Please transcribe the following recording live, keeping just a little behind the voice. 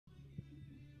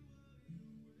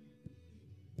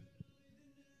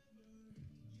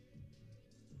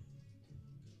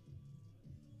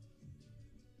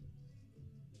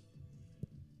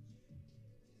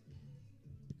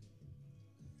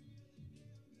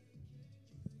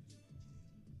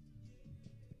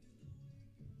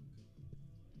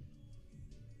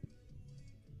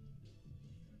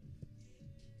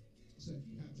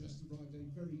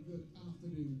very good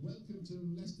afternoon. Welcome to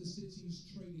Leicester City's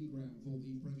training ground for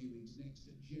the Premier League's Next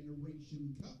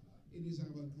Generation Cup. It is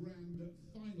our grand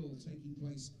final taking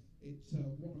place at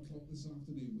 1 o'clock this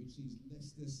afternoon, which sees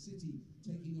Leicester City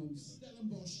taking on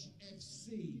Stellenbosch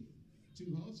F.C.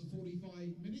 Two halves of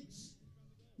 45 minutes,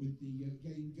 with the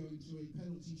game going to a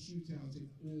penalty shootout if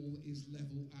all is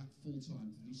level at full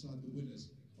time to decide the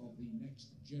winners of the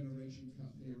Next Generation Cup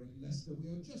here at Leicester.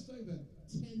 We are just over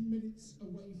 10 minutes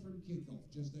away from kickoff,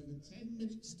 just over 10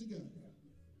 minutes to go.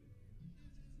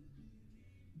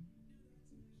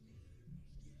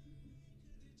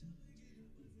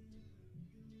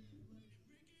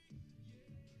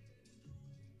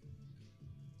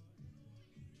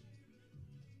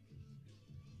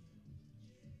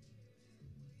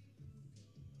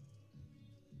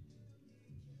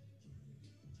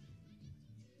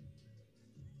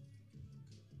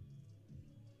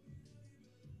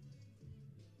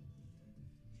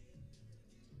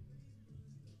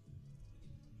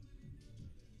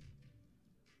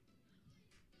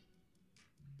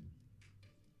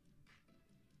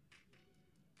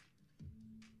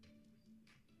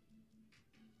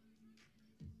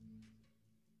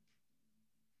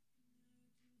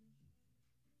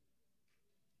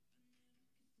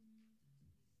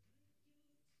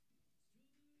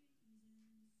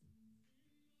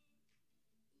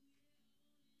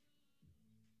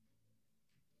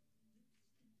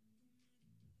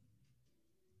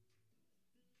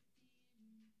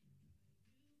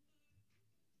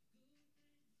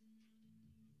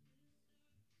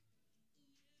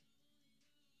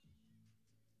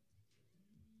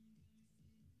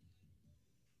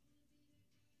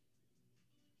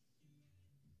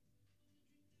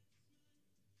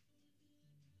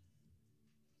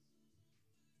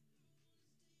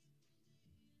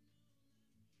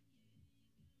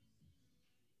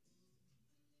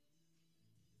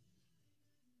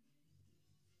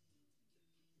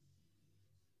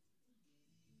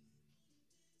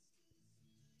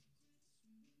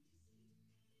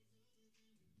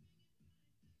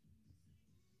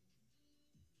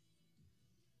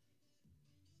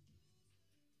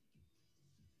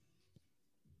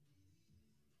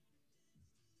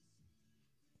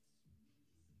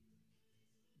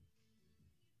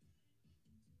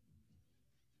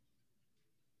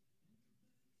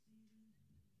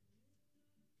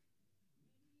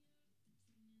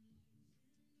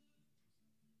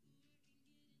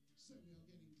 So we are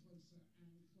getting closer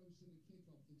and closer to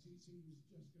kickoff. The two teams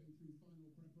just going through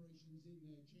final preparations in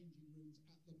their changing rooms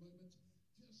at the moment.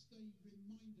 Just a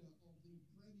reminder of the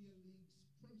Premier League's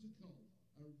protocol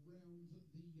around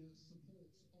the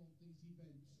support of these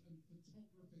events and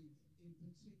photography in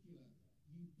particular.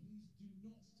 You please do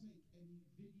not take any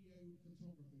video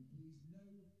photography. Please,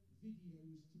 no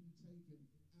videos to be taken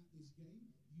at this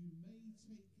game. You may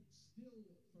take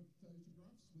still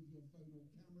photographs with your phone or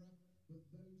camera, but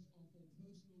those are for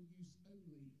personal use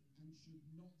only and should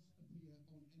not appear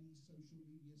on any social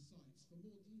media sites. For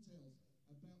more details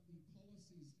about the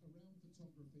policies around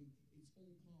photography, it's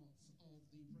all parts of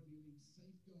the Premier League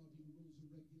safeguarding rules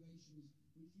and regulations,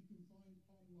 which you can find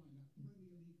online at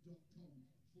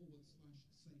premierleague.com/safeguarding.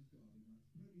 That's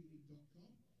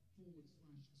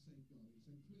premierleague.com/safeguarding.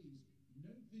 So please,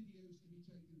 no videos to be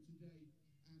taken today,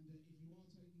 and if you are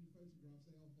taking photographs,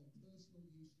 they are for personal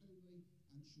use only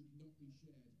and should not be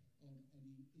shared on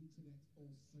any internet or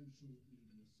social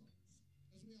media sites.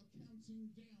 As we are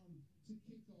counting down to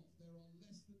kickoff, there are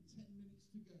less than 10 minutes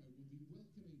to go. We'll be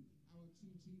welcoming our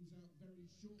two teams out very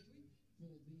shortly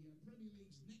for the Premier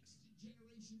League's Next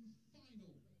Generation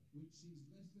Final, which sees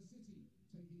Leicester City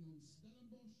taking on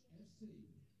Stellenbosch F.C.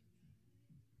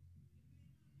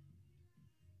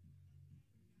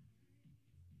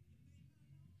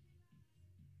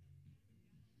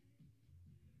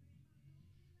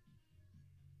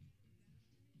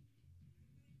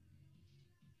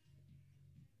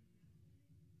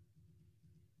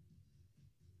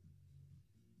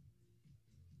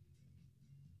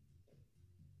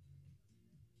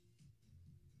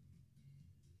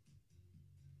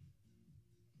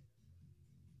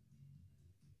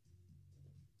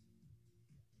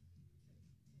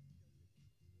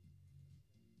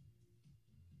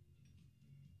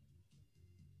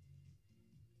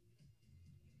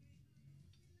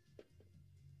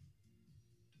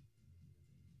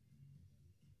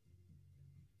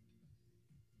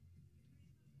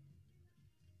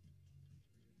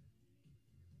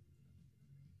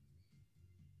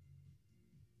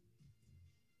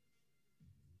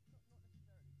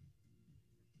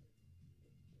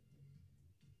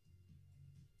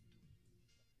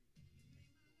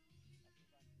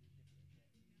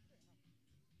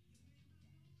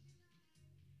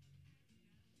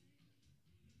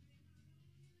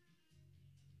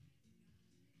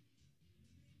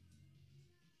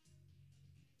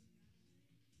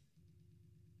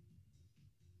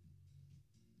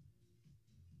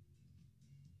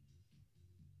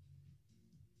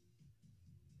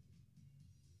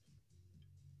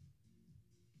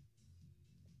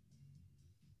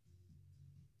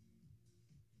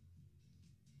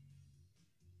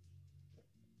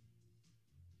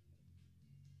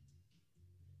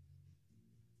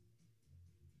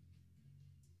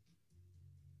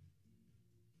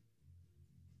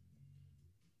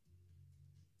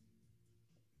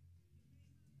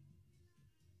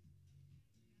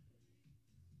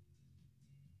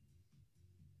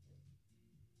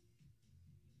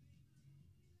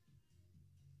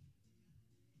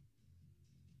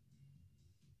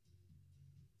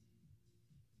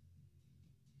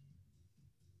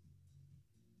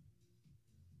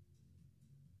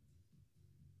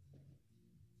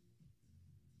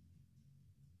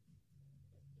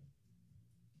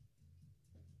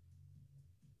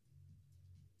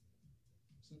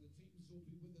 will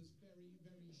be with us very,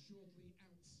 very shortly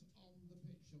out on the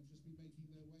pitch. They'll just be making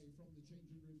their way from the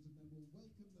changing rooms, and then we'll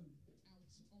welcome them out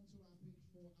onto our pitch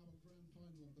for our grand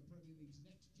final of the Premier League's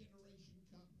Next Generation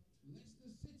Cup, Leicester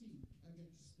City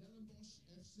against Stellenbosch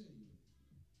F.C.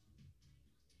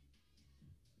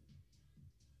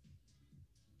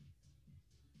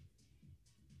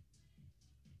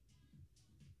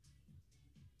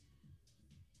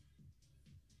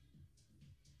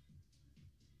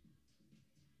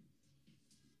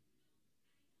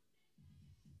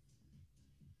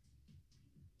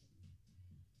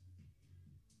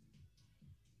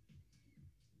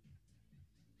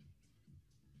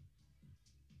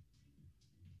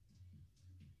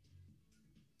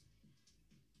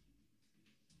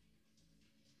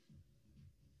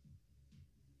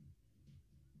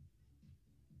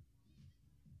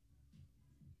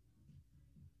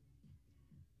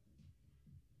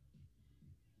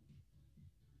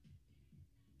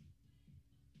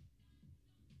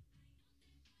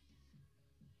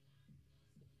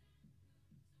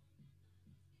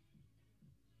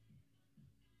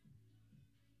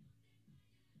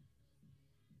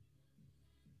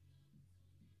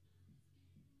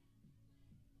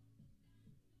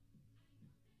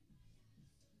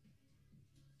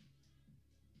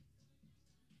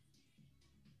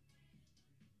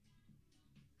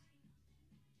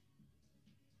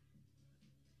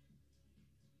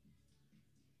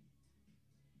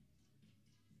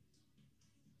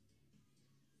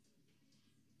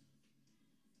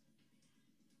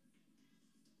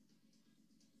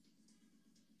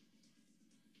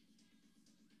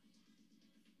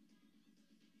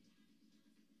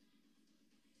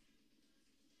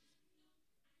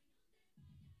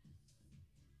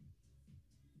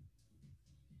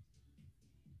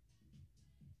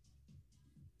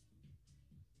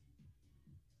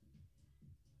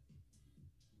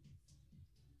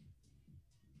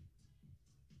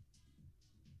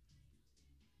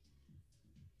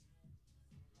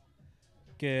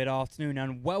 Good afternoon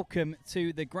and welcome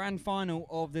to the grand final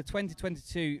of the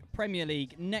 2022 Premier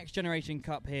League Next Generation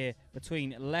Cup here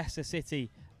between Leicester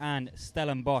City and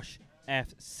Stellenbosch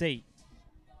FC.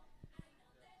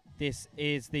 This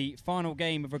is the final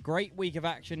game of a great week of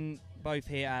action both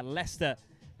here at Leicester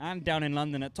and down in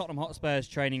London at Tottenham Hotspur's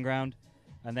training ground,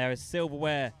 and there is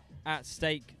silverware at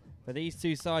stake for these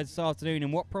two sides this afternoon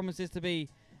in what promises to be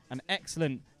an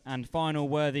excellent and final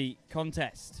worthy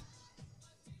contest.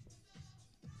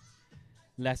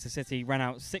 Leicester City ran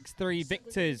out 6-3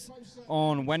 victors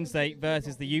on Wednesday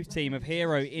versus the youth team of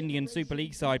hero Indian Super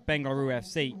League side Bengaluru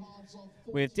FC,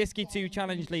 with Diski 2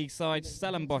 Challenge League side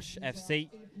Stellenbosch FC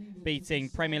beating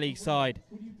Premier League side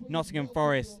Nottingham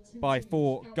Forest by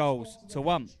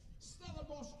 4-1.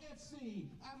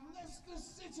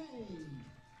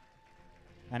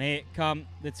 And here come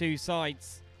the two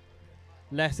sides.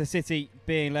 Leicester City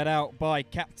being led out by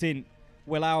captain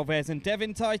Will Alves and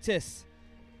Devin Titus,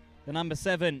 the number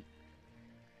 7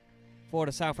 for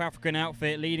the South African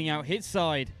outfit, leading out his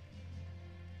side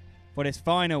for this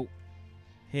final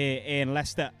here in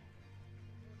Leicester.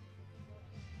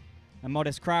 A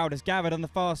modest crowd has gathered on the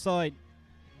far side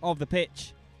of the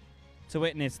pitch to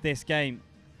witness this game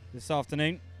this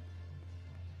afternoon.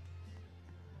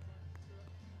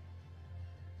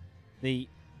 The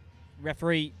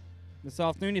referee this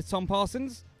afternoon is Tom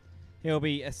Parsons. He'll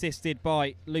be assisted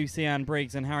by Lucianne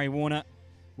Briggs and Harry Warner,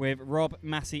 with Rob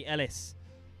Massey Ellis,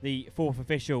 the fourth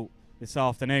official this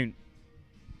afternoon.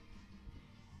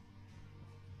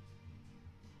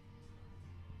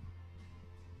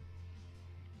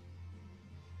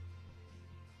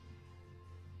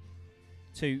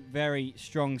 Two very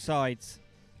strong sides,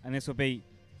 and this will be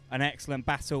an excellent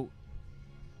battle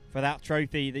for that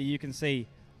trophy that you can see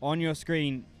on your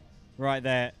screen right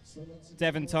there.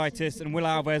 Devin Titus and Will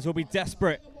Alves will be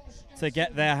desperate to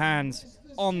get their hands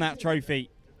on that trophy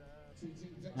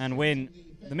and win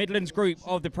the Midlands group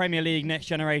of the Premier League Next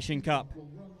Generation Cup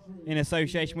in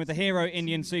association with the Hero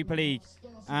Indian Super League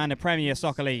and the Premier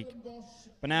Soccer League.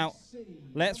 But now,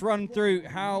 let's run through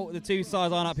how the two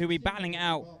sides line up who'll be battling it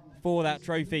out for that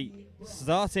trophy,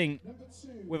 starting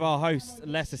with our host,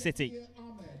 Leicester City.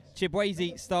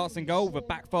 Chibweze starts in goal with a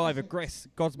back five of Griss,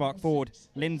 Godsmark Ford,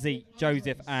 Lindsay,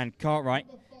 Joseph and Cartwright.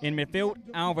 In midfield,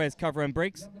 Alves, Cover and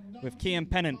Briggs, with Kian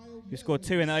Pennant, who scored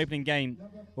 2 in the opening game,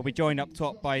 will be joined up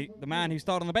top by the man who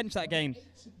started on the bench that game,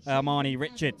 Armani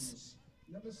Richards.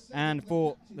 And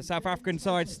for the South African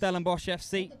side, Stellenbosch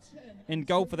FC, in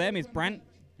goal for them is Brandt,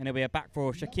 and it'll be a back four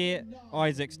of Shakir,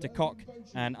 Isaacs, De Kock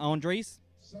and Andries.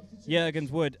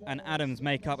 Jurgens, Wood and Adams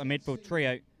make up a midfield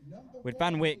trio, with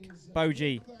Van Wyck,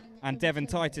 Boji and Devin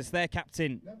Titus, their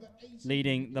captain,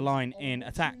 leading the line in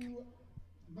attack.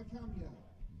 Macamia.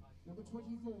 Number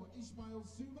 24, Ismail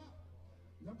Zuma.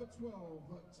 Number 12,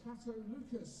 Tato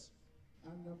Lucas.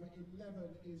 And number 11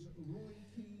 is Roy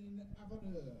Keane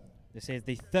Avenir. This is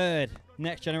the third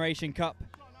Next Generation Cup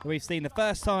that we've seen, the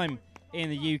first time in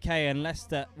the UK, and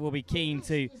Leicester will be keen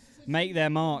to make their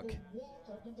mark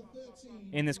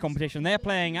in this competition. They're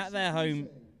playing at their home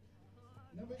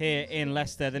here in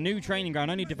Leicester. The new training ground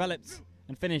only developed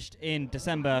and finished in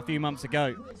December a few months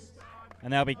ago,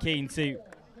 and they'll be keen to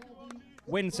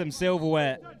win some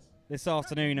silverware this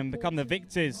afternoon and become the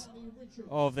victors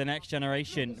of the Next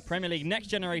Generation Premier League Next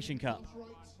Generation Cup.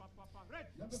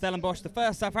 Stellenbosch, the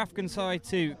first South African side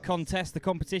to contest the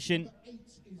competition,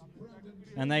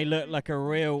 and they look like a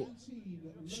real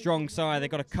strong side. They've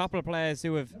got a couple of players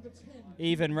who have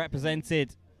even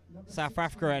represented South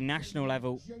Africa at national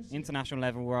level, international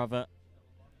level rather.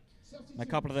 A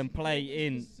couple of them play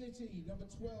in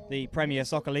the Premier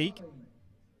Soccer League.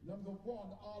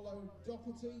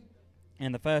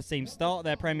 And the first team start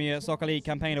their Premier Soccer League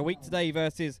campaign a week today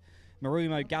versus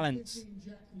Marumo Gallants.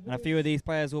 And a few of these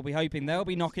players will be hoping they'll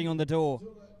be knocking on the door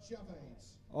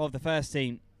of the first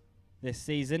team this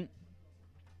season.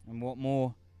 And what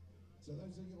more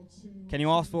can you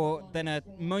ask for than a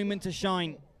moment to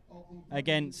shine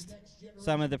against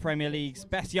some of the Premier League's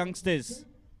best youngsters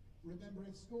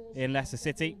in Leicester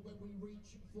City.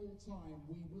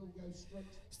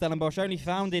 Stellenbosch only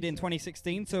founded in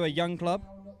 2016, so a young club.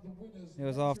 It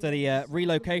was after the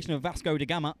relocation of Vasco da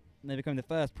Gama. They became the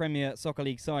first Premier Soccer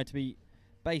League side to be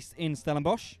based in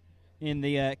Stellenbosch in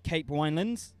the Cape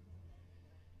Winelands.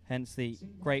 Hence the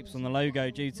grapes on the logo,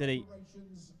 due to the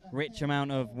rich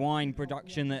amount of wine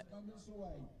production that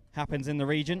happens in the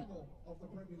region.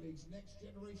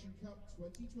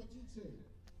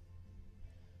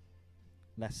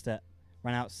 Leicester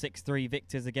ran out 6-3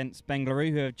 victors against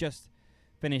Bengaluru, who have just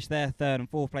finished their third and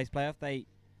fourth place playoff. They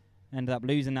ended up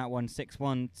losing that one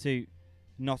 6-1 to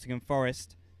Nottingham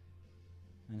Forest.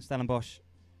 And Stellenbosch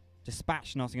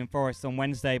dispatched Nottingham Forest on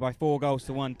Wednesday by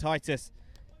 4-1. Titus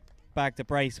bagged a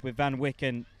brace with Van Wyck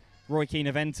and Roy Keane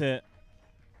Avenir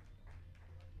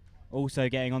also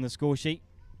getting on the score sheet.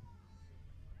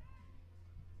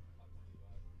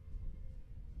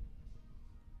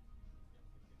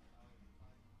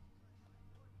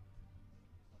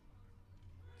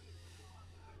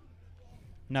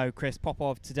 No Chris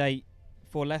Popov today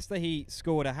for Leicester. He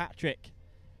scored a hat-trick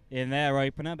in their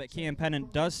opener, but Kean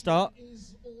Pennant does start.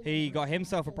 He got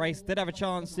himself a brace, did have a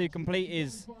chance to complete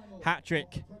his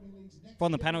hat-trick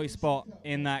from the penalty spot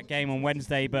in that game on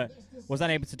Wednesday, but was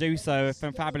unable to do so.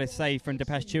 From fabulous save from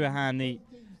Depeche Chouahan, the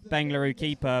Bengaluru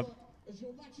keeper,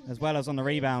 as well as on the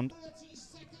rebound.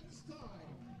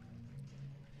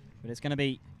 But it's going to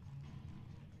be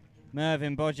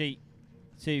Mervyn Bodji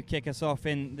to kick us off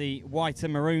in the white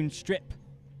and maroon strip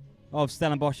of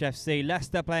Stellenbosch FC.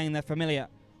 Leicester playing their familiar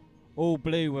all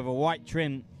blue with a white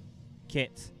trim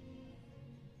kit.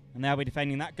 And they'll be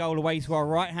defending that goal away to our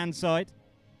right-hand side.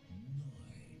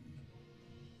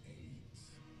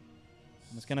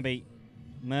 And it's going to be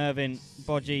Mervyn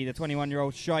Bodji, the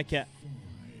 21-year-old striker,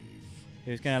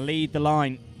 who's going to lead the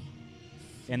line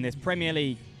in this Premier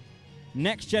League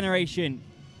Next Generation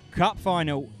Cup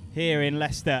final here in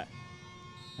Leicester.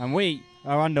 And we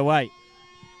are underway.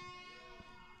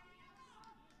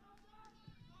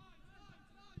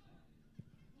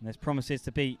 And this promises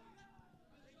to be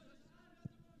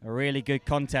a really good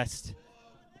contest.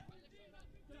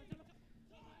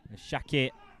 As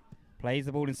Shakir plays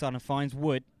the ball inside and finds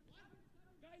Wood.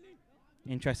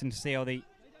 Interesting to see how the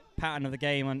pattern of the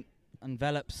game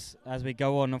envelops as we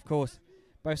go on. Of course,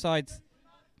 both sides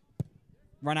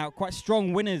run out quite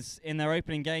strong winners in their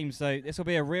opening games, so this will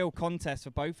be a real contest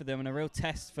for both of them and a real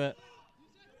test for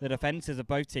the defences of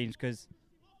both teams, because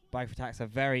both attacks are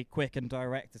very quick and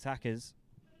direct attackers.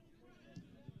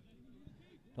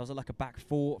 Does look like a back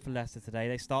four for Leicester today.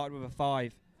 They started with a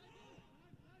 5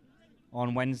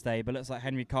 on Wednesday, but looks like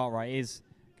Henry Cartwright is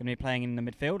going to be playing in the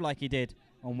midfield like he did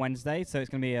on Wednesday, so it's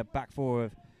going to be a back four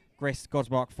of Grist,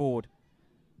 Gosmark forward,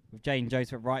 with Jane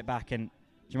Joseph at right back and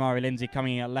Jamari Lindsay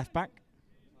coming in at left back.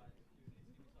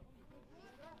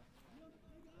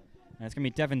 And it's going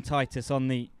to be Devon Titus on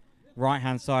the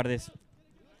right-hand side of this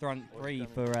front three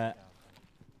for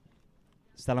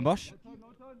Stellenbosch.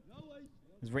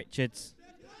 As Richards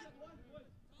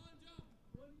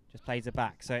just plays it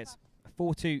back. So it's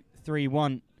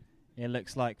 4-2-3-1, it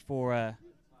looks like, for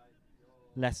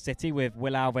Leicester City, with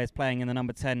Will Alves playing in the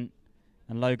number 10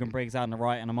 and Logan Briggs out on the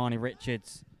right and Amani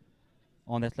Richards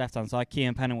on this left-hand side.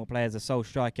 Kean Pennant will play as a sole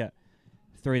striker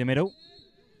through the middle.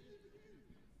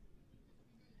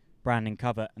 Brandon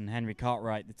Covert and Henry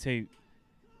Cartwright, the two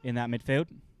in that midfield.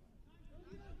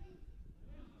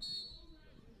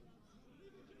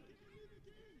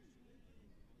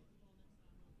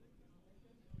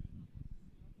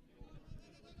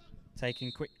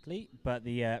 Taken quickly, but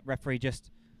the referee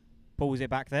just pulls it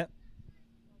back there.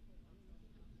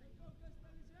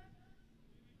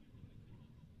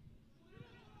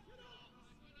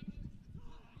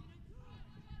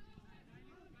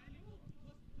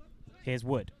 Here's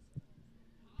Wood.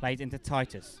 Plays into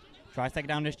Titus. Tries to take it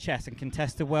down his chest and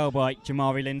contested well by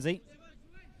Jamari Lindsay.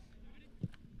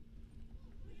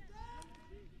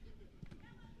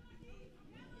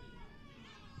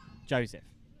 Joseph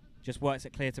just works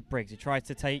it clear to Briggs. He tries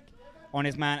to take on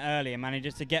his man early and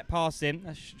manages to get past him.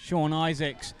 That's Sean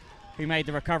Isaacs, who made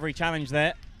the recovery challenge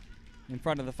there in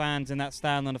front of the fans in that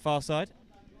stand on the far side.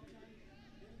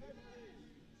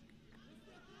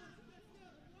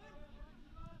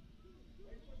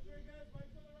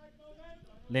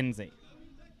 Lindsay.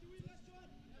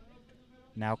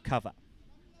 Now cover.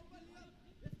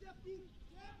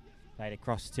 Played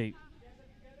across to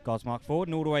Gosmark forward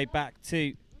and all the way back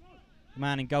to the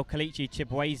man in goal, Kalichi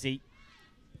Chibwezi.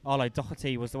 Arlo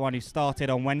Doherty was the one who started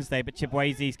on Wednesday, but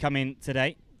Chibwezi's come in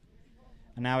today.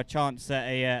 And now a chance at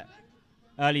a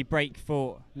early break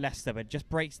for Leicester, but just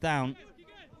breaks down.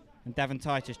 And Devon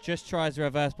Titus just tries a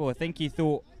reverse ball. I think he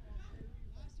thought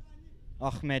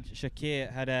Ahmed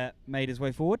Shakir had made his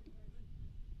way forward.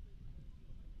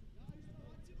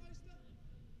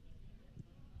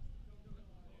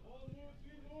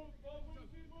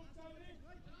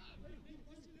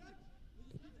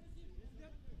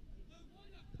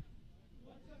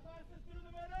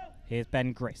 Here's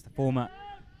Ben Grist, the former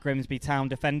Grimsby Town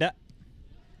defender.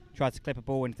 Tried to clip a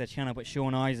ball into the channel, but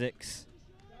Sean Isaacs,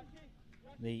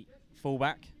 the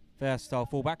fullback, versatile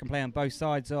fullback, can play on both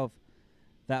sides of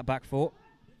that back four.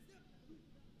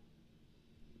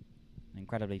 An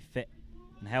incredibly fit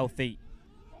and healthy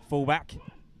fullback.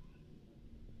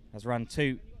 Has run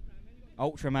 2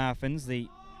 ultra marathons. The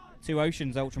 2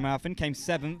 Oceans ultra marathon came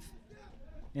 7th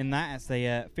in that. It's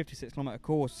the 56-kilometre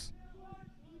course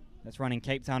that's run in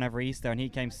Cape Town every Easter, and he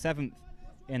came 7th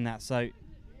in that. So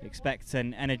expect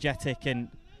an energetic and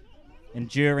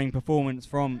enduring performance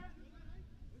from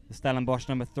the Stellenbosch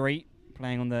number 3,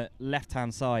 playing on the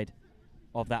left-hand side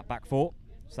of that back four.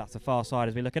 So that's the far side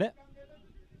as we look at it.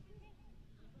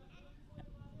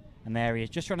 And there he is,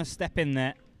 just trying to step in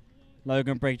there.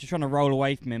 Logan Briggs just trying to roll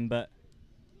away from him, but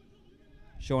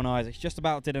Sean Isaacs just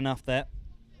about did enough there.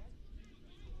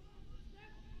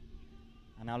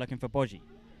 And now looking for Boji.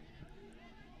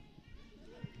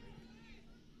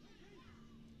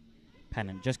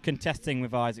 Pennant just contesting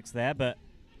with Isaacs there, but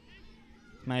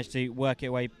managed to work it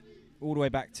away all the way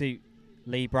back to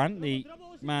Lee Brandt, the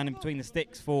man in between the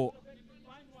sticks for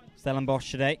Stellenbosch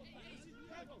today.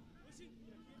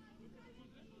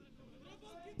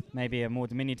 Maybe a more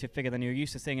diminutive figure than you're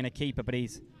used to seeing in a keeper, but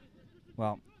he's,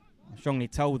 well, I'm strongly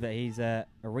told that he's a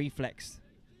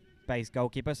reflex-based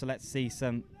goalkeeper, so let's see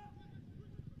some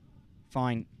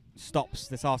fine stops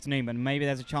this afternoon, but maybe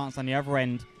there's a chance on the other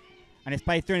end. And it's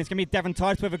played through, and it's going to be Devon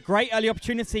Titus with a great early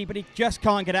opportunity, but he just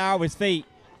can't get out of his feet.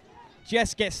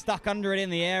 Just gets stuck under it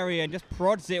in the area and just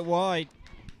prods it wide.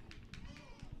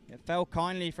 It fell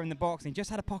kindly from the box, and he just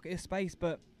had a pocket of space,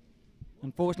 but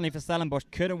unfortunately for Stellenbosch,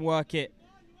 couldn't work it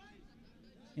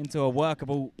into a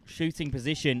workable shooting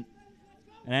position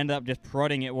and ended up just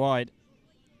prodding it wide.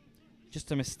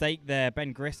 Just a mistake there.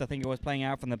 Ben Grist, I think, was playing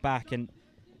out from the back and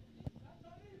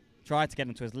tried to get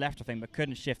him to his left, I think, but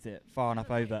couldn't shift it far enough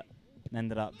over. And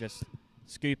ended up just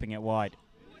scooping it wide.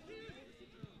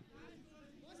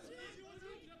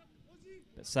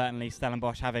 But certainly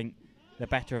Stellenbosch having the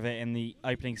better of it in the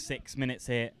opening 6 minutes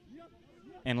here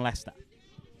in Leicester.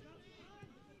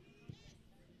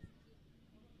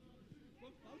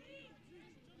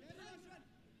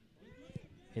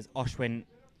 Here's Oshwin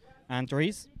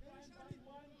Andrews.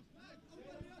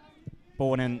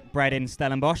 Born and bred in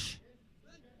Stellenbosch.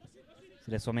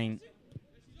 So this will mean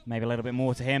maybe a little bit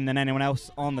more to him than anyone else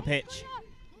on the pitch.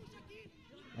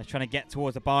 As trying to get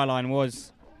towards the byline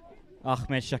was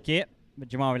Ahmed Shakir, but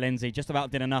Jamari Lindsay just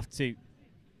about did enough to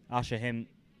usher him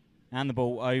and the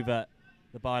ball over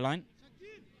the byline.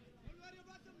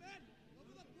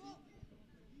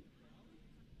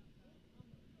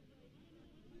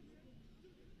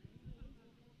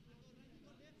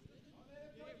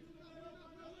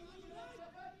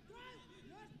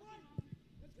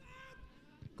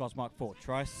 Gosmark 4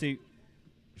 tries to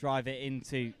drive it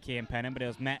into Kian Pennant, but it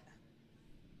was met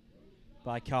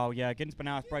by Carl Jurgens. But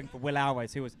now it's broken for Will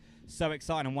Always, who was so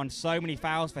excited and won so many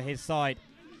fouls for his side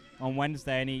on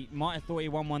Wednesday. And he might have thought he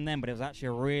won one then, but it was actually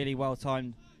a really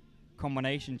well-timed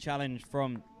combination challenge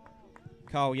from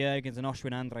Carl Jurgens and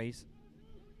Oshwin Andres.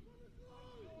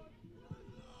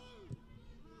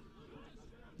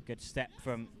 Good step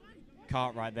from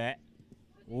Cartwright there.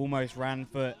 Almost ran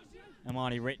for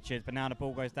Amani Richards, but now the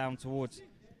ball goes down towards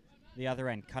the other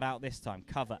end. Cut out this time.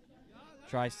 Cover.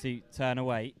 Tries to turn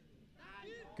away.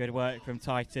 Good work from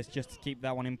Titus just to keep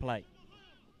that one in play.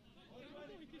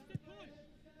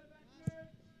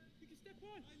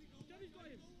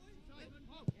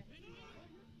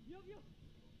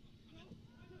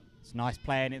 It's nice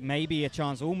play, and it may be a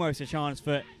chance, almost a chance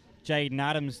for Jaden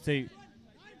Adams to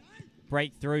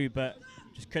break through, but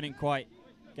just couldn't quite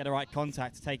get the right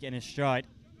contact to take it in his stride.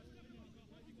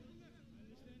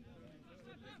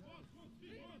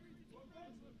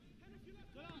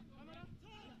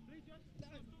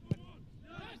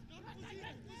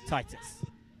 Titus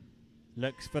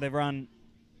looks for the run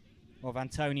of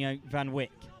Antonio Van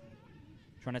Wyck.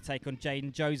 Trying to take on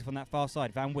Jaden Joseph on that far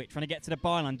side. Van Wyck trying to get to the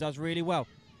byline, does really well.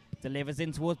 Delivers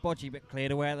in towards Bodgy, but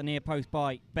cleared away at the near post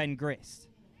by Ben Grist.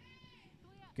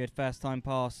 Good first time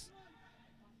pass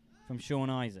from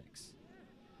Sean Isaacs.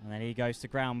 And then he goes to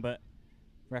ground, but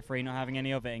referee not having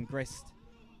any of it, and Grist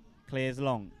clears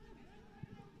long.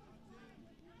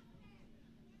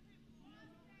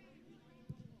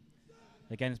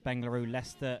 Against Bengaluru,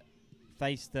 Leicester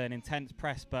faced an intense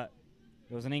press, but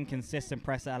it was an inconsistent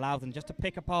press that allowed them just to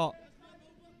pick apart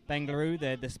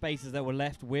Bengaluru, the spaces that were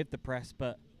left with the press,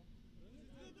 but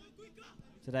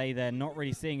today they're not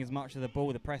really seeing as much of the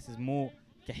ball. The press is more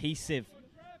cohesive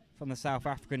from the South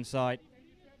African side.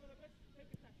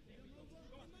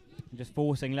 And just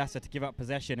forcing Leicester to give up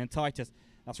possession, and Titus,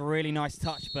 that's a really nice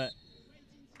touch, but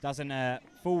doesn't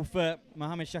fall for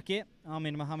Mohamed Shakir,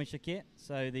 Armin Mohamed Shakir.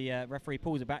 So the referee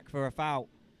pulls it back for a foul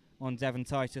on Devon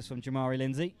Titus from Jamari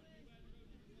Lindsay.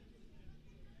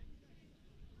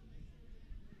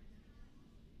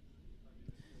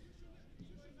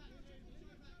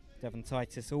 Devon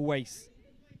Titus always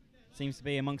seems to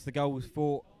be amongst the goals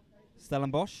for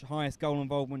Stellenbosch. Highest goal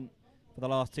involvement for the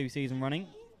last 2 seasons running.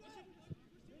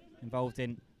 Involved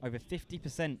in over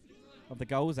 50% of the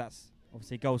goals. That's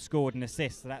obviously goals scored and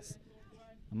assists, so that's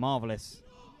marvellous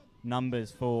numbers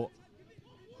for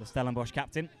the Stellenbosch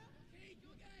captain.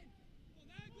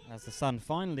 As the sun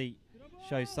finally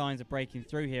shows signs of breaking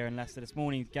through here in Leicester. This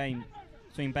morning's game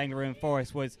between Bengaluru and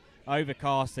Forest was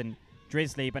overcast and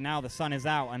drizzly, but now the sun is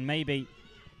out, and maybe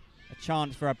a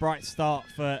chance for a bright start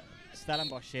for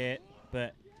Stellenbosch here,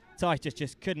 but Titus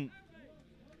just couldn't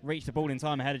reach the ball in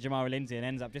time ahead of Jamari Lindsay and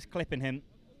ends up just clipping him.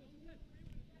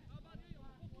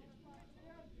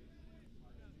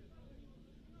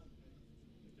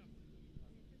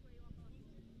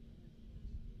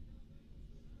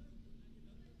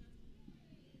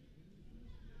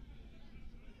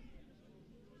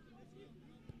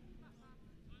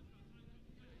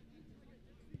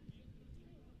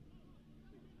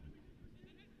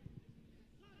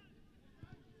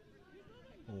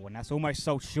 And that's almost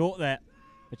so short there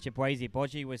for Chibweze.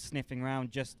 Bodgy was sniffing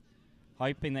around, just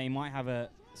hoping that he might have a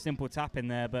simple tap in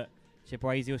there, but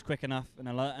Chibweze was quick enough and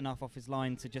alert enough off his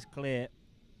line to just clear.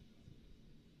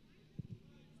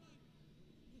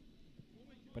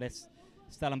 But it's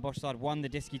Stellenbosch side won the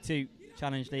Diski 2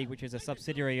 Challenge League, which is a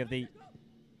subsidiary of the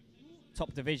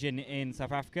top division in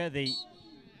South Africa, the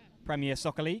Premier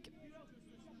Soccer League.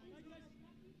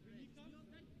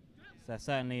 So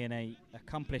certainly in a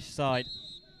accomplished side.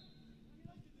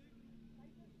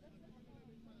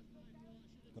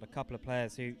 Got a couple of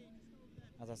players who,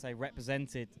 as I say,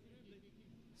 represented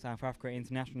South Africa at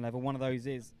international level. One of those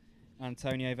is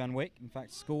Antonio Van Wyck. In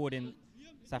fact, scored in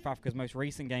South Africa's most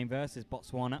recent game versus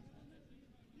Botswana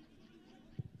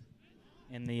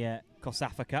in the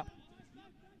COSAFA Cup.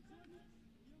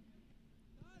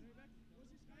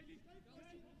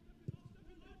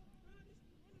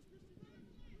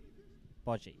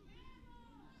 Bodgy.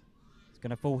 It's going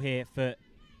to fall here for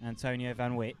Antonio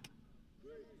Van Wyck.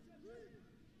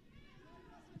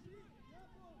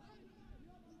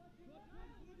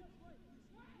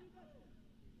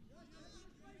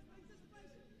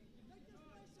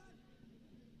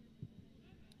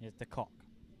 Here's the Cock.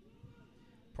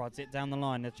 Prods it down the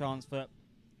line. A chance for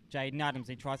Jaden Adams.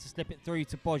 He tries to slip it through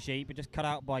to Bodgy, but just cut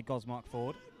out by Gosmark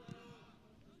Ford.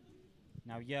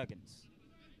 Now Jurgens.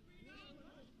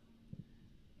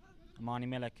 Amani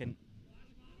Miller can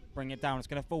bring it down. It's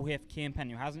going to fall here for Kian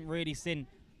Penn, who hasn't really seen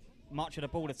much of the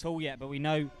ball at all yet, but we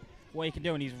know what he can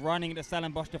do, and he's running at the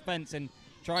Stellenbosch defence and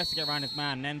tries to get around his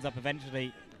man and ends up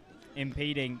eventually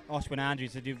impeding Oshwin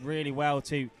Andrews, who did really well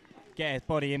to get his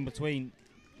body in between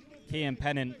Kian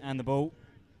Penn and the ball.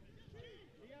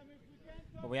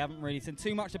 But we haven't really seen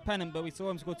too much of Pennant, but we saw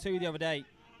him score 2 the other day.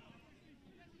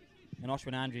 And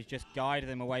Oshwin Andrews just guided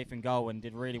him away from goal and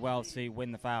did really well to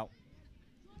win the foul.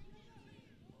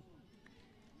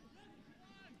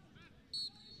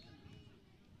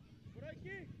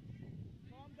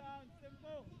 Calm down,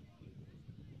 simple.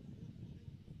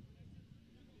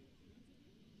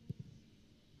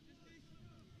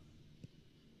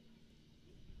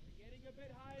 Getting a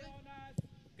bit higher on us.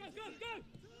 Go, go, go!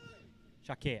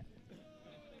 Shakir.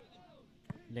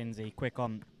 Lindsay quick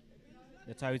on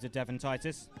the toes of Devon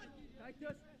Titus.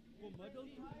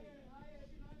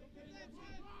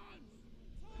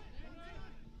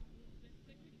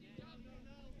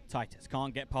 Titus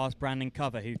can't get past Brandon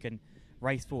Cover, who can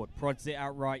race forward, prods it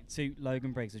outright to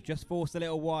Logan Briggs. Has just forced a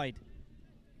little wide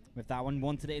with that one,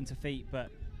 wanted it into feet, but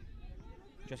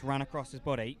just ran across his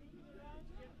body.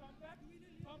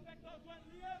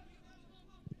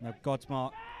 No,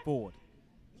 Godsmark forward.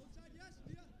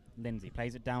 Lindsay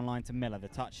plays it down line to Miller. The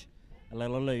touch a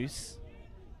little loose.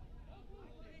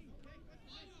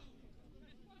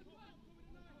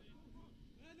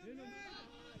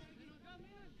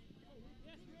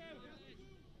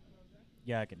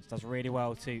 Jurgens does really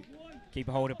well to keep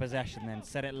a hold of possession, then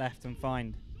set it left and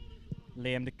find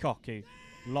Liam de Kock, who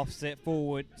lofts it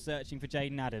forward, searching for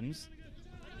Jaden Adams.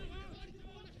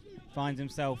 Finds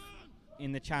himself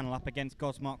in the channel up against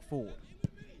Godsmark forward.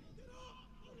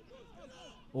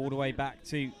 All the way back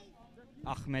to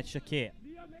Ahmed Shakir.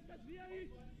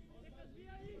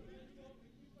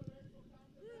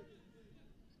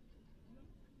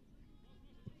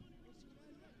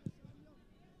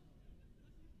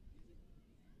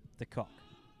 De Kock.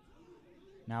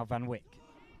 Now Van Wyck.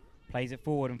 Plays it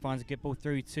forward and finds a good ball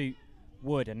through to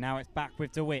Wood. And now it's back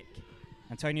with De Wyck.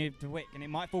 Antonio De Wyck. And it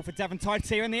might fall for Devon Titus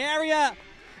here in the area.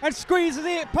 And squeezes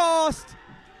it past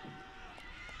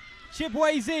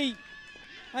Chibueze.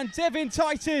 And Devon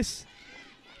Titus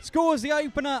scores the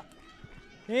opener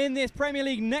in this Premier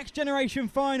League Next Generation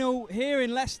final here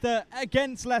in Leicester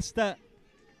against Leicester.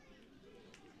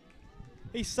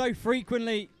 He's so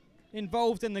frequently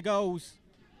involved in the goals.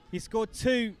 He scored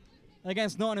 2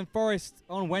 against Nottingham Forest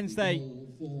on Wednesday,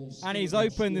 and he's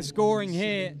opened the scoring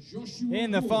here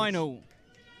in the final.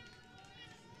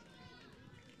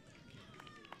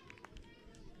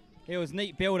 It was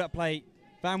neat build-up play.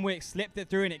 Van Wyck slipped it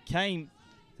through and it came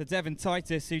to Devon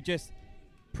Titus, who just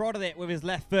prodded it with his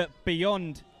left foot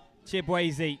beyond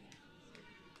Chibueze.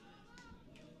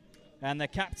 And the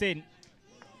captain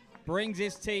brings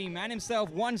his team and himself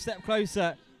one step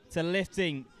closer to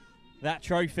lifting that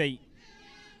trophy.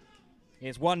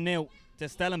 It's 1-0 to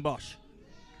Stellenbosch.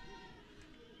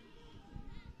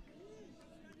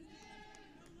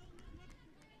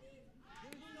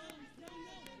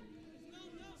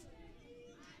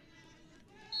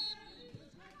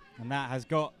 And that has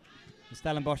got the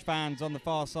Stellenbosch fans on the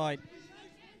far side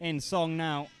in song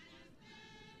now.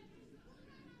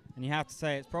 And you have to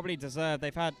say it's probably deserved.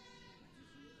 They've had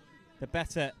the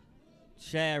better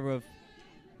share of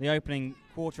the opening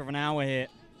quarter of an hour here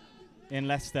in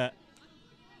Leicester.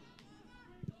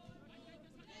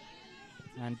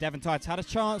 And Devon Titus had a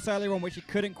chance earlier on which he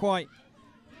couldn't quite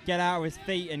get out of his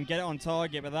feet and get it on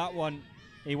target, but that one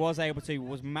he was able to,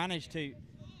 managed to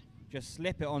just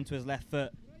slip it onto his left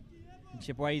foot. And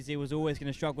Chibueze was always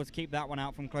going to struggle to keep that one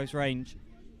out from close range.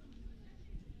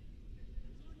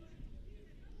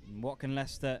 And what can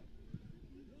Leicester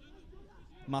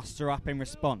muster up in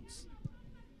response?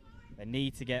 They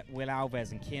need to get Will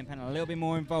Alves and Kian Pennant a little bit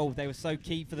more involved. They were so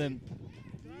key for them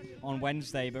on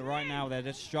Wednesday, but right now they're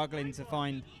just struggling to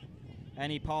find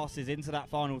any passes into that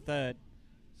final third.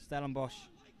 Stellenbosch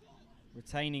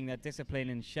retaining their discipline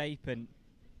and shape and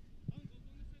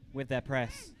with their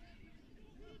press.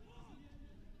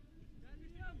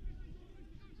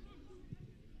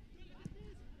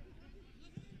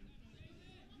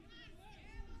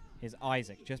 Here's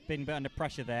Isaac, just been put under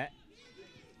pressure there.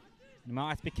 You might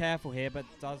have to be careful here, but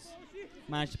does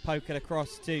manage to poke it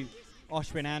across to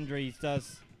Oshwin Andrews,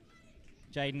 does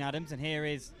Jaden Adams. And here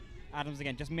is Adams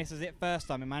again, just misses it first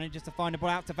time and manages to find a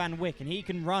ball out to Van Wyck, and he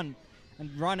can run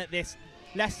at this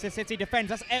Leicester City defence.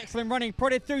 That's excellent running,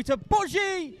 prodded through to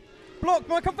Boji. Blocked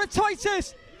by comfort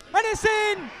Titus, and it's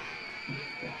in!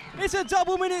 It's a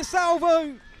double-minute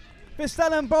salvo for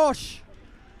Stellenbosch,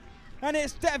 and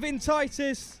it's Devon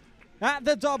Titus at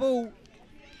the double.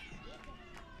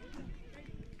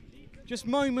 Just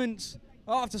moments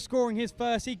after scoring his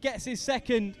first, he gets his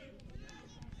second.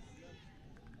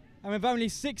 And with only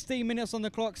 16 minutes on the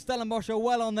clock, Stellenbosch are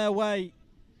well on their way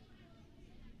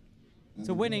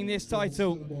to winning this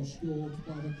title.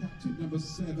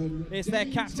 It's their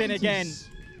captain again.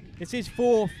 It's his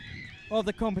 4th of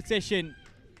the competition.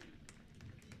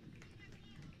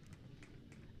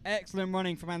 Excellent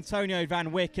running from Antonio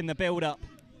Van Wyck in the build-up.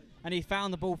 And he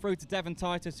found the ball through to Devon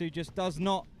Titus, who just does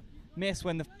not miss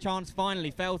when the chance finally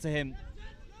fell to him.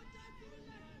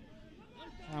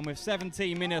 And with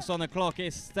 17 minutes on the clock,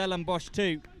 it's Stellenbosch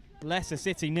 2, Leicester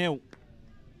City 0.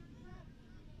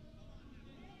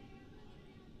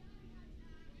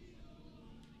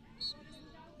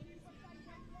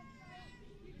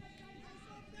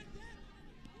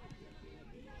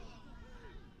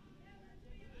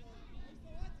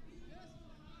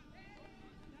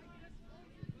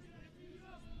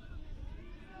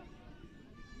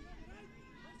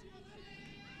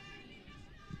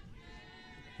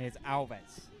 Here's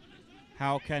Alves.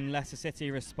 How can Leicester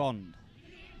City respond?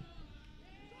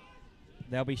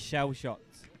 There'll be shell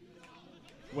shots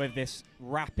with this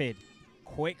rapid,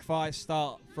 quick-fire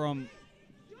start from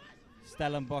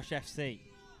Stellenbosch FC.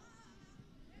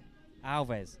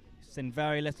 Alves, seen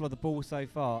very little of the ball so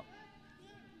far.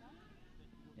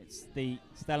 It's the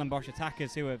Stellenbosch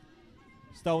attackers who have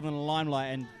stolen the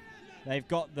limelight, and they've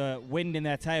got the wind in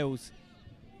their tails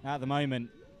at the moment.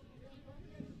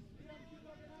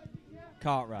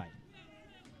 Cartwright.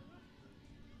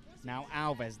 Now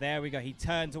Alves, there we go. He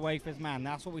turns away for his man.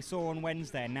 That's what we saw on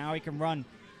Wednesday. Now he can run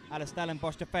at a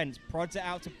Stellenbosch defence. Prods it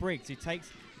out to Briggs, who takes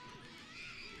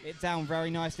it down very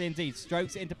nicely indeed.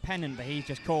 Strokes it into Pennant, but he's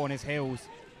just caught on his heels.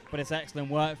 But it's excellent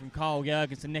work from Carl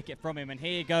Jurgens to nick it from him. And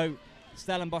here you go,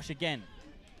 Stellenbosch again.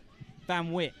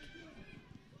 Van Wyck.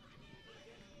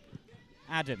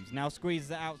 Adams now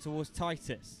squeezes it out towards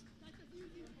Titus.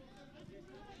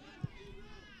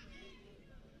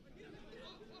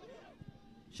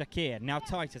 Shakir, now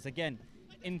Titus again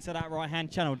into that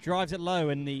right-hand channel, drives it low,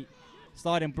 and the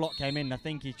sliding block came in. I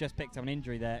think he's just picked up an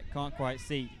injury there. Can't quite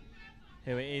see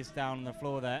who it is down on the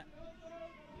floor there.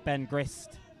 Ben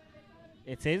Grist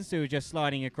it is, who was just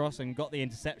sliding across and got the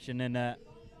interception and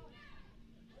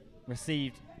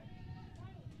received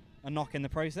a knock in the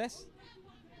process.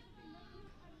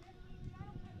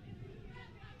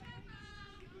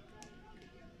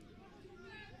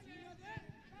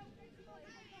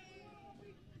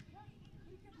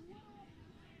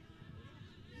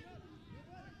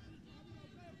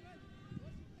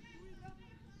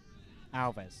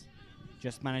 Alves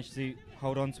just managed to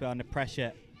hold on to it under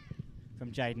pressure from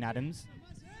Jaden Adams.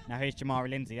 Now here's Jamari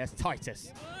Lindsay. There's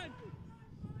Titus.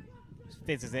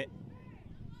 Fizzes it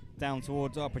down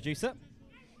towards our producer.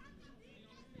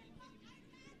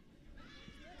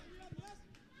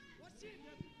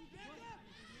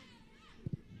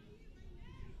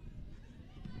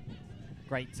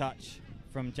 Great touch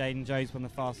from Jaden Jones from the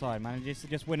far side. Manages to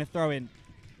just win a throw-in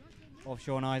off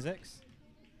Sean Isaacs.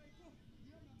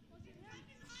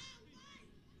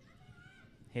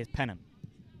 Here's Pennant.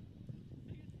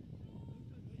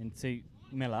 Into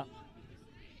Miller.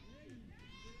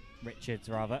 Richards,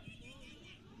 rather.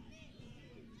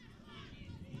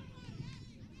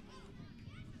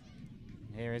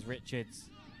 Here is Richards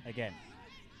again.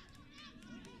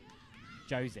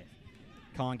 Joseph.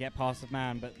 Can't get past the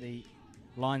man, but the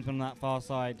linesman on that far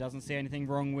side doesn't see anything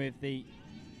wrong with the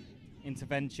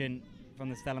intervention from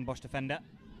the Stellenbosch defender.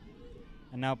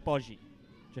 And now Boji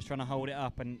just trying to hold it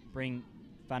up and bring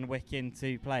Van Wyck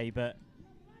into play, but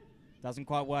doesn't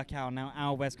quite work out. Now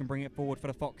Alves can bring it forward for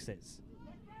the Foxes.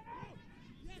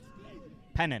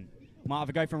 Pennant might have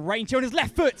a go from range on his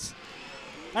left foot,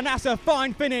 and that's a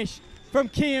fine finish from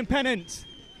Kian Pennant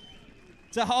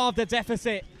to halve the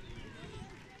deficit.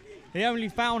 He only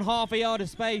found half a yard of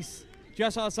space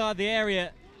just outside the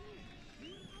area,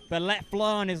 but let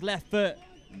fly on his left foot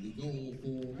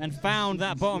and found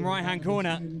that bottom right-hand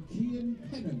corner.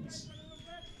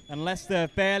 And Leicester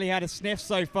barely had a sniff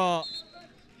so far.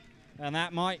 And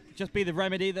that might just be the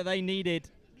remedy that they needed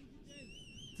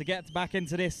to get back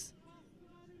into this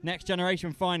next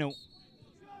generation final.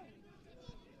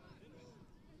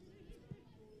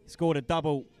 Scored a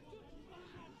double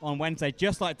on Wednesday,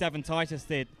 just like Devon Titus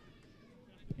did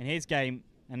in his game.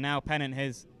 And now Pennant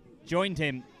has joined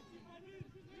him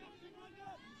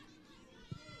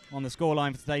on the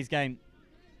scoreline for today's game.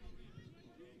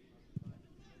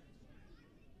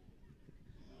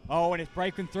 Oh, and it's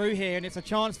breaking through here, and it's a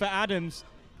chance for Adams.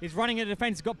 He's running in the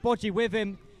defence. He's got Bodgy with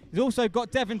him. He's also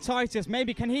got Devon Titus.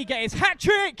 Maybe can he get his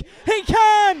hat-trick? He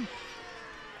can!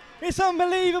 It's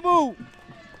unbelievable.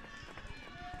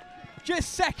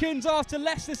 Just seconds after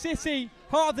Leicester City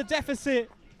halved the deficit,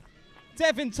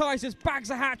 Devon Titus bags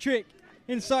a hat-trick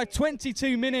inside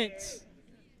 22 minutes.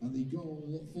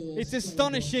 It's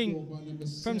astonishing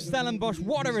from Stellenbosch.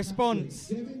 What a response.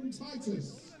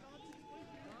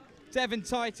 Devon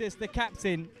Titus, the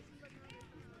captain,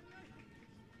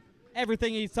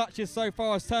 Everything he touches so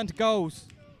far has turned to goals.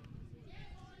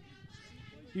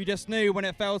 You just knew when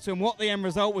it fell to him what the end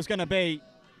result was going to be.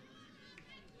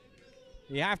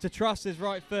 You have to trust his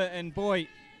right foot, and boy,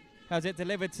 has it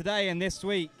delivered today and this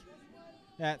week.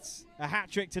 That's a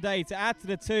hat-trick today to add to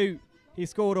the 2 he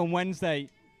scored on Wednesday.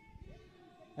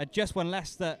 Just when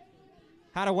Leicester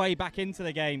had a way back into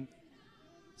the game,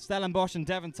 Stellenbosch and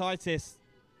Devon Titus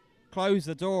closed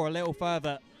the door a little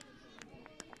further.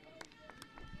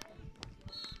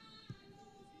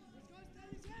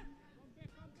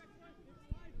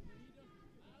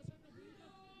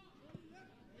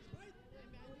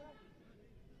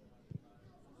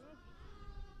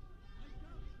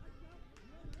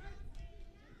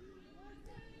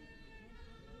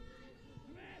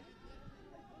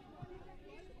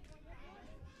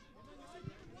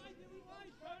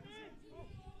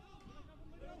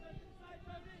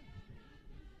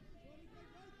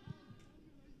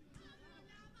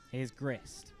 Here's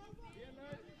Grist.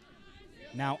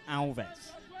 Now Alves.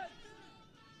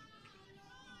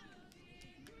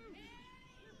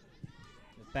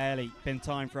 There's barely been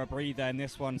time for a breather in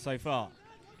this one so far.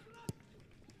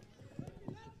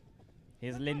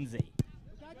 Here's Lindsay.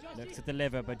 Looks to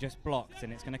deliver, but just blocked,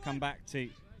 and it's going to come back to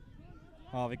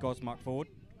Harvey Gosmark forward.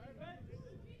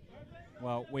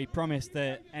 Well, we promised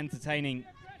the entertaining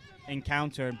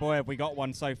encounter, and boy, have we got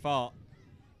one so far.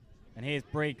 And here's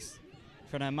Briggs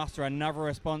trying to muster another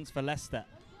response for Leicester.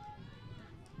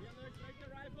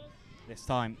 This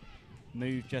time,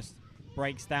 move just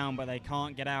breaks down, but they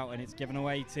can't get out, and it's given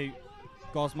away to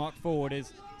Gosmark forward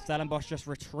as Stellenbosch just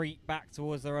retreat back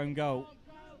towards their own goal.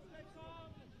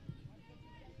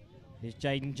 Here's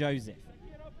Jaden Joseph.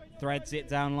 Threads it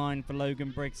down line for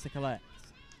Logan Briggs to collect.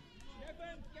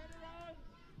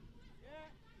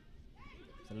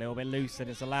 It's a little bit loose, and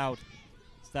it's allowed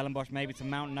Stellenbosch maybe to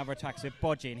mount another attack. So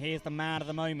Bodgy, and here's the man of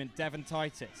the moment, Devon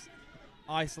Titus.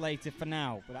 Isolated for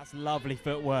now, but that's lovely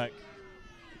footwork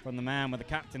from the man with the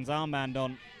captain's armband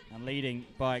on and leading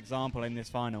by example in this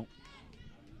final.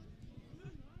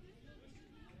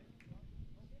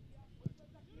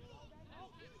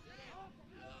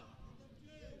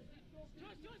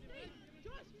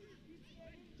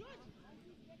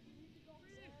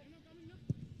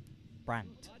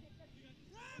 Brandt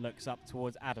looks up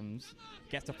towards Adams,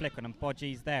 gets a flick on, and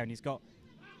Bodgy's there, and he's got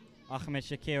Ahmed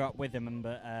Shakir up with him,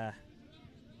 but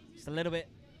just a little bit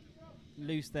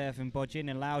loose there from Bodgy, and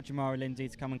allowed Jamari Lindsay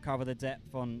to come and cover the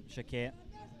depth on Shakir.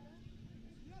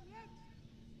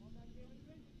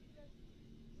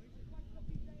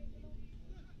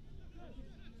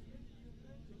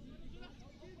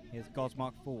 Here's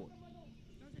Gosmark forward.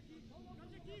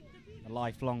 A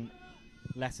lifelong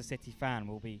Leicester City fan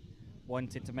will be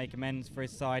wanted to make amends for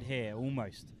his side here.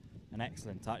 Almost an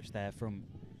excellent touch there from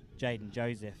Jaden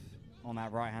Joseph on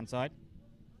that right hand side.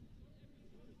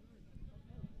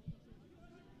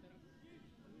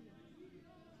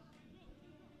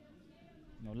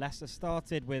 Now, Leicester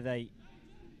started with a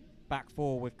back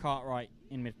four with Cartwright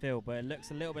in midfield, but it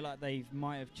looks a little bit like they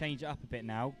might have changed it up a bit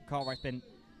now. Cartwright's been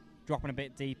dropping a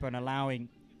bit deeper and allowing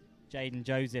Jaden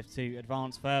Joseph to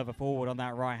advance further forward on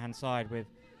that right hand side, with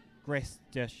Grist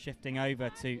just shifting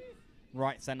over to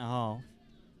right centre half.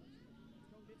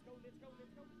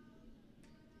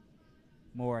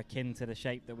 More akin to the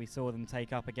shape that we saw them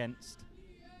take up against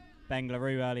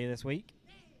Bengaluru earlier this week.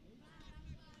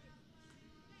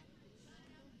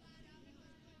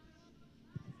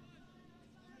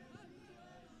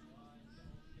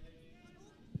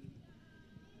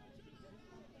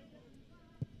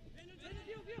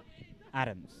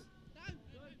 Adams.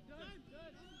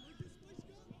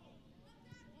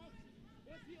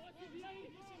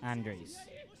 Andrews.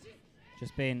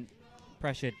 Just been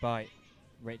pressured by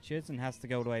Richards and has to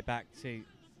go all the way back to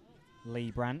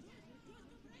Lee Brandt.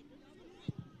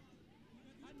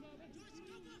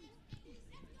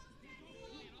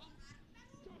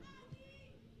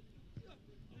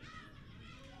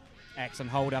 Excellent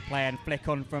hold-up play and flick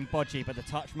on from Bodgy, but the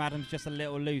touch from Adams just a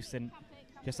little loose and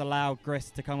just allowed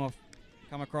Grist to come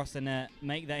across and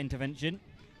make that intervention.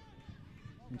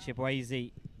 And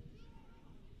Chibwezi,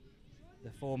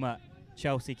 the former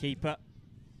Chelsea keeper,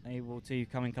 able to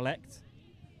come and collect.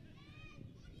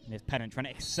 And his Pennant trying to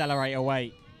accelerate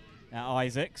away at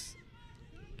Isaacs.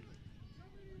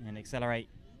 And accelerate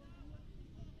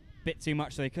a bit too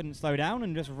much so he couldn't slow down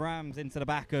and just rams into the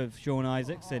back of Sean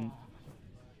Isaacs. And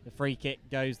the free kick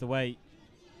goes the way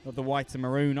of the white and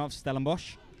maroon of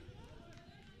Stellenbosch.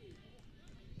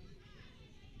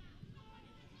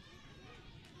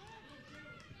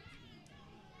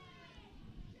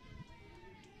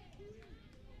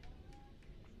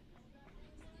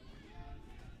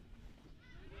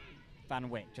 Van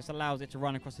Wyck. Just allows it to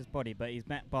run across his body, but he's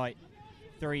met by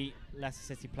 3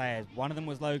 Leicester City players. One of them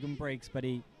was Logan Briggs, but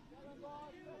he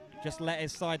just let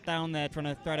his side down there,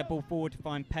 trying to thread a ball forward to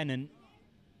find Pennant.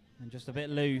 And just a bit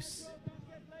loose.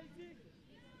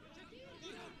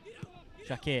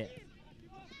 Shakir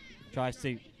tries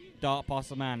to dart past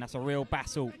the man. That's a real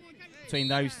battle between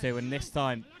those two, and this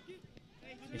time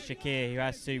it's Shakir who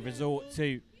has to resort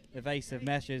to evasive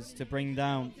measures to bring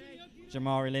down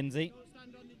Jamari Lindsay.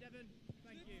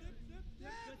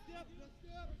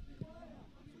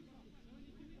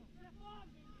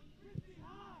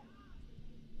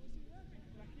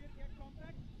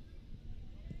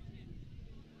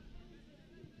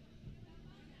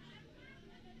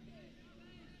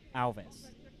 Alves,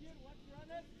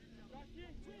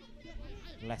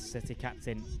 Leicester City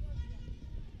captain,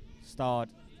 starred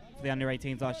for the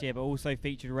under-18s last year, but also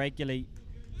featured regularly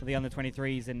for the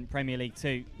under-23s in Premier League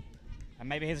 2. And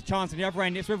maybe here's a chance on the other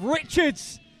end. It's with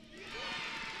Richards,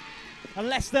 and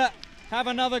Leicester have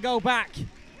another goal back.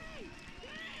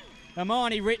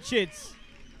 Amani Richards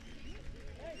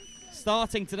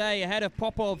starting today ahead of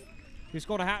Popov, who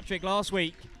scored a hat-trick last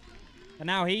week. And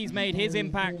now he's made his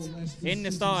impact in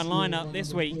the starting lineup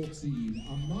this week. It's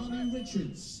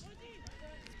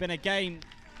been a game,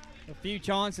 a few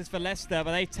chances for Leicester,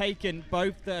 but they've taken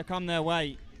both that have come their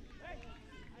way.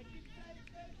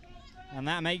 And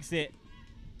that makes it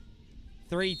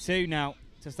 3-2 now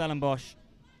to Stellenbosch.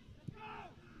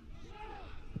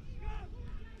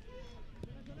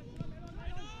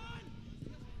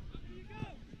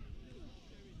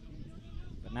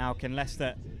 But now can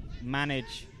Leicester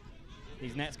manage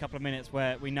these next couple of minutes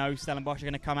where we know Stellenbosch are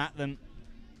going to come at them.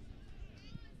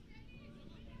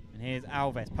 And here's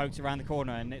Alves, pokes around the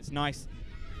corner, and it's nice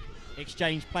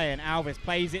exchange play, and Alves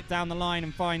plays it down the line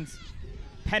and finds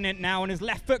Pennant now on his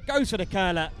left foot, goes for the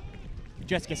curler.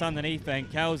 Just gets underneath it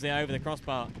and curls it over the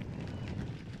crossbar.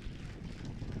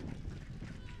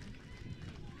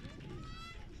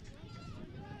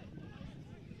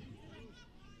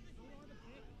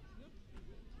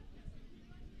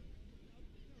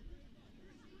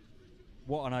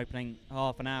 What an opening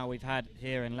half an hour we've had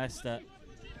here in Leicester.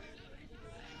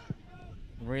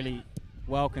 Really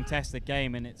well contested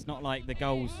game, and it's not like the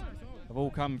goals have all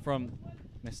come from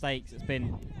mistakes. It's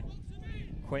been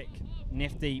quick,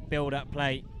 nifty build-up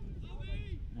play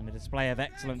and a display of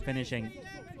excellent finishing.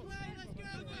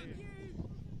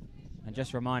 And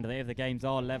just a reminder that if the games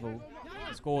are level,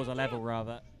 the scores are level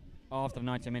rather, after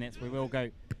 90 minutes we will go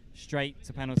straight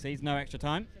to penalties, no extra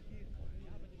time.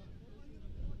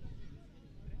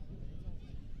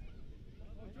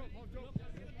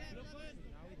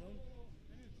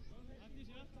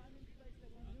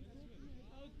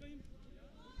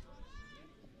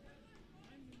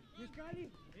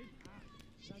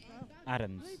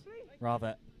 Adams,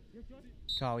 rather,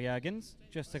 Carl Jurgens,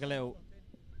 just took a little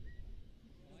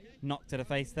knock to the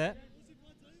face there.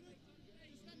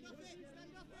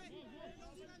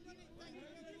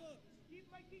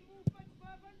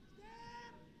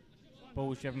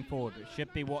 Ball's driven forward, but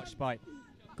should be watched by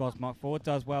Gosmark. Forward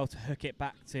does well to hook it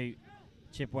back to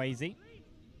Chibwezi.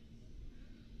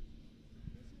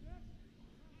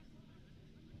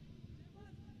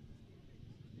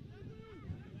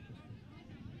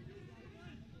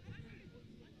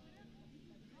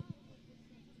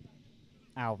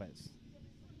 Alves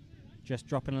just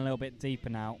dropping a little bit deeper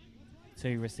now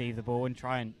to receive the ball and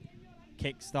try and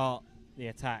kick-start the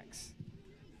attacks.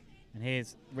 And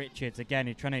here's Richards again,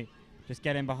 who's trying to just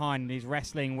get in behind, and he's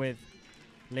wrestling with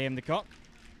Liam de Kock.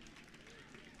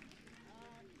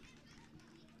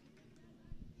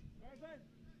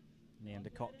 Liam de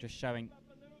Kock just showing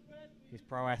his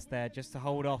prowess there just to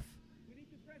hold off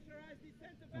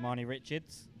Amani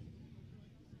Richards.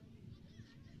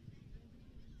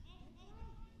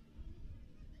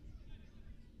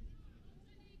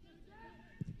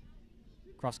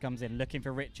 Cross comes in, looking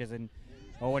for Richards, and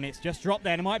it's just dropped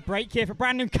there, and it might break here for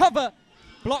Brandon. Cover!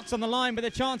 Blocks on the line, but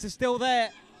the chance is still there.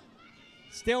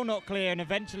 Still not clear, and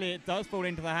eventually it does fall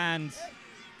into the hands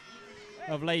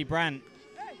of Lee Brandt.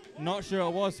 Not sure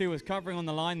it was who was covering on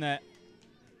the line there.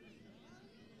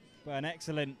 But an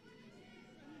excellent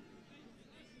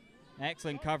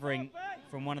covering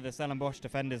from one of the Stellenbosch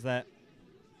defenders there.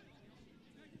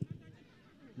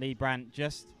 Lee Brandt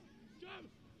just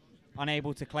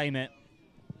unable to claim it.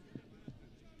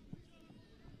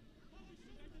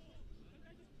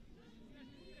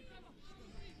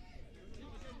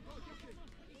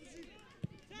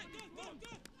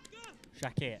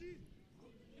 Shakir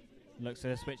looks for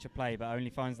the switch of play, but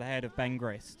only finds the head of Ben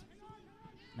Grist.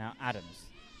 Now Adams.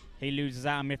 He loses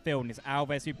out in midfield, and it's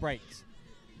Alves who breaks.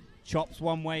 Chops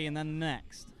one way and then the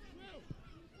next.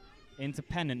 into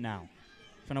Pennant now.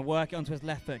 Trying to work it onto his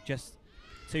left foot, just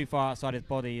too far outside his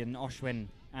body, and Oshwin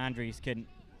Andrews can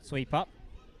sweep up.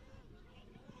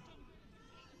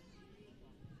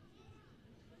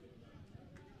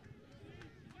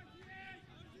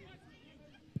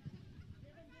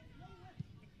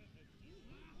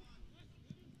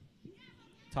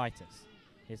 Titus,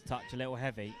 his touch a little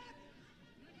heavy. You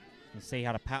can see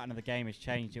how the pattern of the game has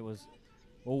changed. It was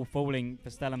all falling for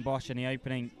Stellenbosch in the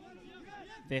opening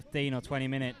 15 or 20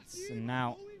 minutes, and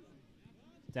now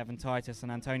Devon Titus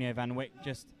and Antonio Van Wyk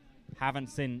just haven't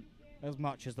seen as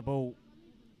much as the ball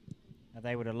that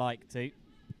they would have liked to.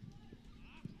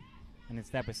 And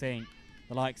instead we're seeing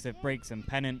the likes of Briggs and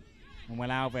Pennant and Will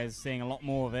Alves seeing a lot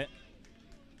more of it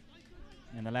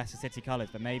in the Leicester City colours,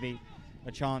 but maybe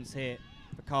a chance here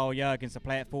for Carl Jurgens to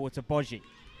play it forward to Bodji.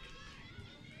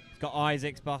 He's got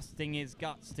Isaacs busting his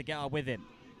guts to get up with him.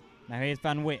 Now here's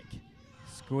Van Wyk.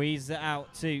 Squeezes it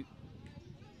out to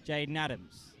Jaden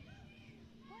Adams.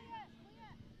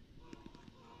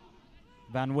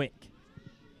 Van Wyk.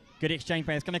 Good exchange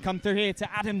play. It's going to come through here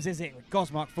to Adams, is it? With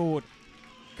Gosmark forward.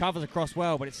 Covers across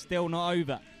well, but it's still not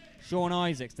over. Sean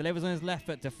Isaacs delivers on his left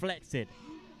foot, deflected.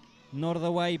 Not of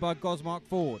the way by Gosmark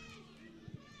forward.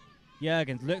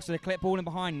 Jurgens looks for the clip ball in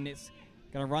behind, and it's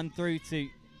going to run through to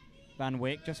Van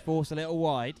Wyk, just force a little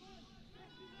wide.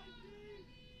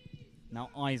 Now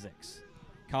Isaacs.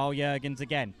 Carl Jurgens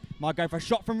again. Might go for a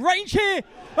shot from range here.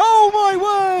 Oh my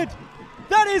word!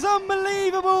 That is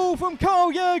unbelievable from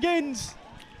Carl Jurgens.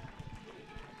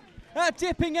 A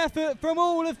dipping effort from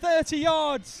all of 30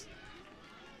 yards.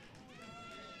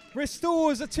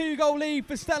 Restores a 2-goal lead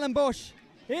for Stellenbosch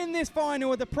in this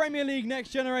final of the Premier League Next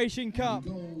Generation Cup.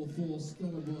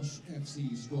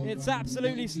 It's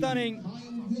absolutely stunning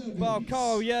by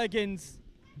Carl Jurgens.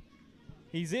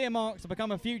 He's earmarked to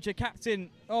become a future captain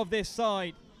of this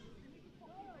side.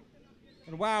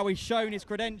 And wow, he's shown his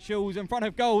credentials in front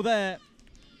of goal there.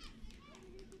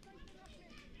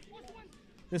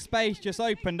 The space just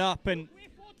opened up and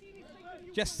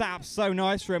just sat up so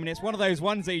nice for him. And it's one of those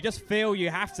ones that you just feel you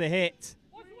have to hit.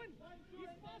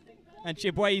 And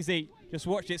Chibweze just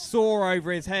watched it soar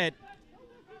over his head.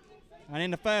 And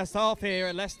in the first half here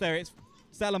at Leicester, it's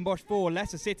Stellenbosch 4,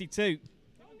 Leicester City 2.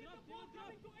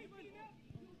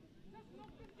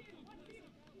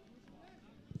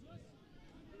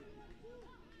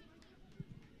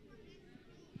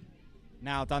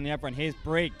 Now done the other one. Here's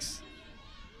Briggs.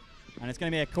 And it's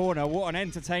going to be a corner. What an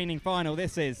entertaining final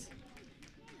this is.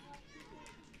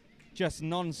 Just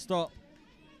non-stop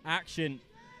action.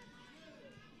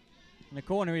 And the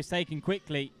corner is taken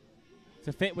quickly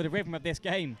to fit with the rhythm of this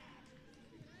game.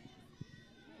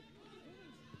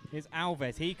 Here's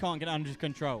Alves. He can't get under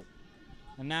control.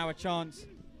 And now a chance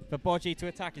for Bodji to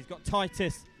attack. He's got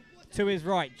Titus to his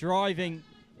right, driving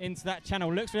into that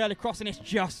channel. Looks for the early cross, and it's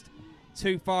just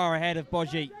too far ahead of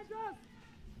Bodji.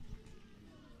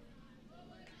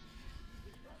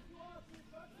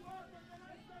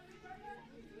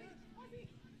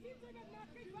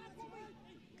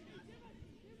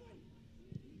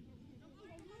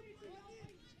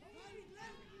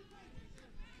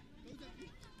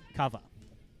 Cover.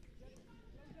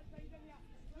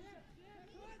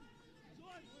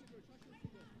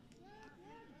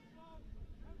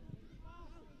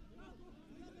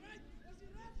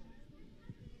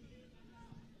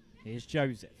 Here's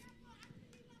Joseph.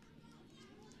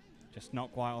 Just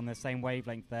not quite on the same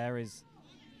wavelength there as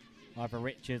either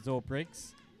Richards or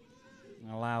Briggs.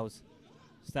 And allows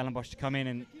Stellenbosch to come in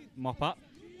and mop up.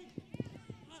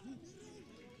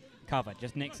 Cover,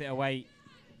 just nicks it away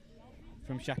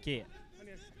from Shakir.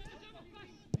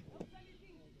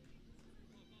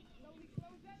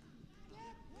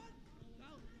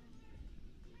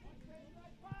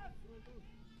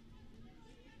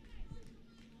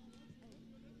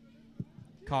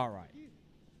 Cartwright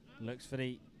looks for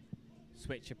the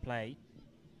switch of play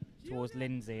towards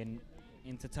Lindsay, and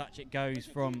into touch it goes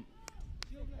from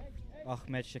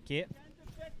Ahmed Shakir.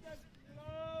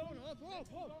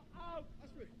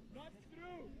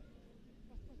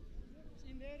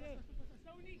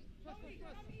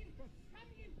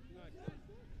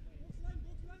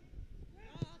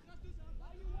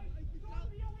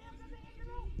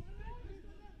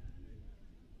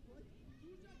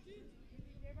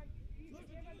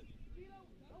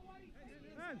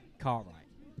 Cartwright.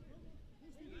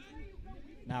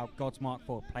 Now Godsmark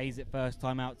 4 plays it first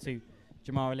time out to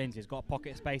Jamara Lindsay. He's got a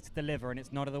pocket of space to deliver, and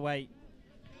it's not of the way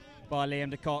by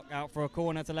Liam de Kock. Out for a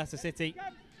corner to Leicester City.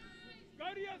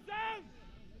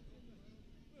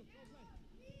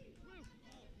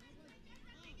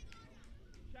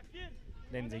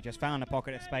 Lindsay just found a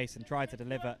pocket of space and tried to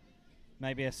deliver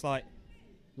Maybe a slight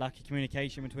lack of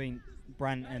communication between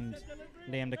Brandt and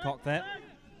Liam de Kock there.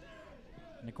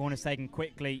 And the corner's taken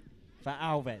quickly for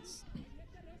Alves.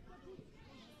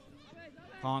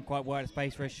 Can't quite work the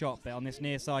space for a shot, but on this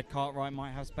near side, Cartwright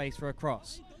might have space for a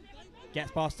cross.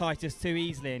 Gets past Titus too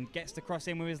easily and gets the cross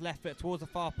in with his left foot towards the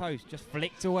far post. Just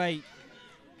flicked away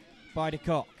by de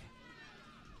Kock.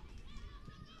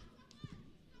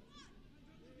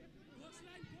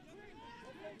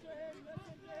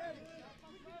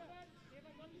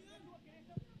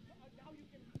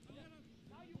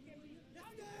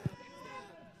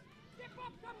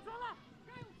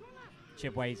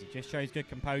 Chibwezi just shows good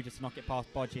composure to knock it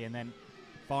past Bodgie and then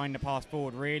find the pass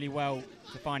forward really well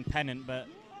to find Pennant, but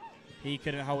he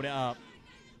couldn't hold it up.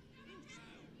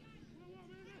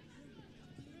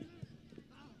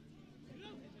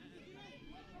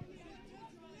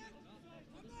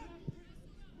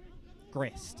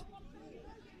 Grist.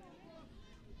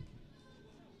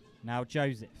 Now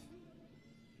Joseph.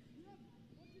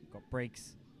 Got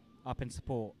Briggs up in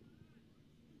support.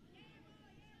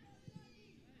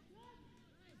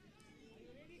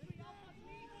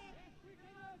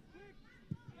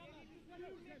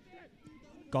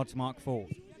 Godsmark 4.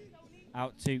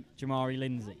 Out to Jamari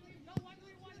Lindsay.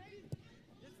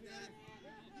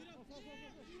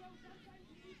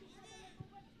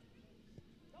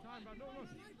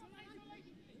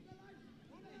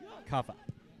 Cover.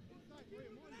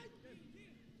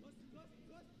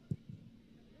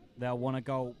 They'll want a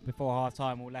goal before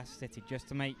half-time or Leicester City just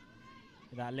to make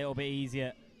that a little bit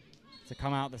easier to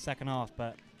come out the second half,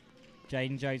 but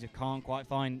Jaden Joseph can't quite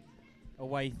find a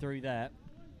way through there.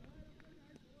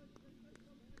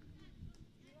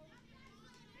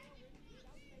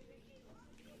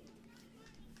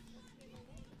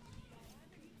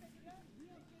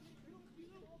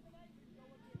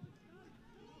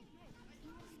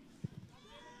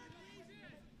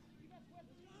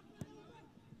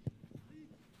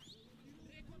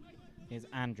 Here's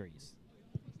Andrews.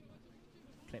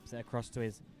 Clips it across to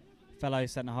his fellow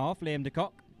centre-half, Liam de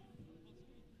Kock.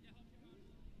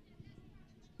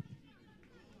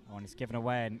 Oh, and it's given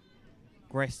away, and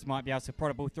Grist might be able to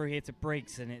prod a ball through here to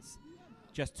Briggs, and it's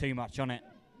just too much on it.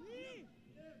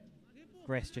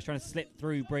 Grist just trying to slip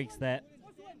through Briggs there.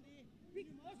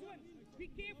 Be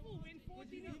careful when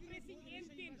 14 is pressing and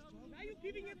 10. Now you're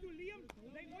giving it to Liam,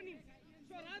 they on him.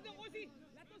 So rather, Ozzy,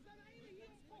 let us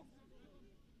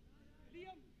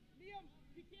Liam,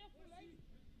 be careful, right?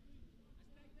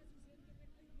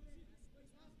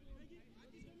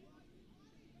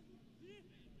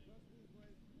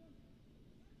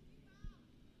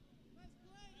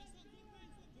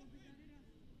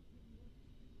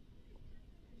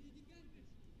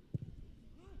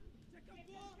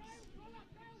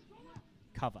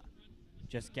 Cover.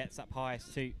 Just gets up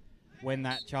highest to win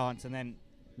that chance, and then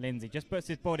Lindsay just puts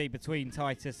his body between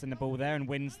Titus and the ball there and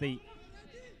wins the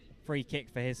free kick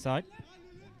for his side.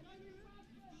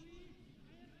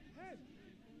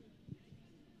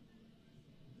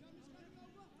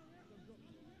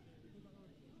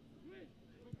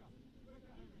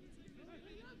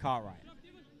 Cartwright.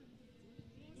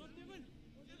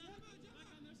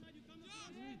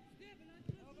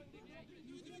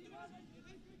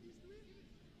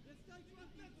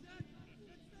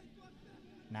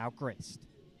 Now Grist.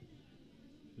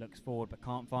 Looks forward but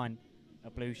can't find a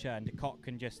blue shirt, and de Kock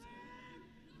can just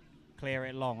clear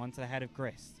it long onto the head of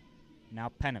Grist. Now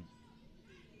Pennant.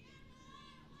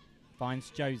 Finds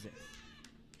Joseph.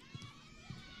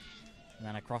 And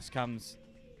then across comes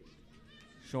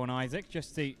Sean Isaac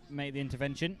just to make the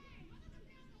intervention.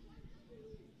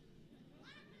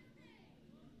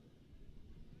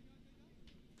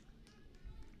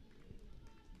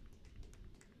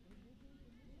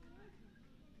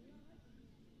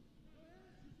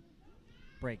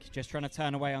 Briggs just trying to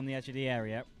turn away on the edge of the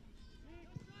area.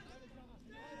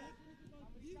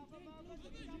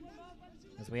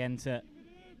 As we enter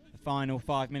the final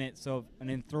 5 minutes of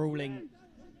an enthralling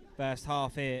first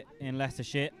half here in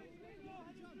Leicestershire.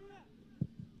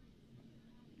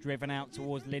 Driven out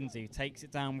towards Lindsay, who takes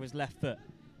it down with his left foot.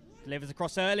 Delivers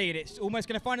across early, and it's almost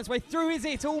going to find its way through, is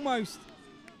it? Almost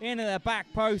into the back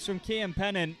post from Kian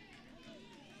Pennant.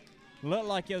 Looked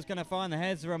like it was going to find the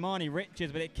heads of Romani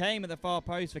Richards, but it came at the far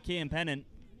post for Kian Pennant.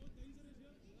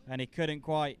 And he couldn't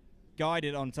quite guide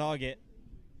it on target.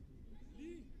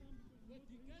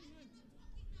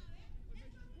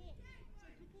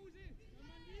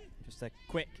 Just a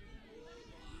quick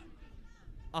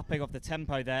upping of the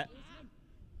tempo there.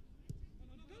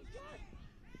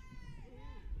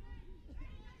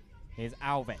 Here's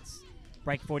Alves.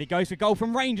 Break forward, he goes for goal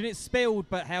from range, and it's spilled,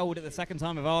 but held at the second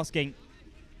time of asking.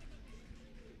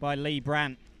 by Lee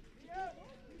Brandt.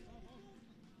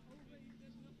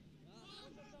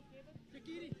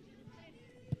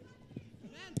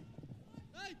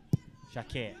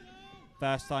 Shakir.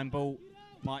 First time ball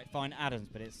might find Adams,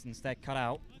 but it's instead cut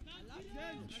out.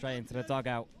 And straight into the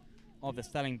dugout of the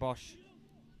Stellenbosch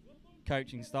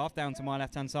coaching staff, down to my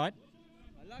left-hand side.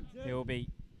 He will be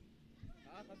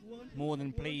more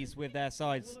than pleased with their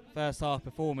side's first half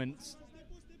performance.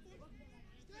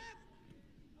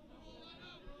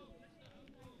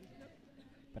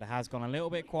 But it has gone a little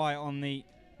bit quiet on the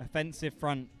offensive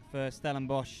front for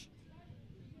Stellenbosch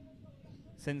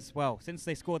since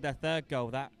they scored their third goal.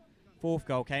 That fourth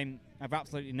goal came of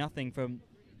absolutely nothing from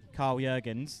Carl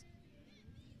Jurgens.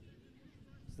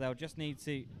 So they'll just need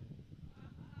to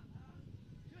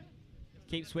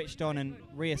keep switched on and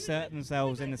reassert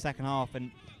themselves in the second half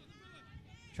and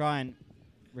try and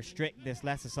restrict this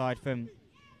Leicester side from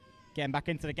getting back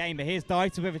into the game. But here's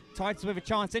Titus with a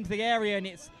chance into the area, and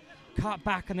it's cut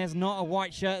back, and there's not a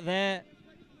white shirt there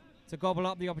to gobble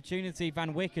up the opportunity.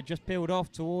 Van Wyck had just peeled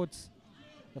off towards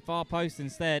the far post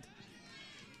instead.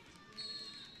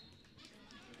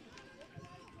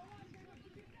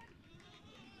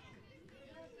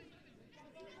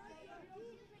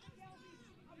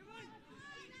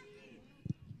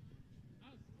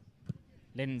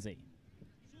 Lindsay.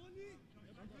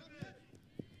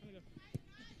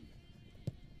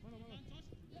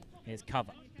 Here's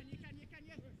cover.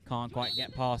 Can't quite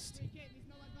get past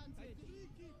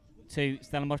two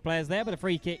Stellenbosch players there, but a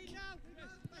free kick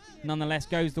nonetheless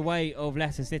goes the way of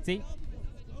Leicester City.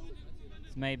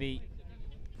 It's maybe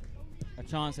a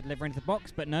chance to deliver into the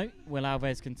box, but no. Will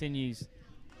Alves continues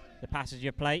the passage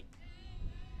of play,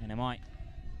 and it might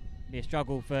be a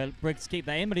struggle for Briggs to keep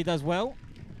that in, but he does well.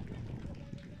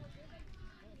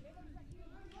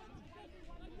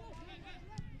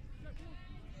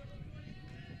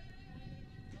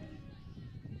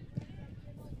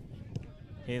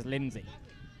 Here's Lindsay.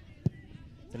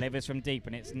 Delivers from deep,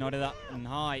 and it's nodded up and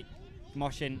high.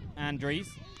 Moshin Andries.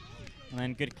 And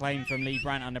then good claim from Lee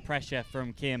Brandt under pressure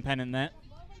from Kian Pennant there.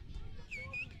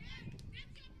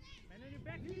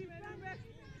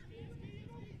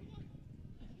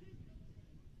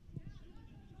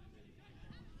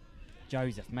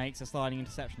 Joseph makes a sliding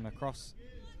interception across.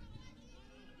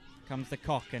 Comes the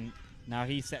Cock, and now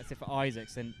he sets it for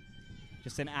Isaacs, and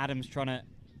just sent Adams trying to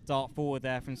dart forward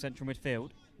there from central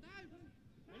midfield.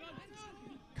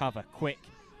 Cover quick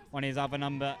on his other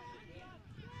number,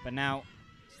 but now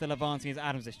still advancing as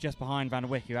Adams. It's just behind Van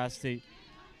Wyck, who has to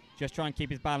just try and keep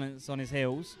his balance on his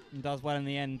heels, and does well in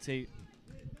the end to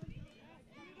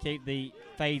keep the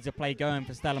fades of play going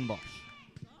for Stellenbosch.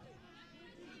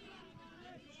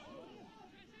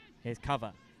 Here's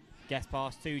cover. Gets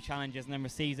past two challengers and then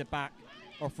receives it back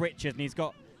off Richard, and he's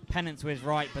got Pennant to his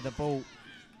right, but the ball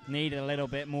needed a little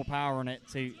bit more power on it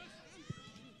to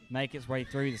make its way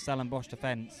through the Stellenbosch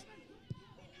defence.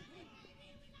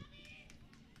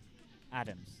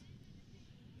 Adams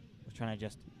was trying to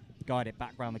just guide it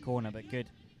back round the corner, but good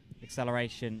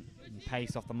acceleration and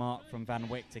pace off the mark from Van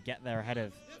Wyck to get there ahead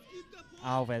of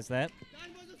Alves there.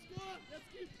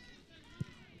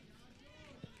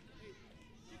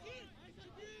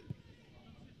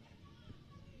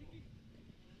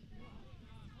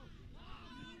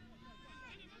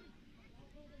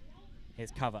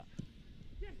 Here's cover.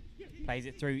 Plays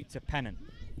it through to Pennant.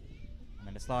 And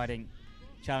then a sliding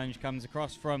challenge comes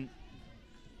across from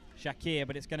Shakir,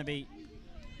 but it's going to be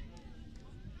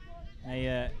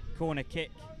a corner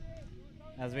kick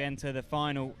as we enter the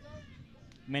final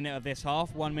minute of this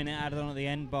half. 1 minute added on at the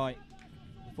end by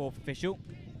the fourth official,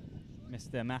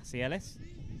 Mr. Massey Ellis.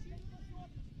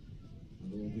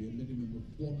 And there will be a minimum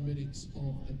of 1 minute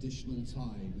of additional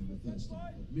time in the first half.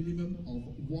 A minimum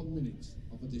of 1 minute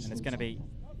of additional time. And it's going to be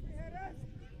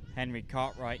Henry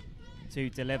Cartwright to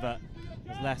deliver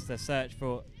as Leicester search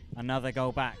for another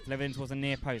goal back. Delivering towards a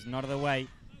near post, not of the way,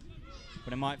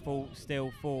 but it might fall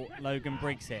still for Logan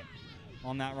Briggs here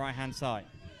on that right hand side.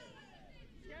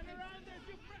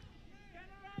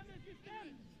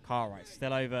 Cartwright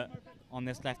still over on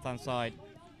this left hand side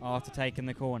after taking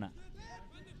the corner.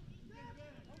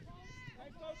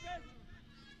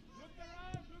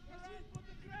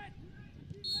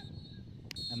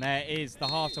 And there is the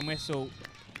heart and whistle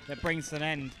that brings to an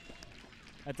end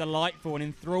a delightful and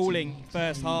enthralling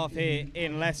first half here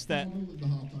in Leicester.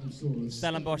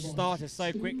 Stellenbosch started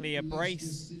so quickly, a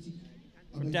brace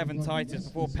from Devon Titus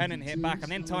before Pennant hit back,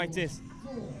 and then Titus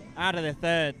out of the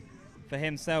third for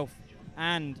himself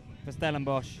and for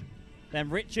Stellenbosch. Then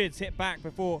Richards hit back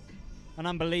before an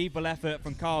unbelievable effort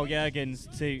from Carl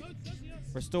Jurgens to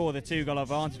restore the 2-goal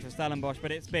advantage for Stellenbosch,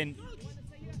 but it's been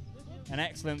an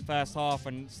excellent first half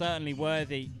and certainly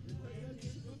worthy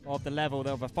of the level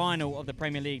of a final of the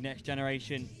Premier League Next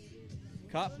Generation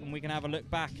Cup. And we can have a look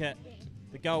back at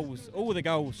the goals, all the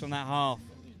goals from that half.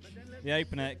 The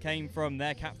opener came from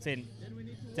their captain,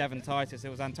 Devon Titus. It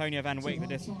was Antonio van Wyk that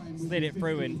just slid it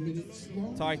through, and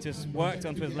Titus worked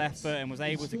onto his left foot and was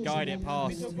able to guide it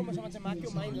past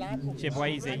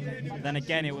Chibueze. Then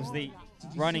again, it was the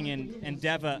running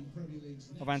endeavour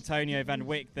of Antonio van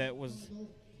Wyk that was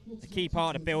a key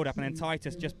part of the build-up, and then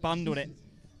Titus just bundled it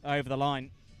over the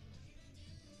line.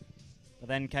 But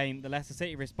then came the Leicester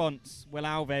City response. Will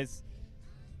Alves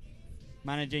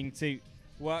managing to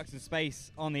work some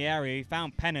space on the area. He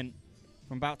found Pennant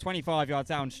from about 25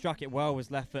 yards out and struck it well with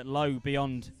his left foot low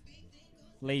beyond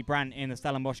Lee Brandt in the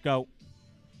Stellenbosch goal.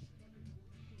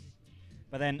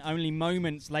 But then only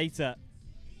moments later,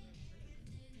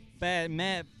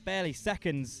 barely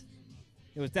seconds,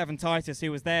 it was Devon Titus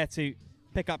who was there to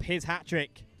pick up his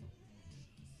hat-trick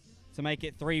to make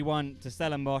it 3-1 to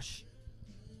Stellenbosch.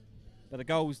 But the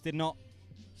goals did not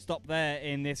stop there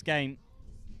in this game.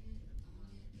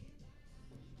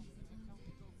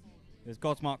 It was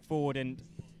Godsmark Ford and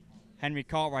Henry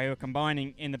Cartwright who were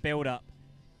combining in the build-up,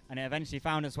 and it eventually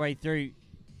found its way through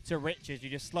to Richards, who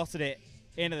just slotted it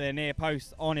into the near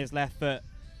post on his left foot.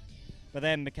 But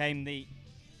then became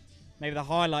maybe the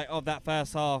highlight of that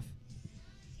first half,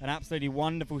 an absolutely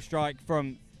wonderful strike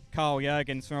from Carl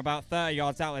Jurgens from about 30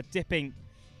 yards out, a dipping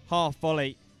half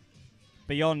volley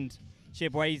beyond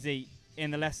Chibueze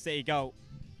in the Leicester City goal.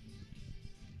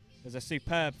 It was a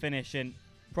superb finish and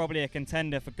probably a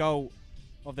contender for goal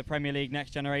of the Premier League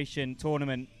Next Generation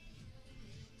tournament.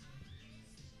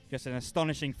 Just an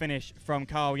astonishing finish from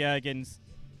Carl Jurgens.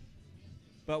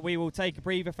 But we will take a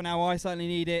breather for now. I certainly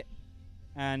need it,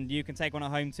 and you can take one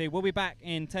at home too. We'll be back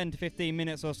in 10 to 15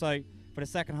 minutes or so for the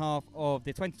second half of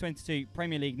the 2022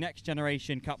 Premier League Next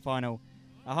Generation Cup final.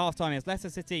 At half-time, it's Leicester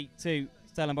City 2,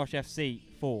 Stellenbosch FC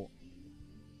 4.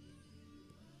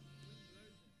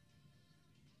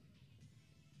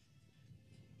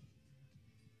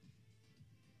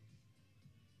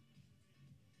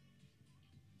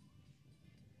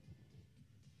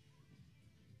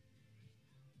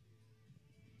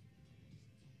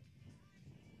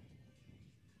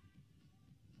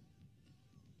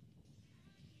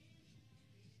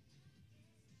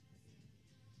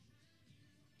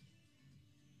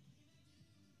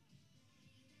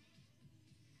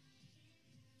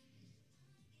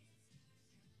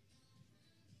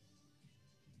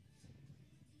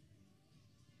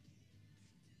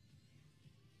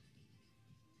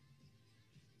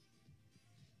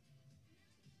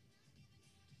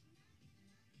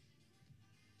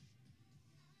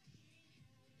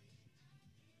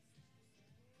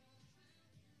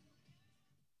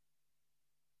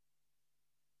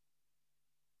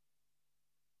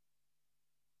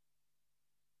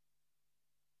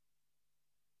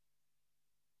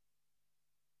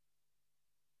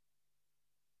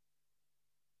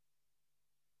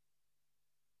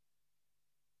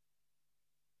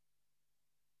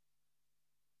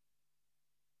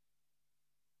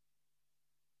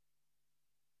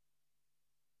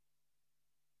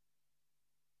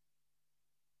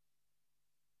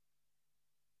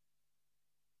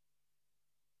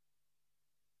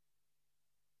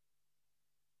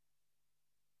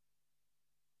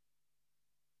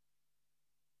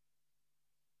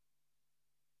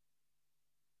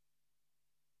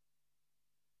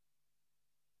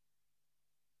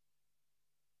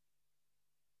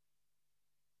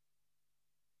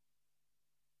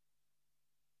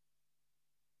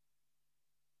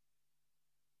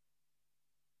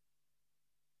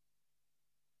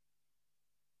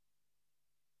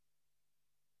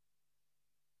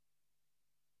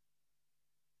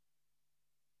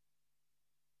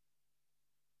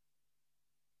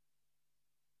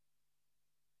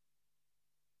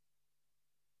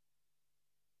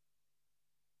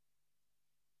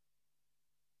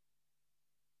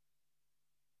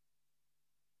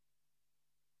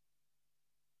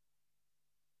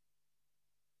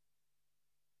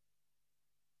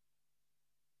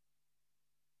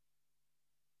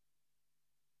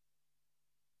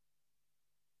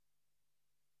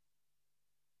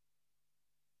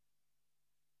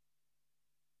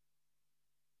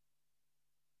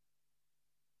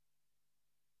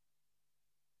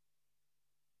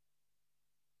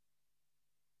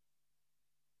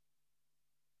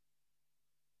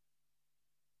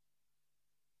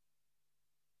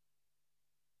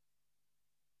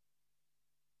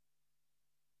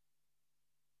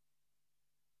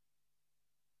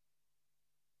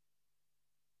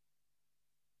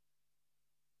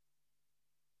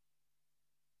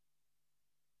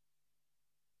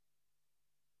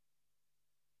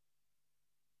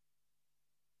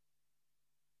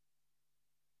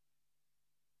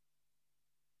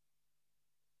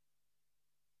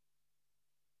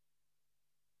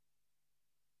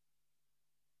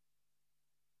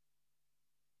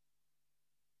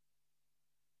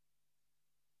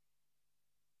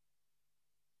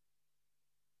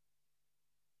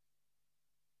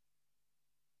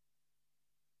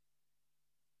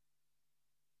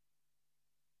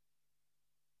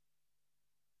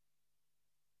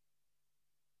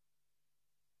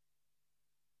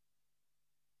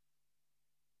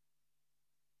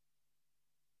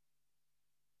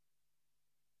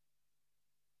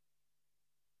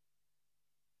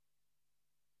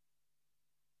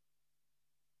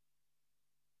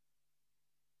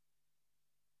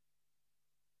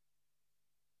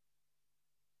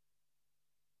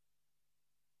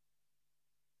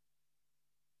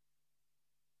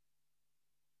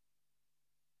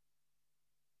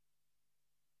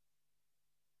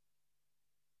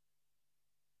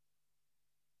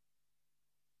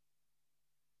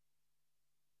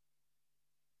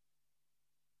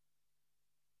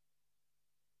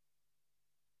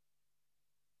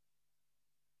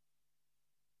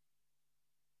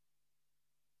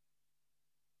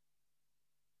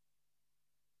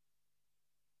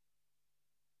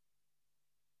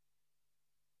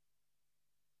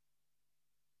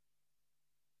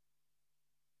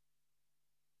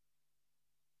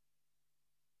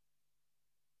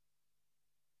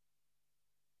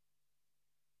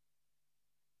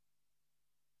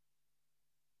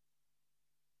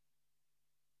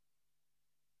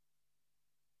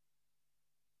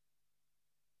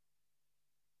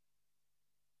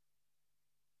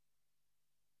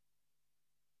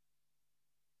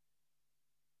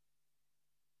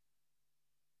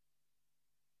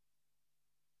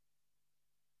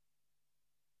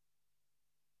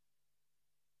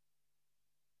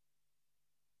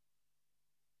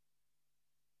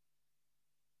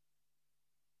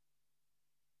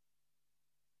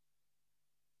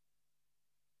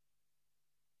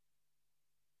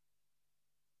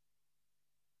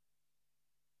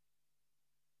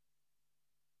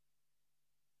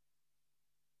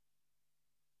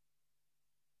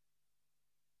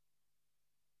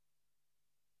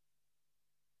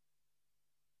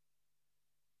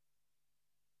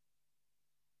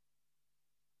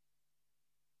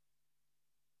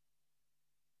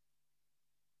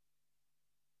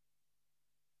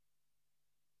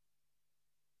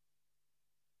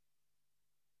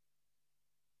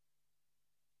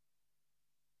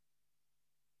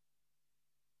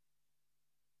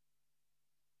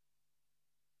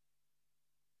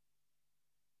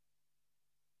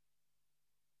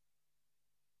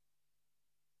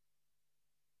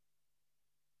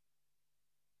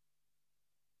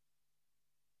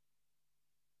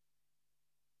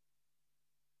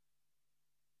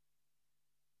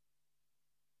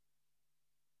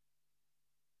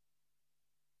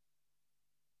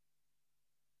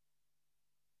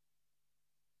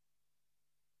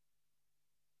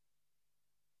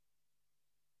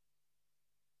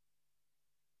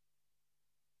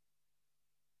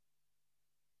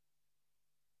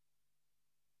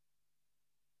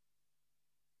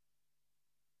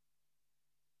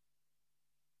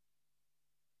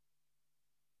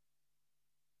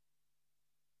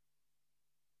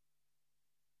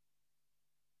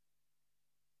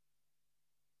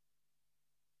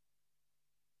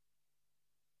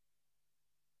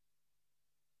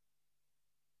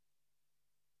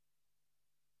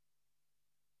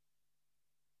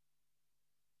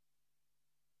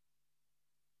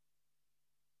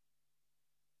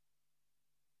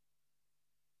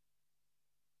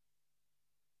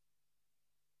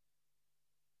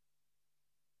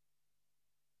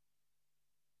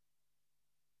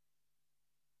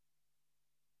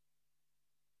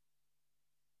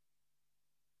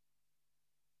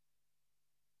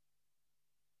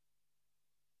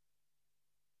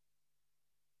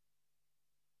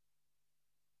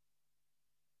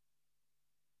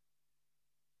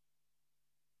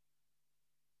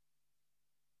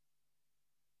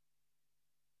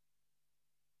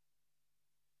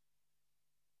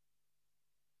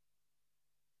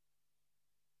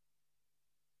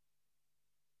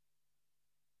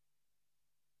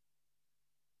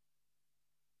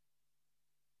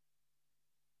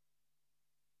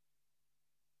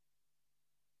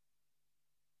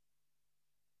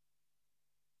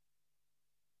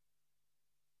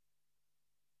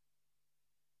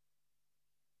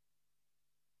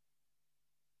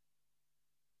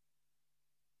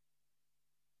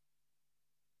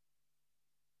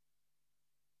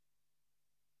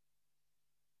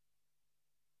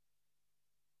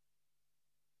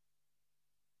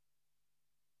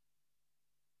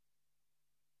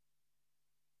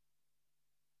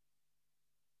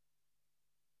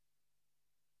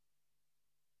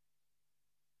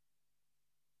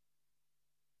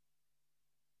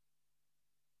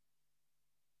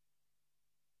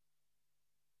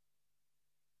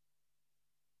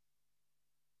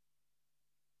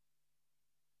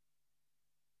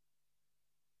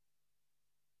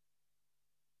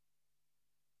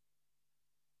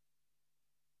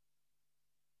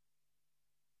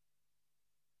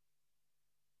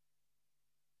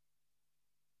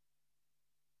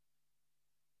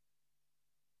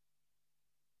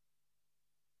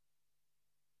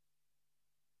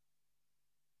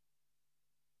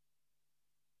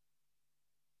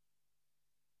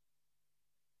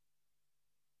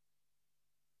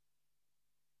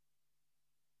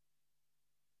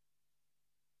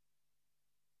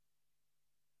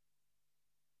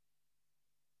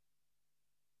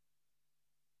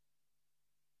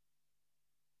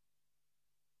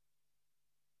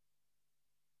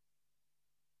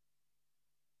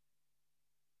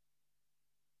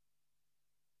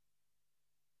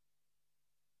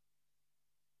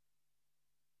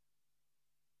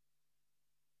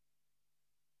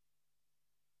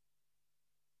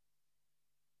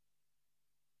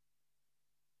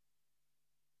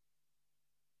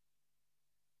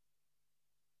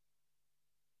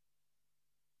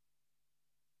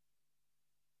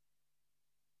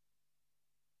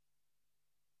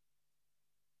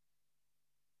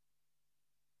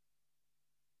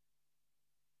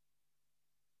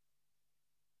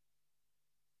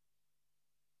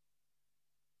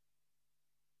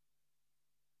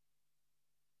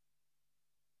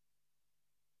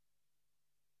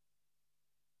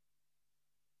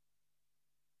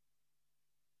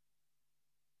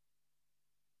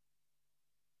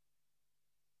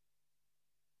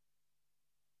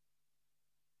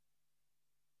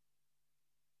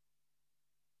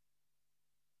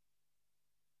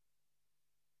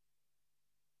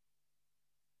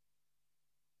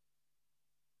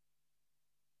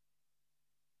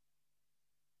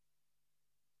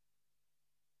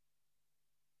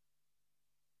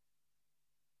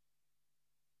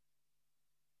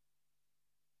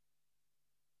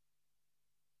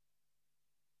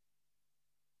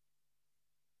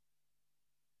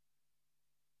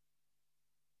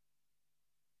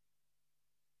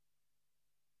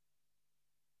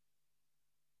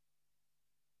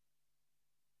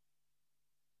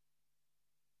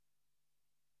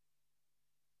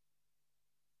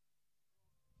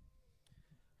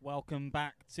 Welcome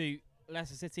back to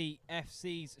Leicester City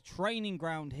F.C.'s training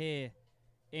ground here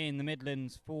in the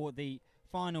Midlands for the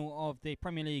final of the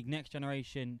Premier League Next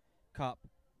Generation Cup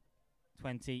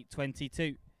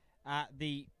 2022. At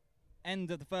the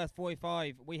end of the first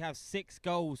 45, we have 6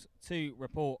 goals to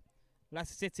report.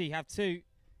 Leicester City have 2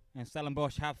 and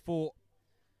Stellenbosch have 4.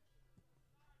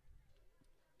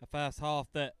 A first half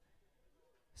that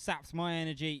saps my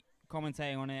energy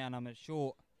commentating on it, and I'm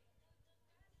sure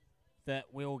that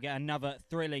we'll get another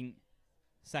thrilling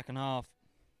second half.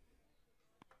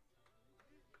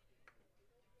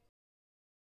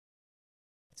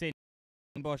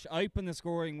 Stellenbosch opened the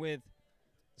scoring with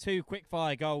 2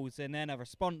 quick-fire goals, and then a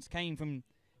response came from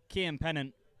Cian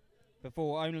Pennant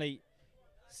before only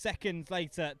seconds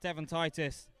later Devon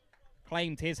Titus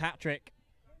claimed his hat-trick.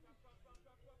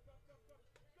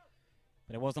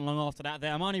 But it wasn't long after that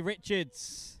Armani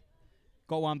Richards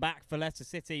got one back for Leicester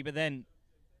City, but then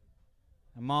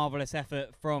a marvellous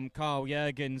effort from Carl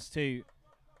Jurgens to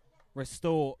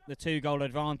restore the 2-goal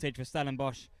advantage for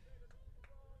Stellenbosch.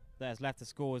 That has left the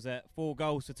scores at 4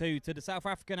 goals to 2 to the South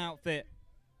African outfit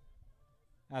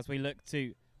as we look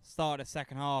to start the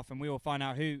second half, and we will find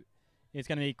out who is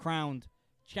going to be crowned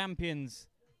champions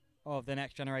of the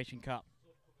Next Generation Cup.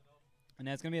 And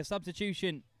there's going to be a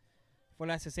substitution for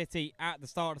Leicester City at the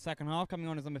start of the second half. Coming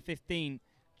on as number 15,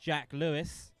 Jack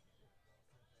Lewis.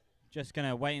 Just going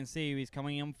to wait and see who he's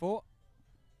coming in for.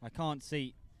 I can't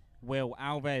see Will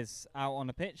Alves out on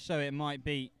the pitch, so it might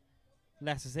be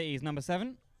Leicester City's number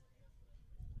 7.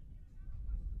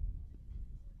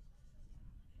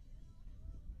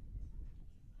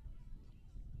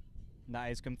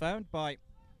 That is confirmed by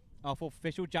our 4th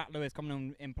official, Jack Lewis, coming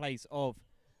on in place of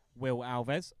Will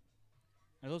Alves.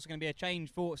 There's also going to be a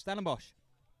change for Stellenbosch,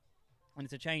 and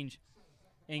it's a change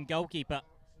in goalkeeper.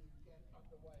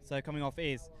 So coming off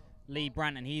is Lee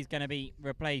Brandt, and he's going to be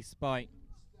replaced by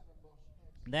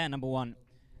their number 1,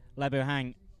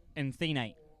 Lebohang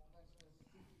Nthine.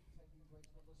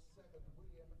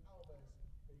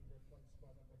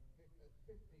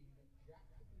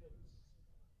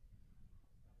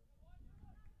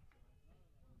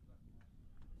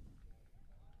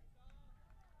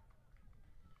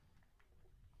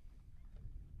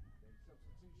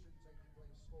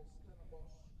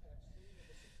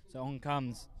 So on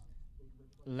comes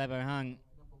Lebohang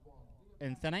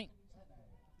Nthine.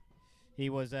 He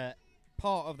was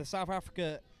part of the South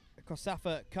Africa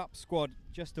COSAFA Cup squad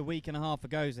just a week and a half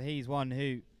ago, so he's one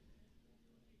who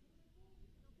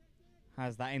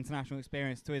has that international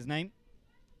experience to his name.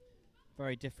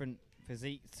 Very different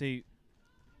physique to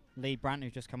Lee Brandt,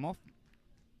 who's just come off.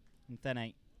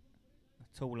 Nthine,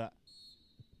 a taller,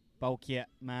 bulkier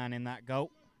man in that goal.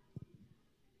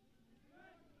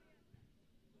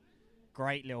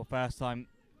 Great little first time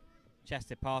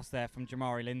chested pass there from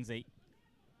Jamari Lindsay.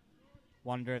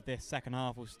 Wonder if this second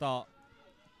half will start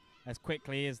as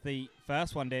quickly as the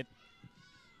first one did.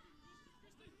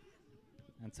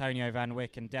 Antonio Van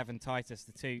Wyk and Devon Titus,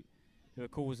 the 2 who are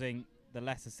causing the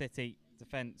Leicester City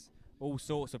defence all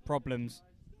sorts of problems.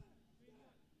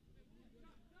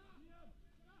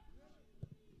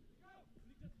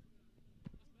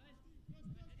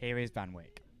 Here is Van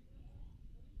Wyk.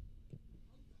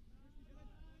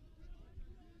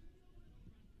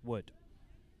 Wood.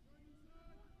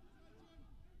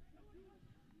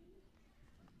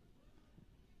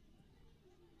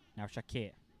 Now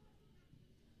Shakir.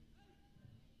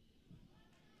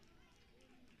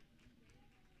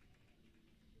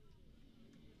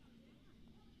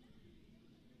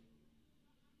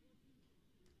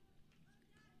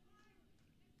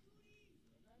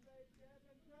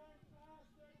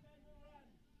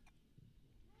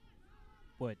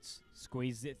 Woods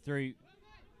squeezes it through,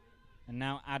 and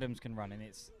now Adams can run, and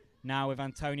it's now with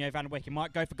Antonio Van Wyk. He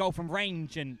might go for goal from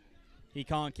range, and he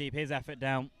can't keep his effort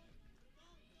down.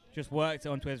 Just worked it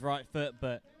onto his right foot,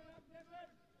 but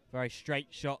very straight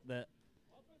shot that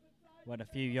went a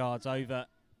few yards over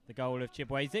the goal of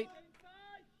Chibweze.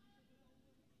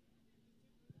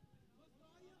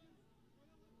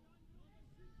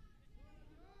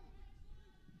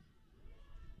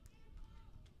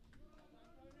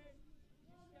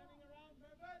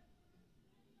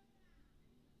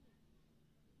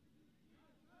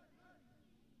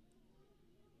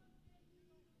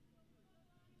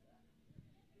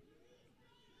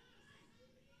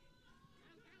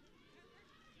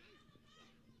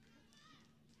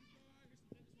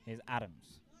 Here's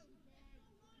Adams.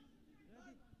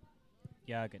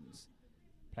 Jurgens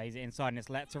plays it inside, and it's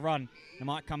let to run. They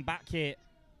might come back here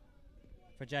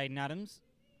for Jaden Adams.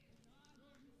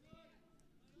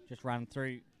 Just ran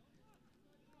through,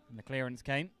 and the clearance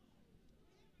came.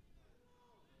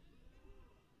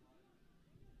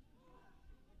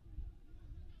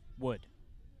 Wood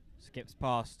skips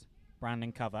past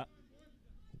Brandon Cover.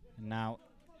 And now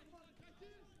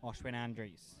Oshwin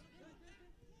Andrews.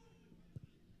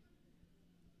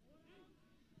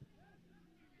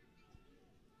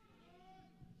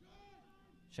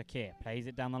 Shakir plays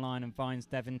it down the line and finds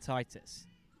Devin Titus.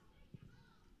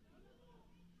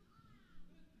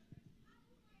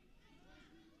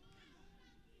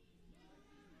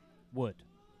 Wood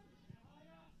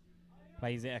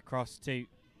plays it across to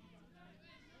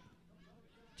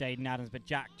Jaden Adams, but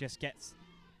Jack just gets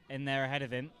in there ahead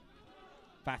of him.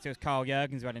 In fact, it was Carl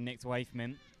Jurgens who had it nicked away from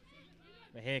him.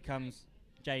 But here comes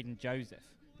Jaden Joseph.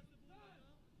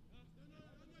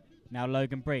 Now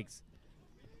Logan Briggs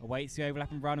awaits the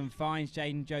overlapping run and finds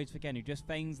Jaden Joseph again, who just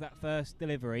feigns that first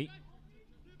delivery.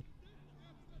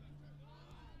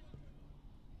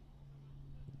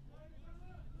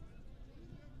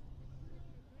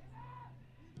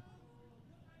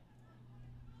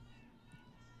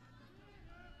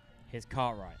 Here's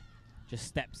Cartwright. Just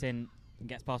steps in and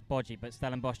gets past Bodgie, but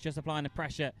Stellenbosch just applying the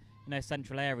pressure in those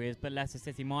central areas, but Leicester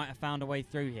City might have found a way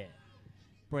through here.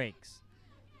 Briggs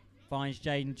finds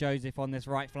Jaden Joseph on this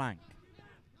right flank,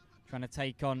 trying to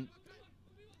take on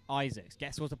Isaacs.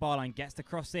 Gets towards the byline, gets the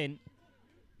cross in,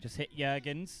 just hit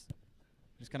Jurgens.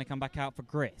 Just going to come back out for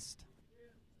Grist.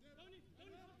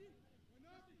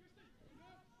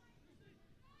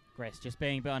 Grist just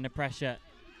being put under pressure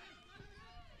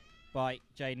by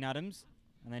Jaden Adams,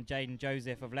 and then Jaden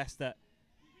Joseph of Leicester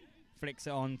flicks it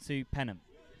on to Penham.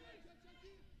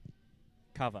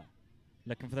 Cover,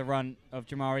 looking for the run of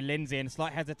Jamari Lindsay, and a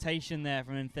slight hesitation there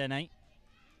from Nthene,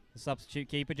 the substitute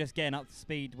keeper, just getting up to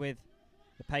speed with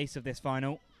the pace of this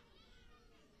final.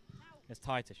 As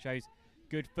Titus shows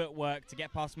good footwork to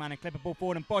get past man and clip a ball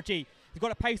forward, and Bodgie has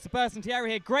got a pace to burst into the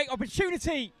area here. Great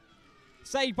opportunity,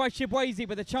 saved by Chibwezi,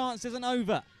 but the chance isn't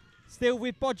over. Still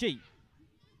with Bodgie.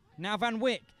 Now Van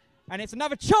Wyck, and it's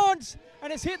another chance,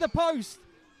 and it's hit the post,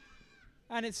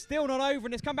 and it's still not over,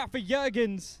 and it's come back for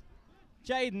Jurgens.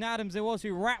 Jaden Adams it was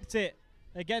who wrapped it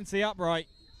against the upright,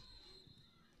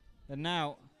 and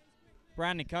now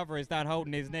Brandon Cover is down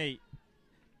holding his knee,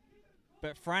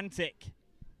 but frantic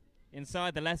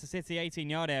inside the Leicester City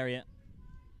 18-yard area.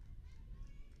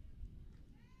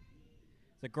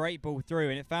 It's a great ball through,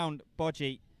 and it found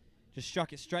Bodgie, just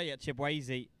struck it straight at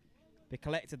Chibwezi, but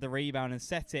collected the rebound and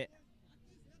set it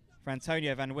for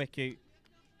Antonio Van Wyck, who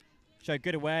showed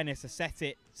good awareness to set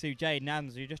it to Jaden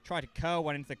Adams, who just tried to curl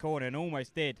one into the corner and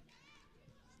almost did,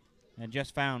 and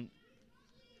just found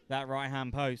that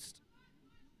right-hand post.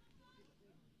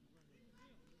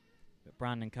 But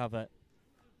Brandon Cover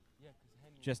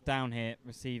just down here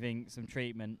receiving some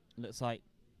treatment. Looks like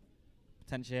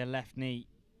potentially a left knee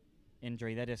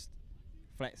injury. They're just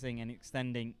flexing and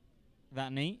extending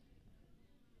that knee.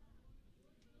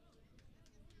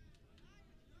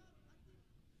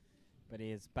 But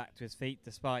he is back to his feet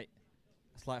despite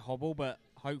a slight hobble, but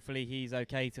hopefully he's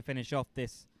okay to finish off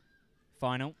this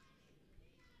final.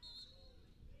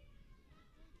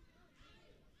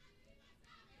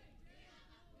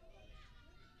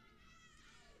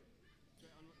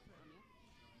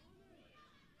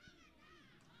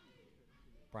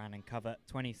 Brandon Cover,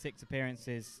 26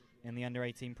 appearances in the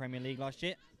Under-18 Premier League last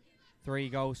year. 3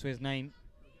 goals to his name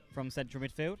from central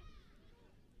midfield.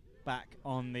 Back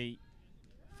on the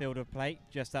field of play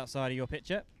just outside of your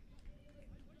picture.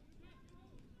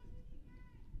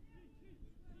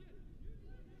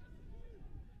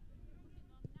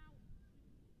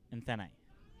 Nthene.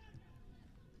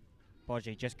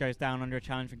 Bodgie just goes down under a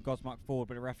challenge from Gosmark forward,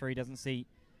 but the referee doesn't see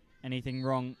anything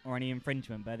wrong or any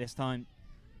infringement, but this time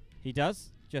he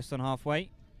does, just on halfway.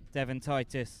 Devin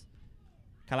Titus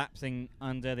collapsing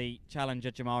under the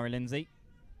challenger Jamari Lindsay.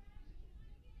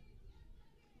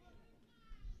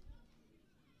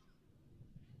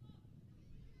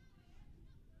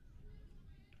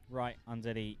 Right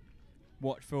under the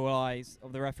watchful eyes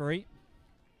of the referee.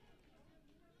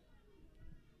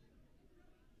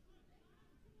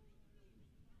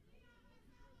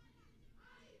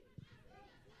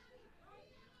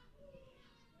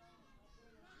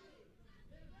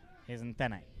 Here's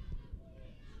Nthene.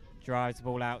 Drives the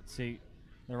ball out to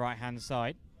the right-hand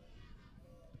side.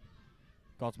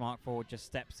 Godsmark forward just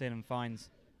steps in and finds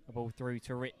a ball through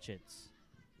to Richards.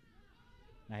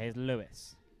 Now here's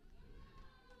Lewis.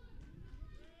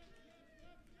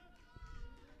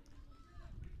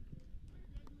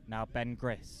 Now Ben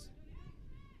Griss.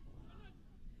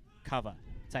 Cover.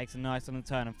 Takes a nice on the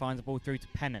turn and finds the ball through to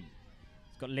Pennon.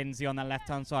 It's got Lindsay on that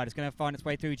left-hand side. It's going to find its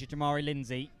way through to Jamari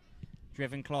Lindsay.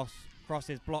 Driven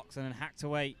crosses, blocks, and then hacked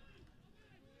away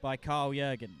by Carl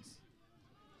Jurgens.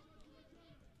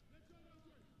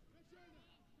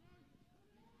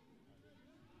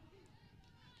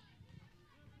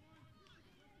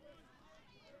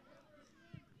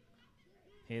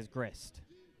 Here's Grist.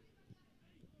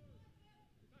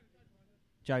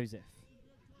 Joseph.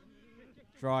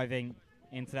 Driving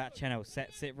into that channel.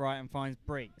 Sets it right and finds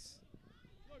Briggs.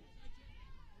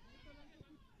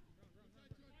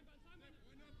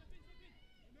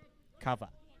 Cover.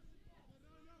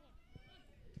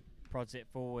 Prods it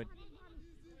forward.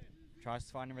 Tries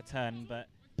to find a return, but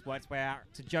works its way out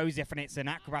to Joseph, and it's an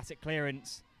acrobatic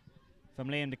clearance from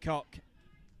Liam de Kock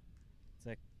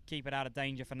to keep it out of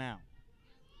danger for now.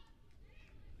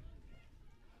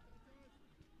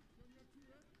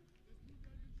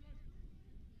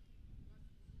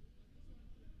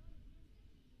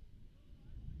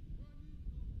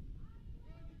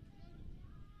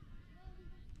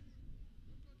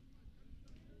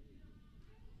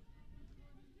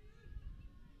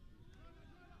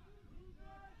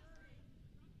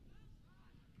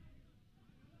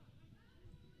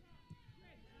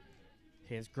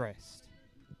 Here's Grist.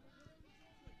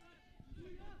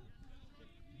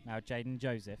 Now Jaden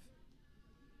Joseph.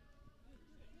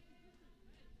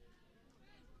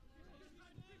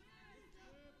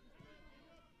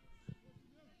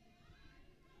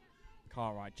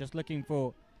 Cartwright just looking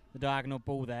for the diagonal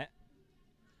ball there.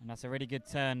 And that's a really good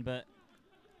turn, but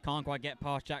can't quite get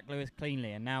past Jack Lewis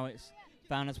cleanly. And now it's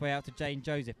found its way out to Jaden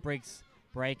Joseph. Briggs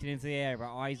breaking into the air,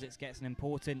 but Isaacs gets an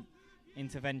important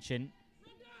intervention.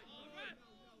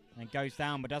 And goes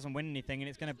down, but doesn't win anything, and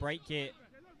it's going to break it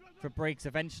for Briggs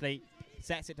eventually.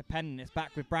 Sets it to Pennant. It's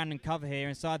back with Brandon Cover here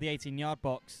inside the 18-yard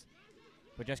box,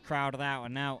 but just crowded out,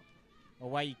 and now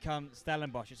away comes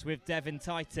Stellenbosch. It's with Devin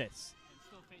Titus.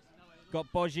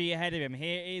 Got Bodgie ahead of him.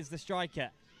 Here is the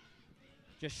striker.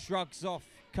 Just shrugs off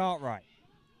Cartwright.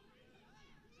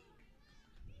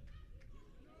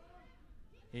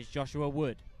 Here's Joshua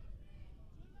Wood.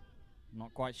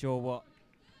 Not quite sure what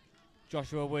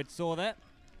Joshua Wood saw there,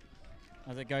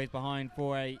 as it goes behind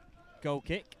for a goal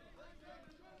kick.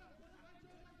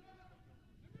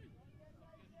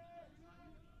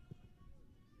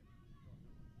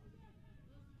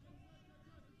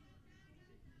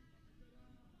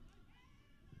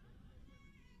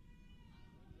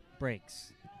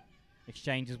 Briggs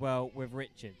exchanges well with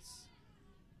Richards.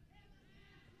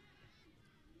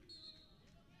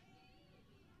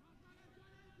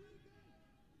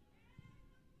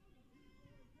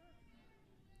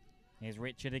 Here's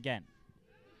Richard again.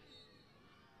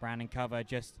 Brandon Cover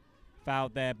just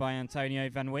fouled there by Antonio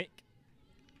Van Wyck.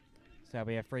 So there'll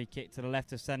be a free kick to the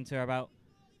left of centre, about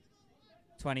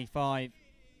 25,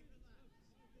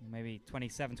 maybe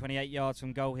 27, 28 yards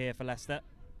from goal here for Leicester.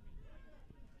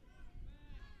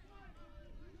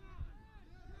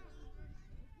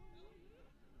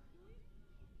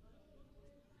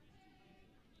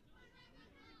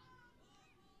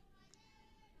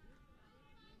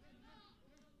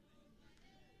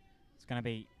 Going to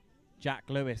be Jack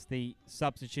Lewis, the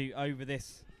substitute over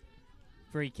this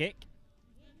free kick.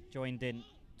 Joined in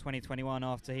 2021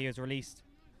 after he was released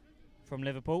from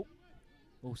Liverpool.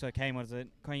 Also came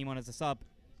on as a sub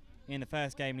in the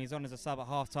first game, and he's on as a sub at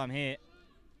half-time here,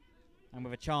 and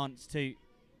with a chance to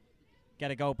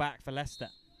get a goal back for Leicester.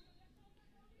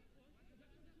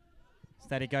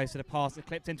 Instead he goes to the pass that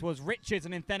clipped in towards Richards,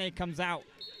 and Nthene comes out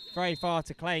very far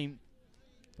to claim,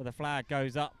 but the flag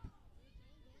goes up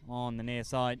on the near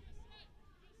side.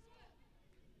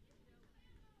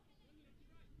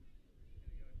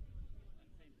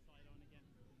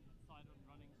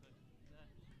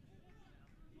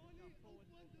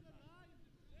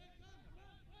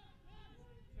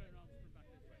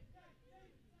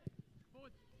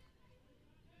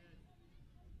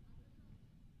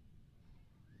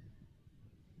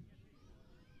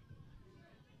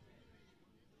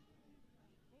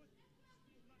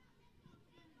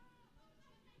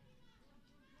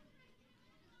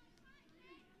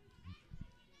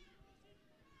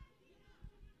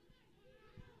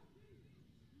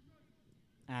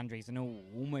 Andrews and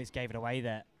almost gave it away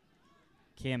there.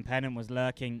 Kian Pennant was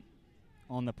lurking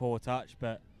on the poor touch,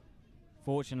 but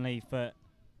fortunately for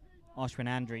Oshwin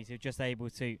Andrews, he was just able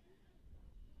to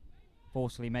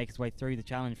forcefully make his way through the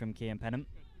challenge from Kian Pennant,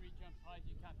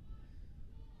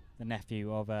 the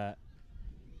nephew of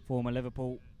former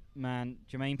Liverpool man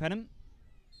Jermaine Pennant.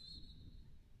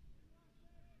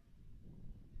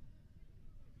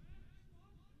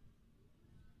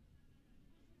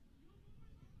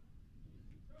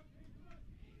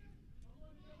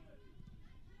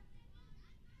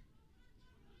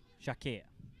 Shakir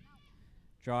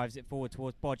drives it forward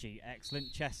towards Bodgie.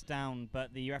 Excellent chest down,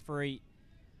 but the referee,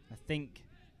 I think,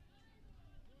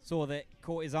 saw that,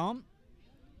 caught his arm.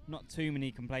 Not too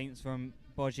many complaints from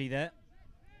Bodgie there.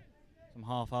 Some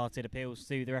half-hearted appeals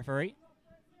to the referee.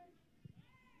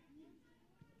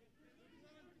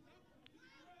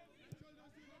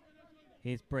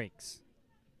 Here's Briggs.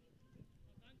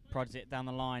 Prods it down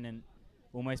the line and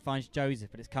almost finds Joseph,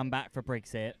 but it's come back for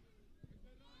Briggs here.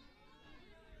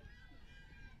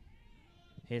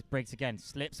 Here's Briggs again.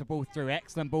 Slips the ball through.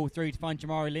 Excellent ball through to find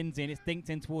Jamari Lindsay, and it's dinked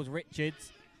in towards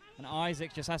Richards. And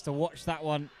Isaac just has to watch that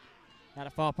one at the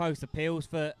far post. Appeals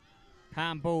for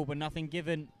handball, but nothing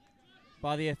given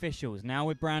by the officials. Now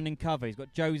with Brandon cover. He's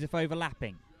got Joseph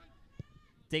overlapping.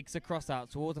 Digs across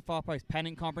out towards the far post.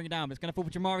 Pennant can't bring it down, but it's going to fall for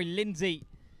Jamari Lindsay,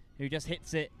 who just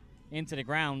hits it into the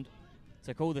ground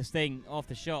to call the sting off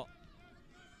the shot.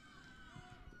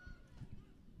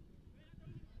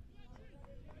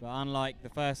 But unlike the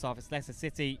first half, it's Leicester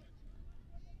City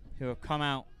who have come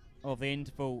out of the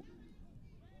interval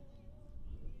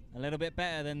a little bit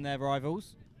better than their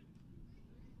rivals.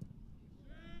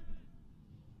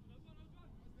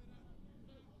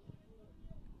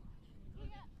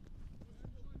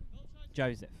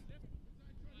 Joseph.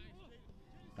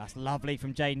 That's lovely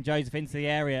from Jaden Joseph into the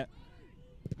area.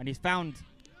 And he's found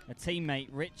a teammate,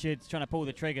 Richards, trying to pull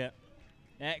the trigger.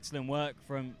 Excellent work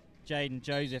from Jaden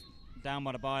Joseph down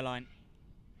by the byline.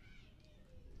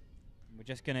 We're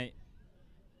just going to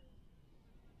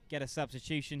get a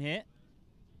substitution here.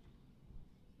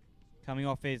 Coming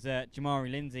off is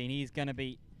Jamari Lindsay, and he's going to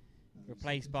be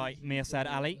replaced by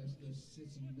Mirsad Ali.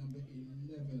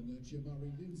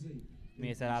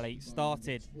 Mirsad Ali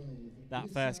started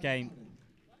that first game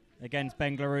against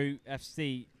Bengaluru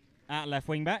FC at left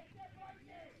wing back.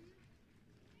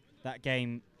 That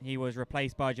game he was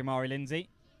replaced by Jamari Lindsay.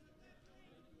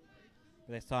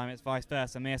 But this time it's vice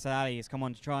versa. Mirsad Ali has come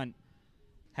on to try and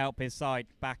help his side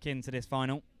back into this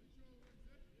final.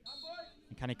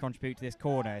 And can he contribute to this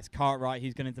corner? It's Cartwright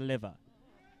who's going to deliver.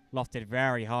 Lofted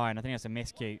very high, and I think that's a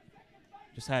miscue.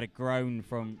 Just heard a groan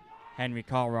from Henry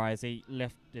Cartwright as he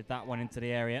lifted that one into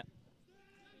the area.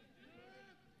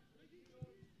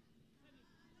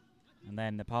 And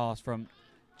then the pass from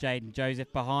Jaden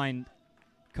Joseph behind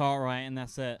Cartwright, and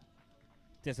that's a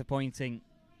disappointing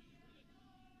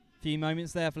few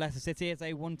moments there for Leicester City as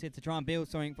they wanted to try and build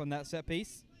something from that set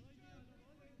piece.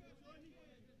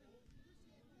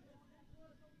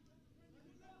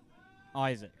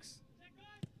 Isaacs.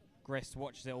 Grist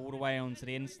watches it all the way onto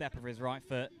the instep of his right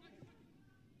foot.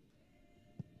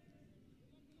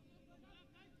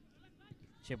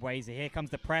 Chibweze, here comes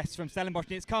the press from Stellenbosch,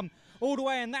 and it's come all the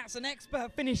way, and that's an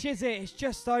expert finish, is it? It's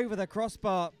just over the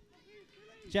crossbar.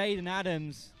 Jaden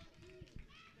Adams.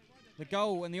 The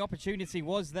goal and the opportunity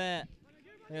was there.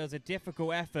 It was a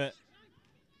difficult effort,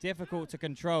 difficult to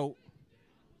control.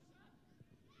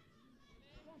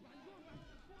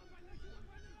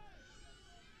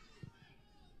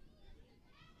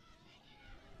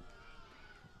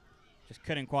 Just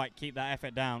couldn't quite keep that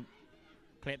effort down.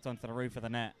 Clipped onto the roof of the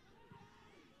net.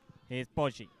 Here's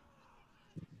Bodji.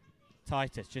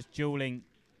 Titus just dueling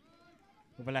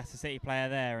with a Leicester City player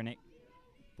there, and it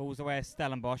falls away as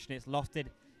Stellenbosch, and it's lofted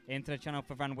into the channel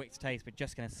for Van Wyk to taste, but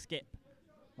just going to skip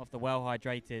off the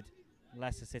well-hydrated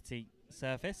Leicester City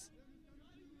surface.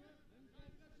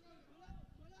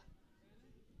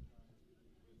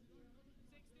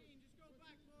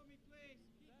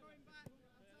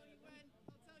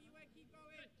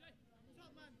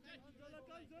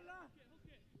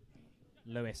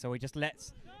 Lewis, so he just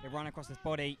lets it run across his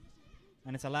body,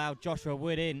 and it's allowed Joshua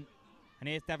Wood in. And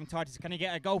here's Devon Titus. Can he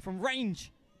get a goal from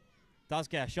range? Does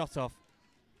get a shot off.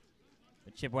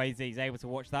 But Chibweze is able to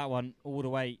watch that one all the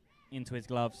way into his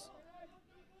gloves.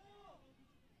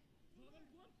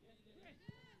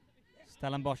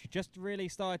 Stellenbosch just really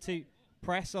started to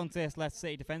press onto this Leicester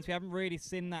City defence. We haven't really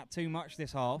seen that too much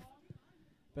this half.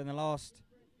 But in the last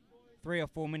 3 or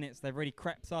 4 minutes, they've really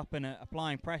crept up and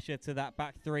applying pressure to that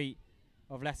back three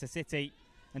of Leicester City.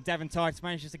 And Devon Titus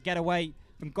manages to get away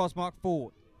from Gosmark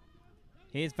Ford.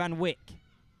 Here's Van Wyk.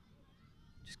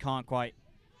 Just can't quite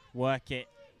work it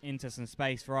into some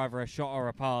space for either a shot or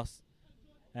a pass.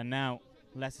 And now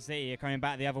Leicester City are coming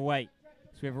back the other way.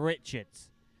 So we have Richards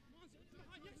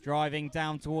driving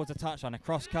down towards the touchline.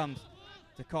 Across comes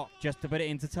De Kock just to put it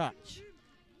into touch.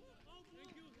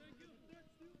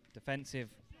 Defensive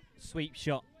sweep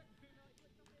shot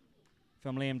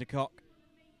from Liam De Kock.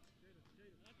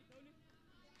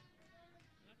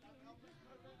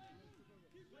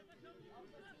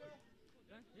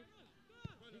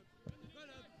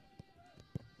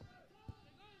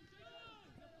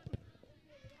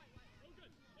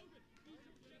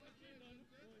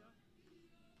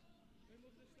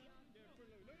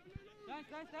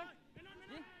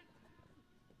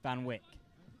 Van Wyk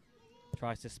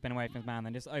tries to spin away from his man,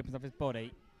 then just opens up his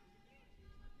body.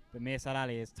 But Mirsad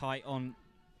Ali is tight on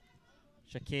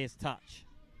Shakir's touch.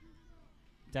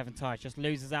 Devon Tice just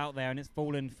loses out there, and it's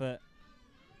fallen for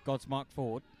Godsmark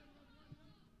Ford.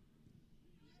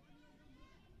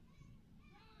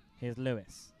 Here's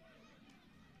Lewis.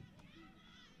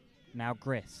 Now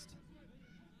Grist.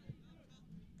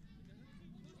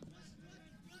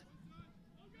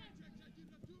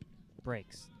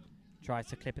 Briggs tries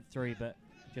to clip it through, but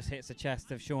just hits the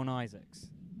chest of Sean Isaacs.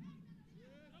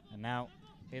 And now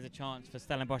here's a chance for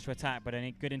Stellenbosch to attack, but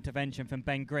a good intervention from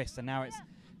Ben Grist. And now it's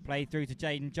played through to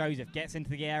Jaden Joseph. Gets into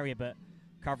the area, but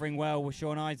covering well with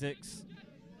Sean Isaacs.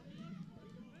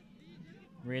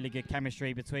 Really good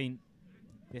chemistry between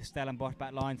this Stellenbosch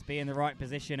back line to be in the right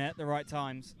position at the right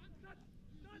times.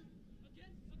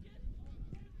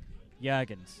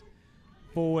 Jurgens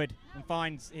forward and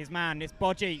finds his man. It's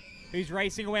Bodgie who's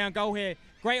racing away on goal here.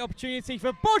 Great opportunity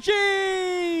for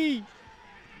Bodgie!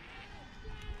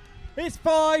 It's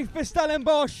 5 for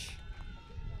Stellenbosch.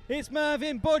 It's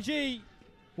Mervyn Bodgie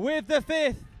with the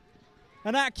 5th.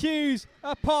 And that cues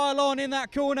a pile on in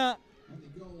that corner.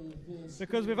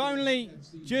 Because with only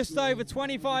just over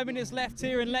 25 minutes left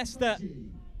here in Leicester,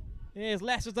 here's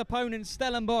Leicester's opponent,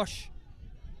 Stellenbosch,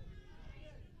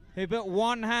 who put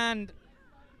one hand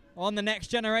on the Next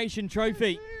Generation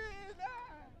trophy.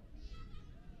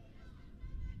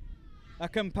 A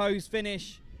composed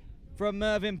finish from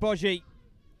Mervyn Bodgie.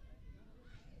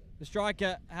 The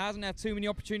striker hasn't had too many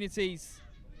opportunities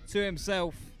to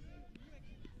himself,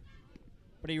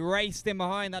 but he raced in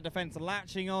behind that defence,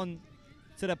 latching on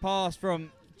to the pass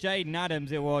from Jaden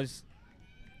Adams. It was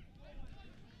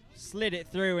slid it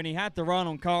through, and he had to run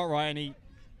on Cartwright, and he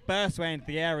burst away into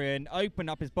the area and opened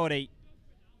up his body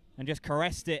and just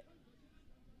caressed it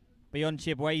beyond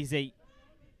Chibwezi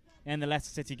in the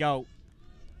Leicester City goal.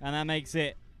 And that makes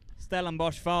it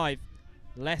Stellenbosch 5,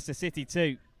 Leicester City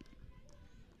 2.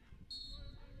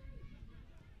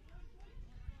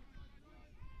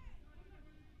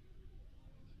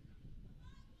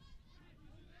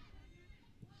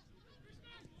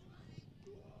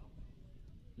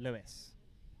 Lewis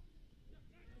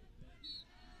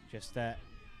just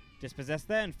dispossessed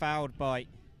there and fouled by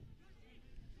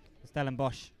the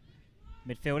Stellenbosch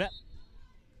midfielder.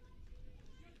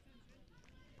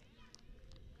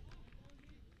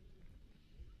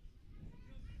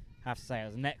 Have to say it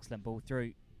was an excellent ball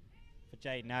through for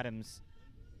Jaden Adams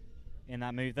in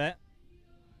that move there.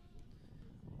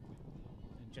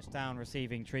 And just down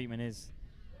receiving treatment is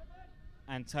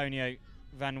Antonio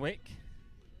Van Wyck,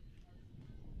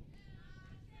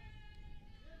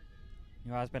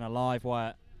 who has been a live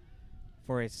wire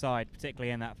for his side,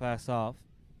 particularly in that first half.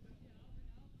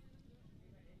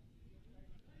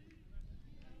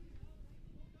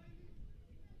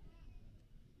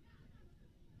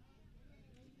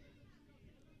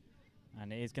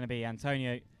 And it is going to be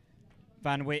Antonio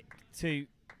Van Wyck to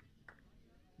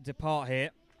depart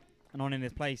here. And on in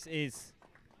his place is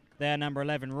their number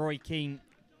 11, Roy Keane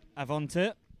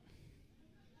Avonte.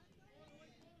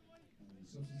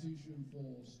 Substitution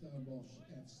for Stellenbosch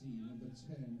F.C. number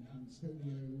 10,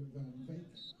 Antonio Van Beek,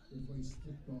 replaced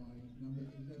by number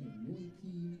 11, Roy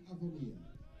Keane Avonia.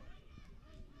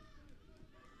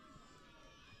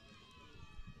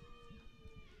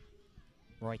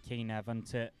 Roy Keane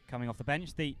Avonte coming off the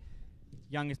bench, the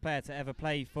youngest player to ever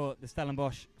play for the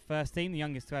Stellenbosch first team, the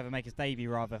youngest to ever make his debut,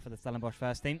 rather, for the Stellenbosch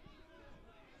first team.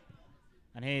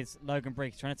 And here's Logan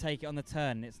Briggs trying to take it on the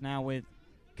turn. It's now with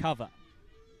cover.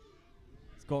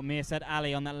 It's got Mirsad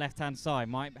Ali on that left-hand side.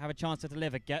 Might have a chance to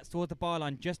deliver. Gets towards the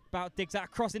byline. Just about digs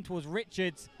that cross in towards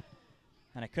Richards.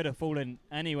 And it could have fallen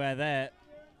anywhere there.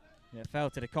 It fell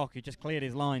to the cock, who just cleared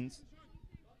his lines.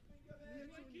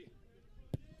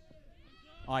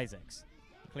 Isaacs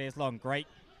clears long. Great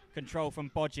control from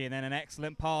Bodgie, and then an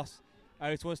excellent pass.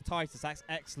 Oh, towards Titus. That's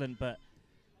excellent, but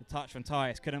the touch from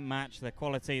Titus couldn't match the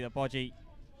quality that Bodgie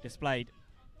displayed.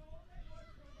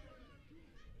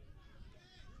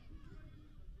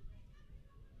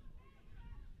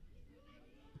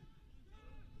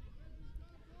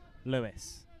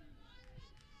 Lewis.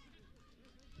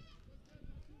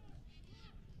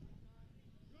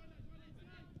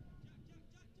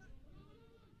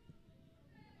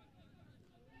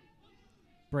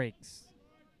 Briggs.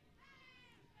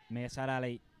 Mirsad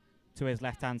Ali to his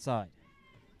left-hand side.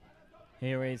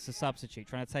 Here is the substitute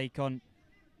trying to take on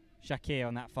Shakir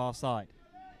on that far side.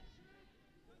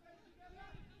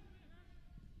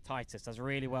 Titus does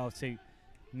really well to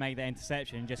make the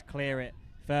interception and just clear it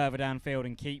further downfield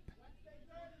and keep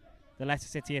the Leicester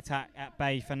City attack at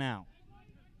bay for now.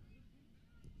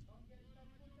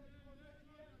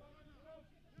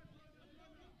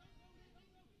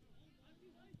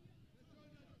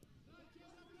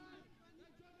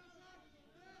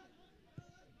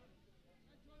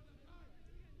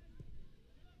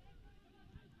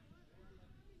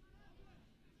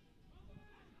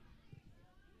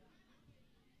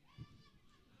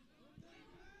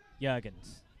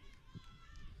 Jurgens.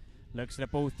 Looks at the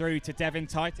ball through to Devin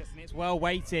Titus, and it's well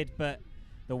weighted, but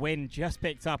the wind just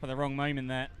picked up at the wrong moment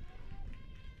there.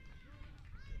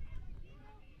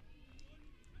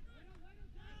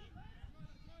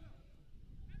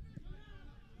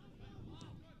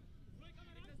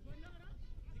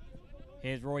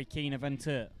 Here's Roy Keane of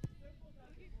Ventura.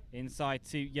 Inside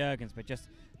to Jurgens, but just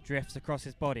drifts across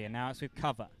his body, and now it's with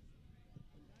cover.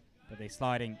 But the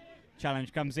sliding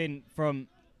challenge comes in from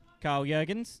Carl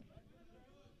Jurgens.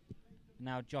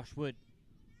 Now Josh Wood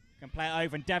can play it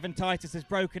over, and Devin Titus has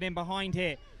broken in behind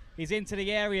here. He's into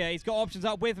the area. He's got options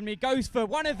up with him. He goes for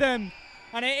one of them,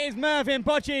 and it is Mervyn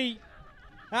Bodgie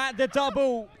at the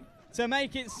double to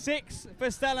make it 6 for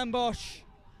Stellenbosch.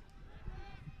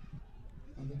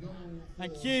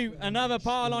 And cue another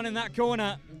pylon in that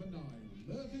corner.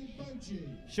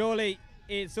 Surely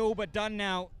it's all but done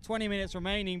now. 20 minutes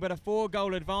remaining, but a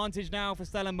 4-goal advantage now for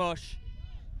Stellenbosch.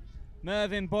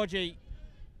 Mervyn Bodgie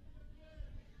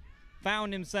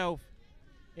found himself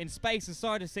in space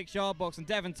inside the 6-yard box, and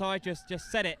Devin Titus just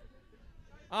set it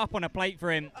up on a plate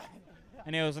for him.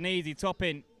 And it was an easy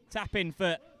tap-in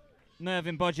for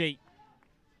Mervyn Bodgie.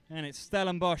 And it's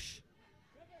Stellenbosch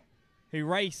who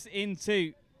race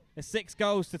into a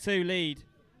 6-2 lead.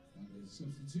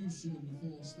 Substitution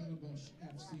for Stellenbosch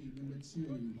FC, number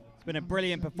 2. It's been a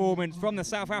brilliant performance from the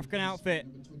South African outfit,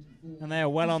 and they are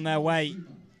well on their way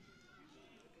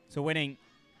to winning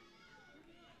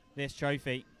this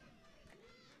trophy.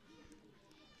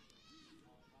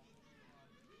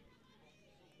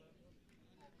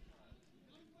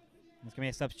 There's going to be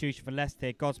a substitution for Leicester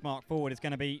here. Godsmark forward is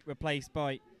going to be replaced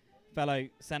by fellow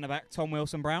centre-back Tom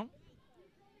Wilson-Brown.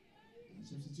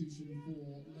 Substitution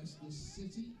for Leicester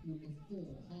City, number 4,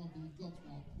 Harvey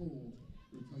Godsmark forward,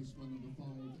 replaced by number 5,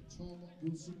 Tom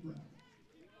Wilson-Brown.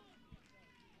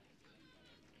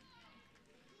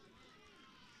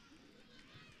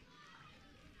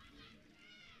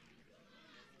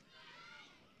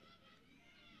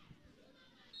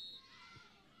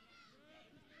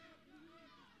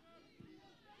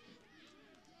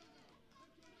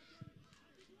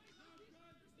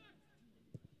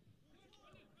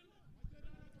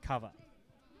 Cover.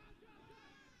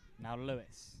 Now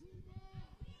Lewis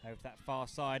over to that far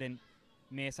side, and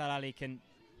Mir Salali can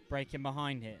break in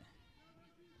behind here.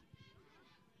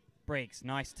 Briggs,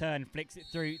 nice turn, flicks it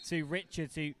through to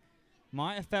Richards, who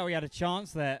might have felt he had a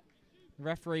chance there. The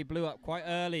referee blew up quite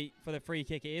early for the free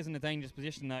kick. It is in a dangerous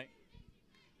position though.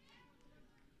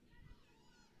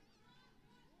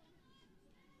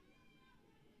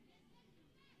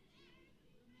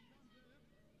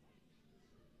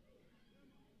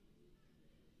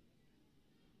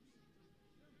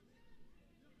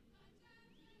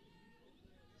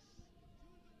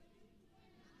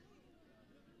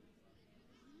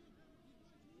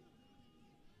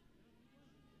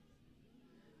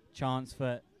 Chance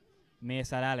for Mir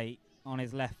Salali on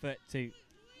his left foot to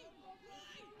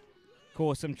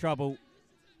cause some trouble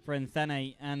for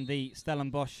Nthene and the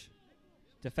Stellenbosch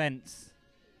defence.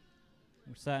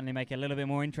 Will certainly make it a little bit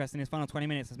more interesting in his final 20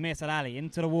 minutes as Mir Salali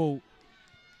into the wall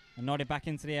and nodded back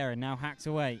into the area. Now hacks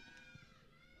away.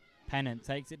 Pennant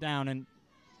takes it down and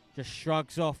just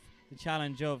shrugs off the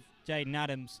challenge of Jaden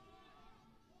Adams.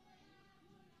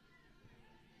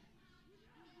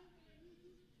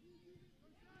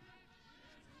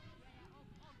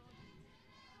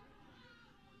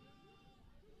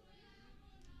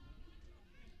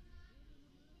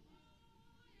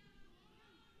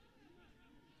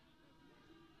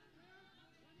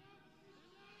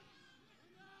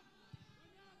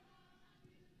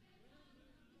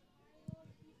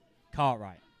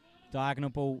 Cartwright. Diagonal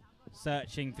ball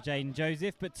searching for Jaden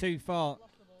Joseph, but too far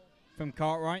from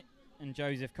Cartwright, and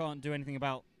Joseph can't do anything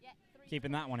about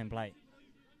keeping that one in play.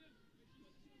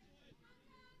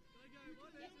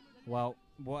 Well,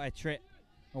 what a trip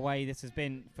away this has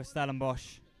been for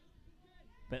Stellenbosch.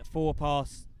 But 4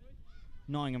 past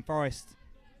Nottingham Forest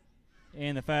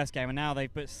in the first game, and now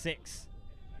they've put 6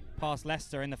 past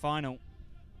Leicester in the final.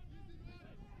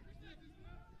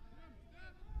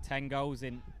 10 goals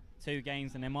in 2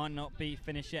 games, and they might not be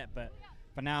finished yet, but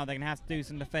for now they're going to have to do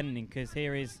some defending, because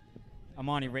here is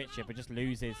Amani Richard, but just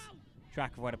loses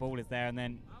track of where the ball is there, and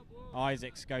then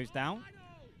Isaacs goes down.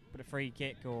 But a free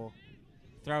kick or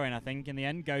throw-in, I think, in the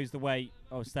end goes the way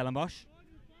of Stellenbosch.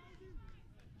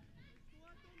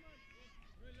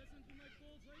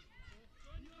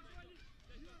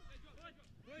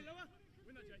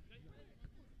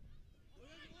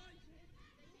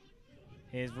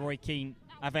 Here's Roy Keane,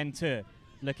 Aventure,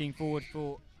 looking forward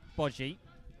for Bodgie.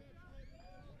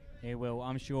 He will,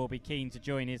 I'm sure, be keen to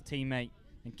join his teammate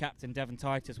and captain Devin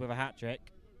Titus with a hat-trick.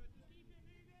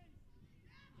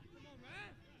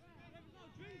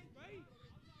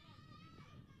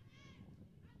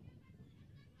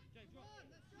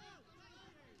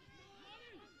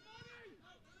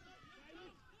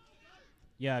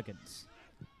 Jurgens.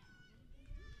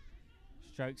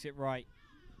 Strokes it right.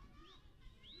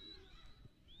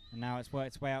 And now it's worked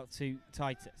its way out to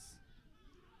Titus.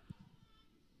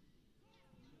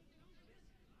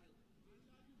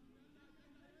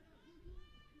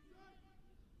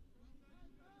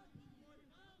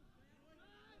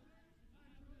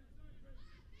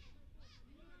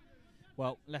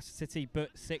 Well, Leicester City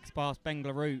put 6 past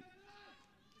Bengaluru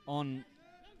on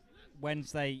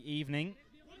Wednesday evening.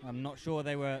 I'm not sure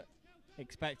they were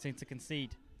expecting to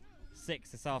concede 6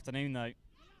 this afternoon, though.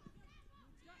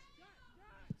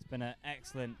 It's been an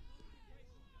excellent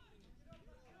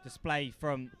display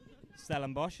from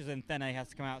Stellenbosch, as Nthene has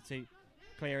to come out to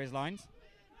clear his lines.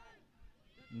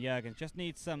 And Jurgens just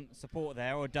needs some support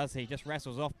there, or does he? Just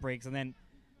wrestles off Briggs and then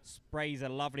sprays a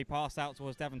lovely pass out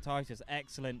towards Devon Titus.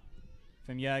 Excellent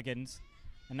from Jurgens.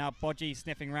 And now Bodji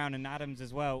sniffing around, and Adams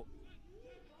as well.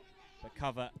 But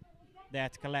cover there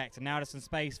to collect. And now there's some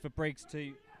space for Briggs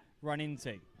to run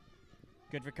into.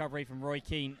 Good recovery from Roy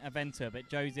Keane, Aventa, but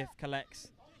Joseph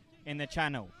collects in the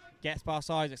channel. Gets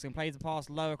past Isaacson, plays the pass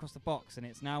low across the box, and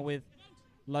it's now with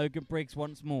Logan Briggs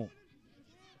once more.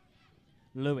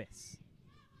 Lewis.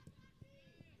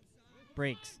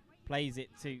 Briggs plays it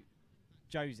to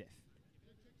Joseph.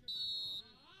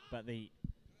 But the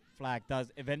flag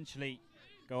does eventually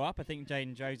go up. I think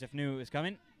Jaden Joseph knew it was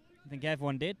coming. I think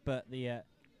everyone did, but the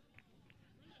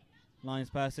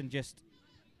linesperson just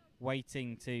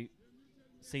waiting to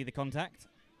see the contact.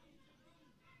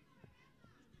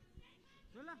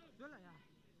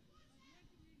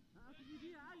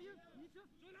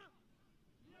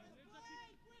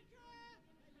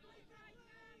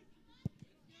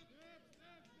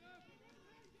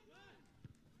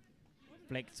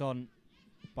 Flicked on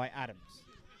by Adams.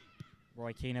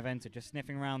 Roy Keane Aventa just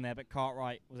sniffing around there, but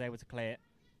Cartwright was able to clear it.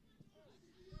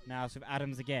 Now it's with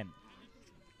Adams again.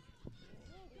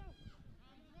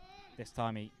 This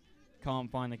time he can't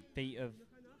find the feet of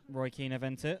Roy Keane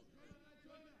Aventa.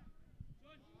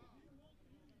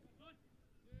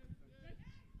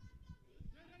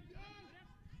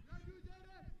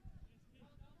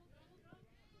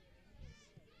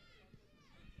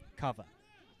 Cover.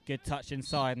 Good touch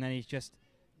inside, and then he's just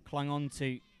clung on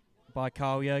to by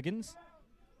Carl Jurgens.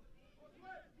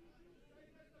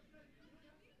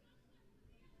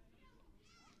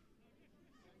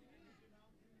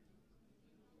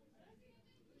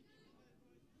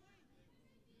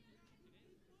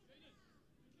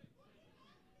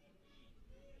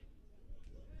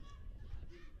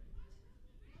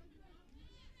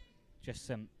 Just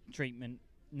some treatment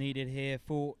needed here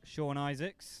for Sean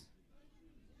Isaacs.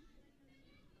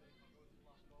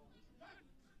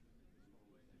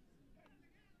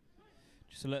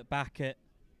 Just a look back at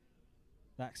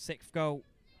that 6th goal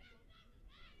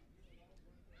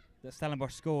that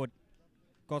Stellenbosch scored.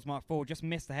 Gosmark Ford just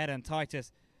missed the header, and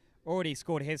Titus already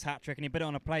scored his hat-trick, and he put it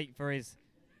on a plate for his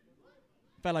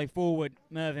fellow forward,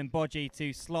 Mervyn Bodji,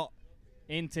 to slot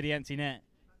into the empty net.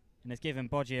 And it's given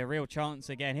Bodji a real chance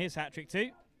to get his hat-trick too.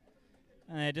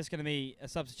 And there's just going to be a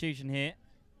substitution here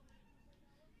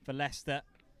for Leicester.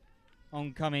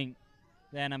 Oncoming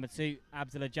there, number 2,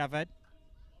 Abdullah Javed.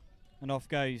 And off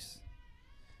goes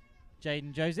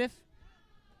Jaden Joseph.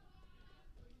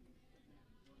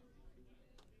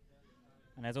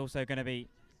 And there's also going to be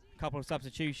a couple of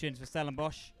substitutions for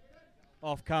Stellenbosch.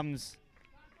 Off comes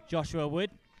Joshua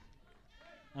Wood.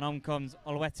 And on comes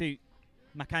Olwetu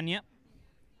Makanya.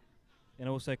 And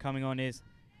also coming on is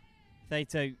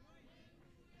Theto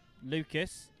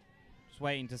Lucas. Just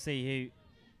waiting to see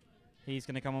who he's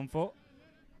going to come on for.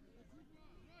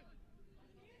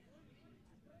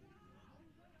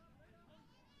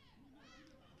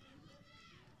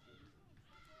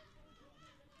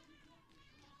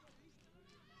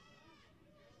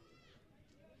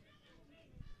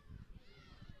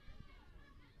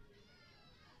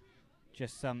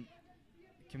 Just some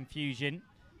confusion.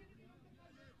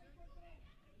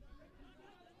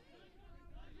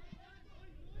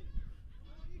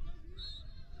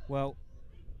 Well,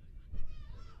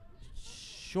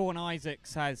 Sean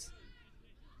Isaacs has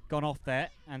gone off there,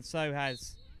 and so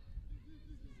has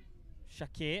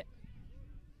Shakir.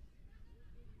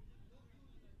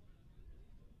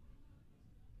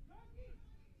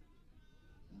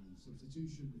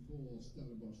 Substitution for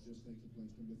Stellenbosch just taking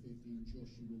place. Number 15,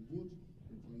 Joshua Wood,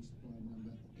 replaced by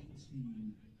number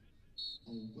 18,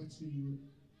 Olwetu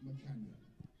Makanya.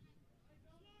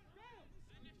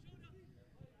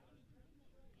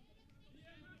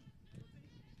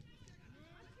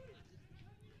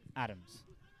 Adams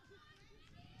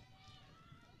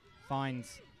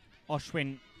finds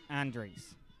Oshwin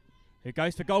Andrews. who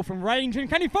goes for goal from range, and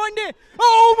can he find it?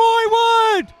 Oh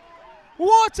my word!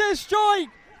 What a strike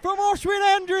from Oshwin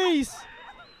Andries!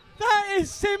 That is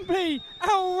simply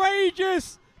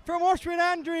outrageous from Oshwin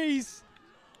Andries.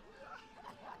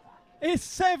 It's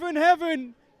 7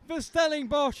 heaven for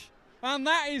Stellenbosch, and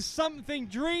that is something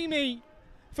dreamy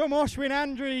from Oshwin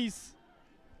Andries.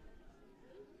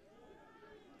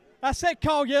 I said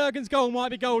Carl Jurgen's goal might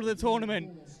be goal of the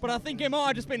tournament, but I think it might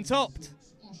have just been topped.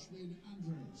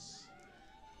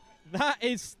 That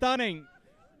is stunning.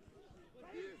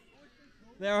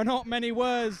 There are not many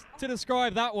words to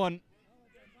describe that one.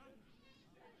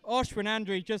 Oshwin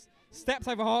Andries just stepped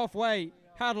over halfway,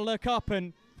 had a look up,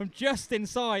 and from just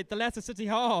inside the Leicester City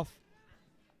half,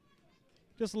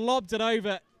 just lobbed it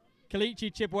over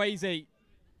Kelechi Chibweze.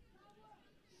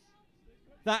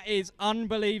 That is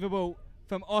unbelievable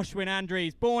from Oshwin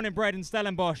Andries, born and bred in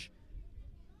Stellenbosch.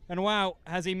 And wow,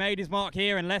 has he made his mark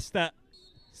here in Leicester.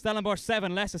 Stellenbosch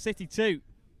 7, Leicester City 2.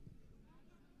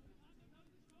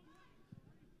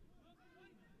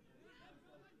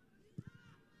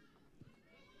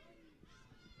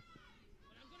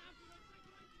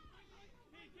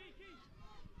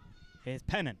 Here's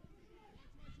Pennon.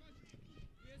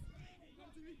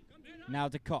 Now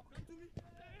De Kock.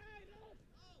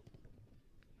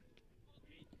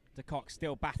 De Kock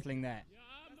still battling there.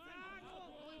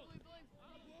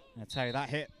 I tell you, that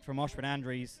hit from Oshwin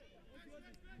Andries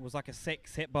was like a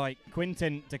 6 hit by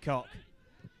Quinton De Kock.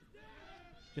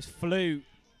 Just flew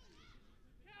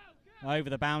over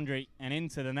the boundary and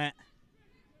into the net.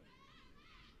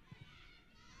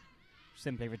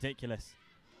 Simply ridiculous.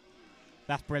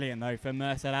 That's brilliant though from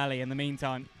Merced Ali in the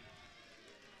meantime.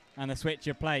 And the switch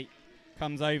of play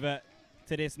comes over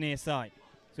to this near side.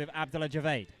 So we have Abdullah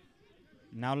Javed.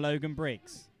 Now Logan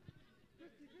Briggs.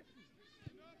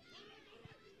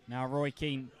 Now Roy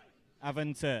Keane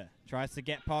Aventur tries to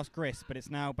get past Gris, but it's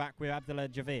now back with Abdullah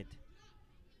Javed.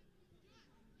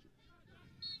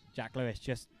 Jack Lewis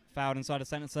just fouled inside the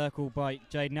centre circle by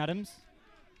Jaden Adams.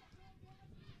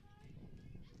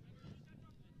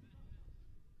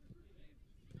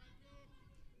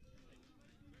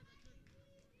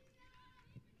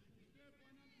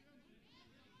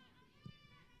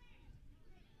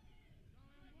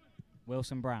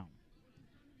 Wilson Brown.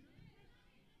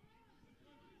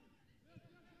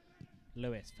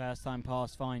 Lewis, first time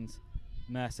pass, finds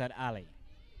Merced Ali.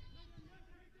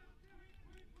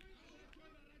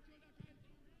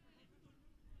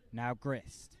 Now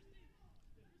Grist.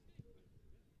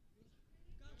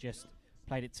 Just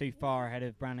played it too far ahead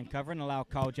of Brandon Cover and allowed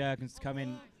Carl Jurgens to come in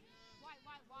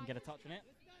and get a touch on it.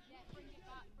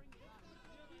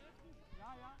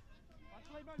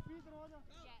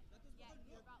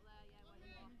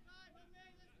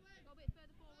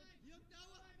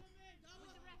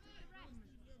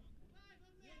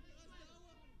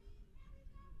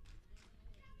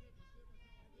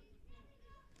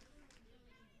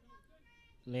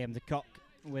 Liam De Kock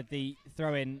with the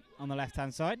throw-in on the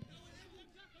left-hand side.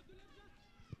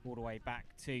 All the way back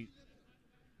to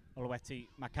Oluwetu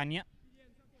Makanya.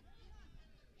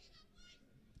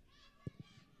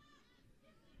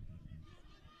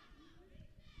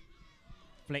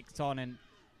 Flicked on, and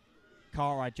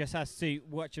Cartwright just has to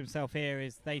watch himself here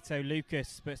as Theto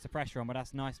Lucas puts the pressure on, but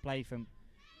that's nice play from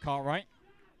Cartwright.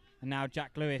 And now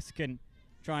Jack Lewis can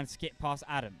try and skip past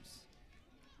Adams.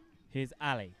 Here's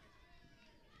Ali.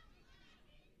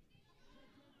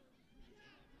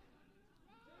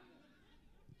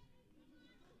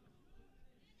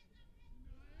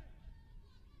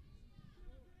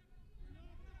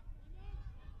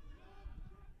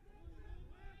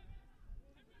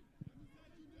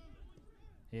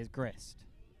 Here's Grist.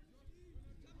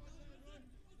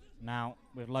 Now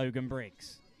with Logan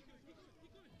Briggs.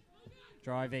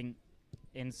 Driving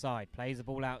inside. Plays the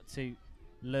ball out to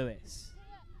Lewis.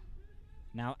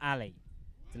 Now Ali.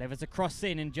 Delivers a cross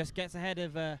in and just gets ahead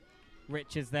of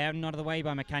Richards there. Not out of the way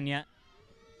by Makanya.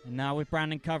 And now with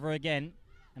Brandon Cover again.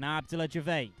 And now Abdullah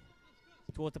Javed.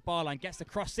 Towards the bar line. Gets the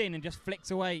cross in and just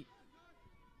flicks away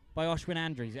by Oshwin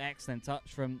Andries. Excellent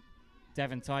touch from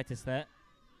Devon Titus there.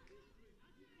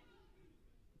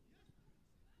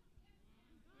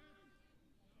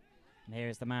 And here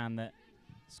is the man that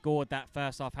scored that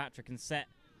first half hat-trick and set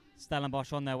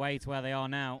Stellenbosch on their way to where they are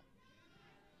now.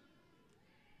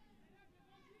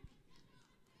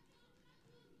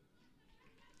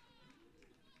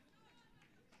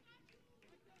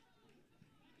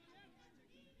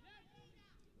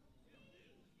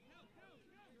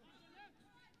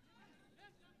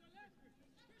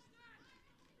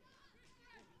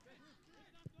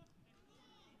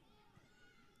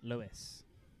 Lewis.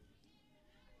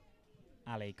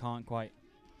 Ali can't quite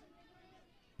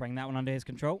bring that one under his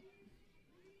control.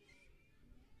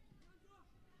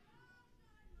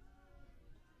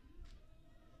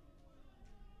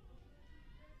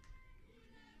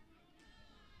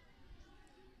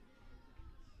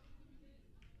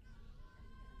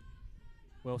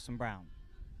 Wilson Brown.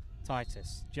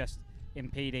 Titus just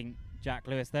impeding Jack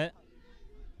Lewis there.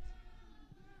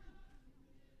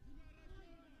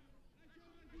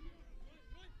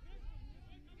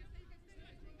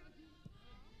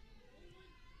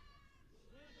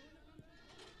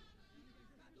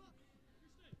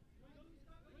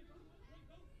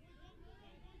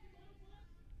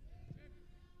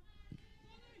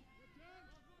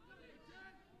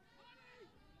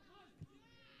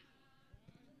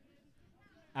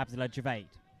 Abdullah Javed,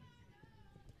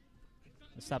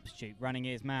 the substitute, running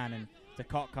his man, and the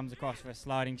cock comes across for a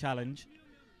sliding challenge.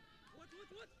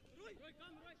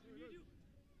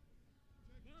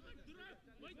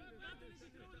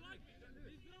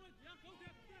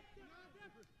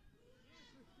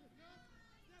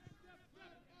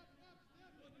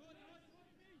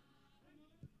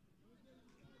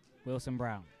 Wilson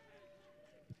Brown.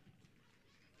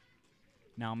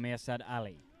 Now Mirsad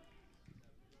Ali.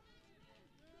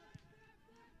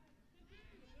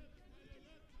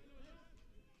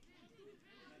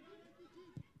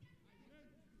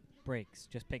 Briggs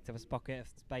just picked up a pocket of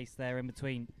space there in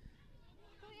between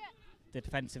the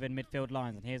defensive and midfield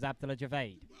lines. And here's Abdullah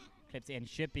Javed. Clips it in.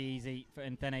 Should be easy for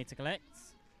Nthene to collect.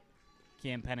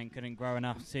 Kian Pennant couldn't grow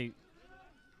enough to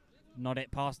nod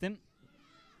it past him.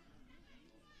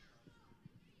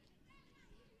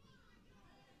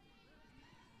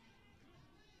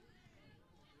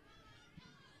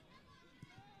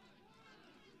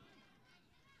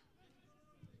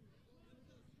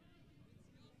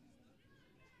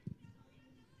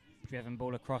 Driven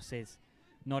ball across is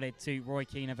nodded to Roy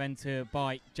Keane of Ventura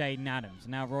by Jaden Adams.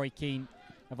 Now Roy Keane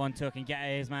of Ventura can get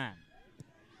at his man.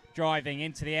 Driving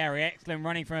into the area. Excellent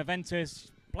running from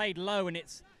Aventura's played low, and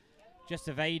it's just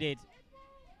evaded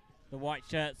the white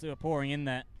shirts that were pouring in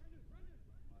there.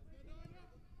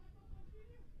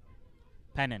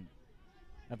 Pennant.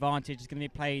 Advantage is going to be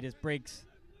played as Briggs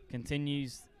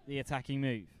continues the attacking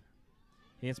move.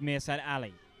 Here's Mirsad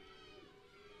Ali.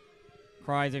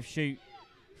 Cries of shoot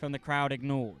from the crowd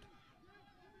ignored.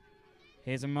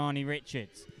 Here's Amani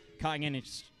Richards cutting in and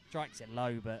strikes it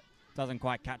low, but doesn't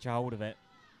quite catch a hold of it.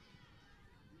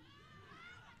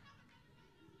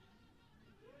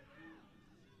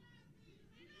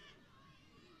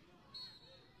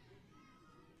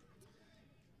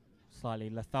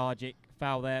 Slightly lethargic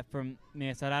foul there from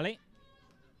Mirsad Ali.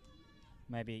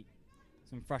 Maybe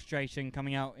some frustration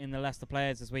coming out in the Leicester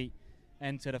players as we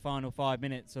enter the final 5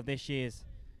 minutes of this year's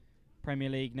Premier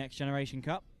League Next Generation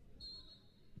Cup.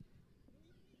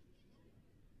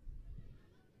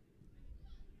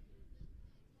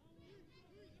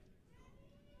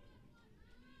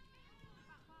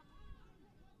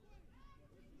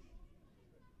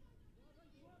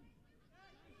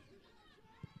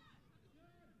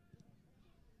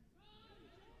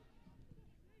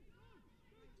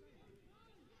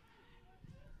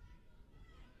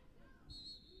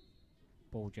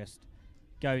 Ball just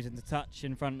goes into touch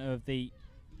in front of the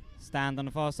stand on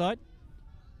the far side.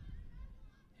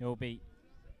 He'll be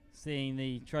seeing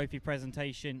the trophy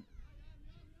presentation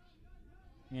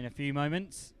in a few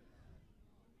moments,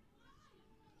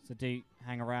 so do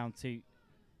hang around to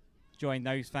join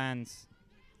those fans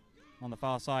on the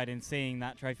far side in seeing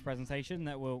that trophy presentation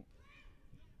that will,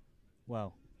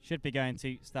 well, should be going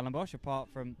to Stellenbosch, apart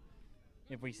from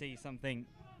if we see something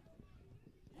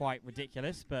quite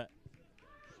ridiculous. But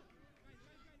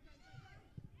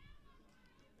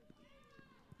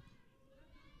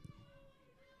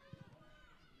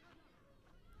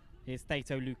here's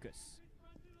Tato Lucas.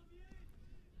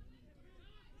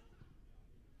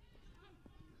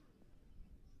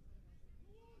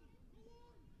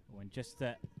 Oh, and just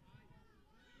a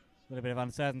little bit of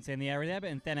uncertainty in the area there,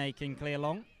 but Nthene can clear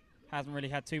long. Hasn't really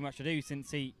had too much to do since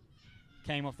he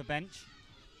came off the bench.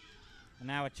 And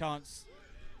now a chance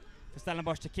for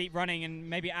Stellenbosch to keep running and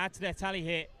maybe add to their tally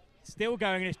here. Still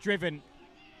going, and it's driven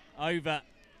over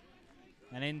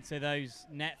and into those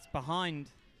nets behind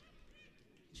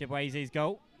Chibwezi's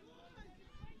goal.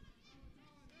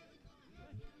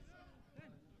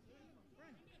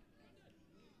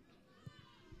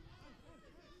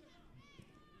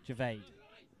 Javed.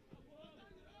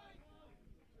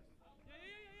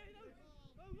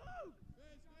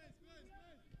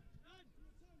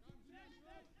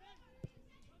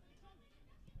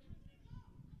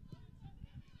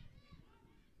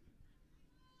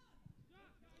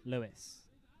 Lewis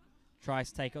tries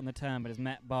to take on the turn, but is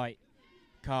met by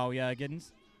Carl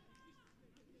Jurgens.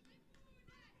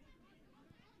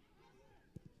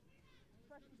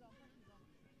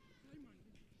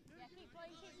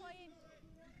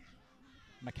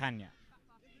 Macania.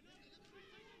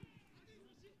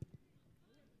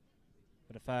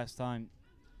 For the first time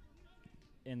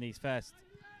in these first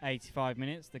 85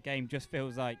 minutes, the game just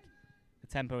feels like the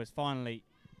tempo has finally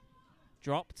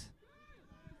dropped.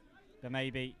 But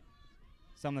maybe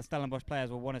some of the Stellenbosch players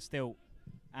will want to still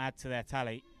add to their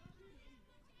tally.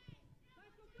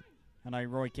 I know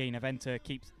Roy Keane of Enter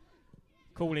keeps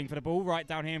calling for the ball right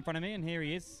down here in front of me, and here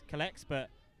he is, collects, but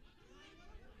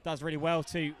does really well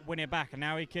to win it back, and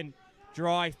now he can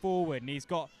drive forward, and he's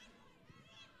got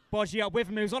Bodgie up with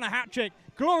him, who's on a hat-trick.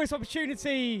 Glorious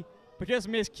opportunity, but just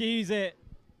miscues it.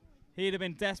 He'd have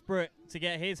been desperate to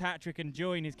get his hat-trick and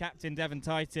join his captain, Devon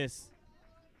Titus,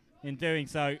 in doing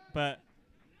so, but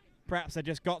perhaps it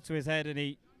just got to his head and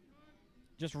he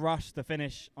just rushed the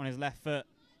finish on his left foot.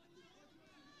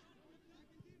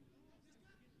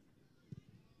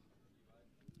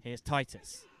 Here's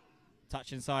Titus.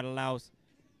 Touch inside allows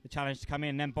the challenge to come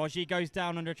in. Then Bodgie goes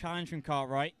down under a challenge from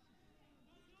Cartwright.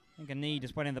 I think a knee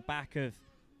just went in the back of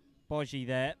Bodgie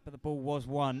there, but the ball was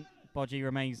won. Bodgie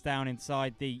remains down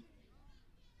inside the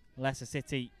Leicester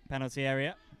City penalty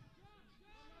area.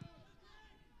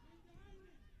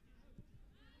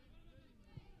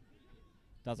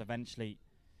 Does eventually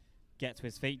get to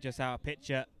his feet, just out of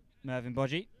picture, Mervyn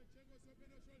Bodgie.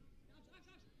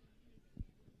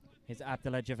 Here's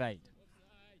Abdullah Javed.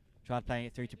 Tried playing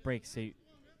it through to Briggs, who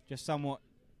just somewhat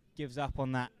gives up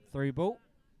on that through ball.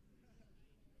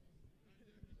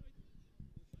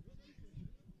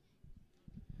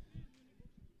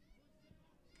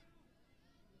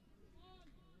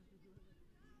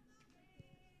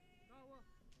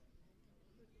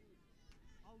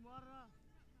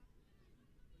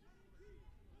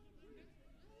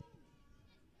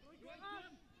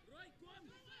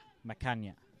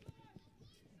 Macania.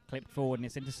 Clipped forward and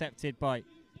it's intercepted by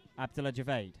Abdullah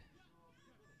Javed.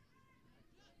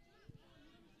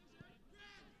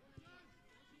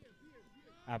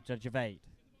 Abdullah Javed.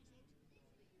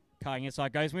 Cutting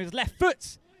inside, goes with his left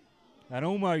foot and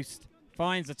almost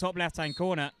finds the top left-hand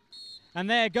corner. And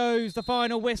there goes the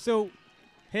final whistle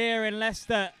here in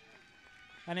Leicester.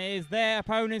 And it is their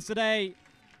opponents today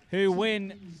who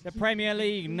win the Premier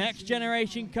League Next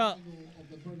Generation Cup.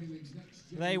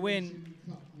 They win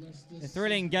a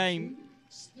thrilling game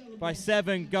by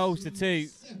 7 goals to 2.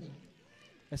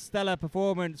 A stellar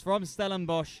performance from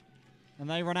Stellenbosch, and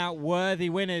they run out worthy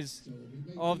winners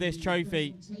of this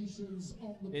trophy.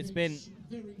 It's been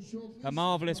a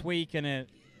marvellous week and an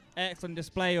excellent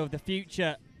display of the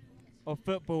future of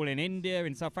football in India,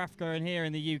 in South Africa and here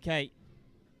in the UK.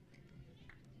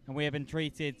 And we have been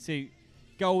treated to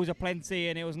goals aplenty,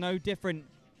 and it was no different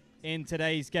in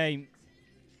today's game.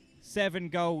 7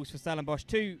 goals for Stellenbosch,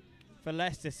 2 for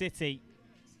Leicester City,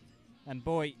 and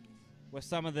boy, were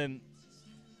some of them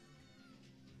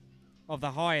of the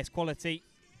highest quality.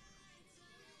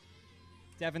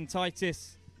 Devon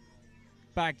Titus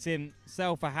bagged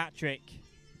himself a hat-trick,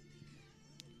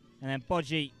 and then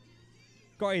Bodgie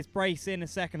got his brace in the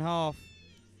second half.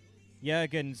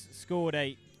 Jurgens scored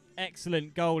a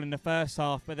excellent goal in the first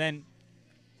half, but then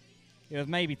it was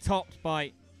maybe topped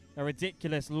by a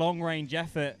ridiculous long-range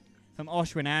effort from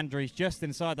Oshwin Andrews just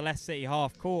inside the Leicester City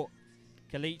half, caught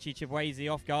Kalichi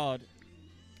Chibwezi off guard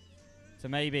to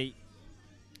maybe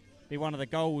be one of the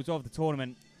goals of the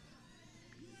tournament.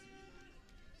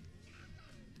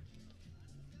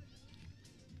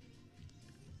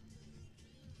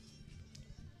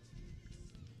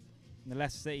 And the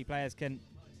Leicester City players can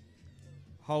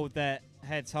hold their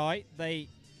heads high. They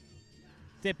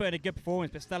did put in a good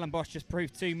performance, but Stellenbosch just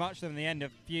proved too much for them in the end. A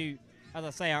few, as I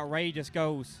say, outrageous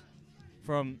goals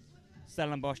from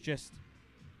Stellenbosch just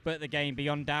put the game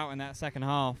beyond doubt in that second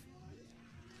half.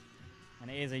 And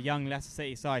it is a young Leicester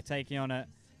City side taking on a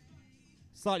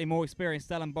slightly more experienced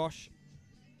Stellenbosch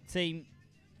team.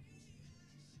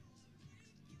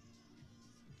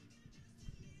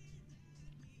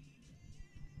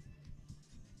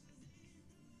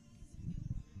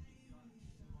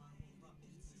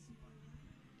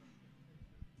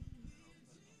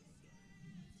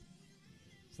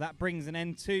 So that brings an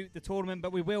end to the tournament,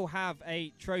 but we will have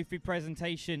a trophy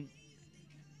presentation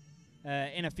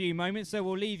in a few moments. So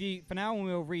we'll leave you for now and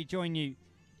we'll rejoin you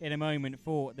in a moment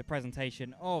for the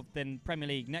presentation of the Premier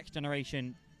League Next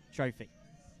Generation Trophy.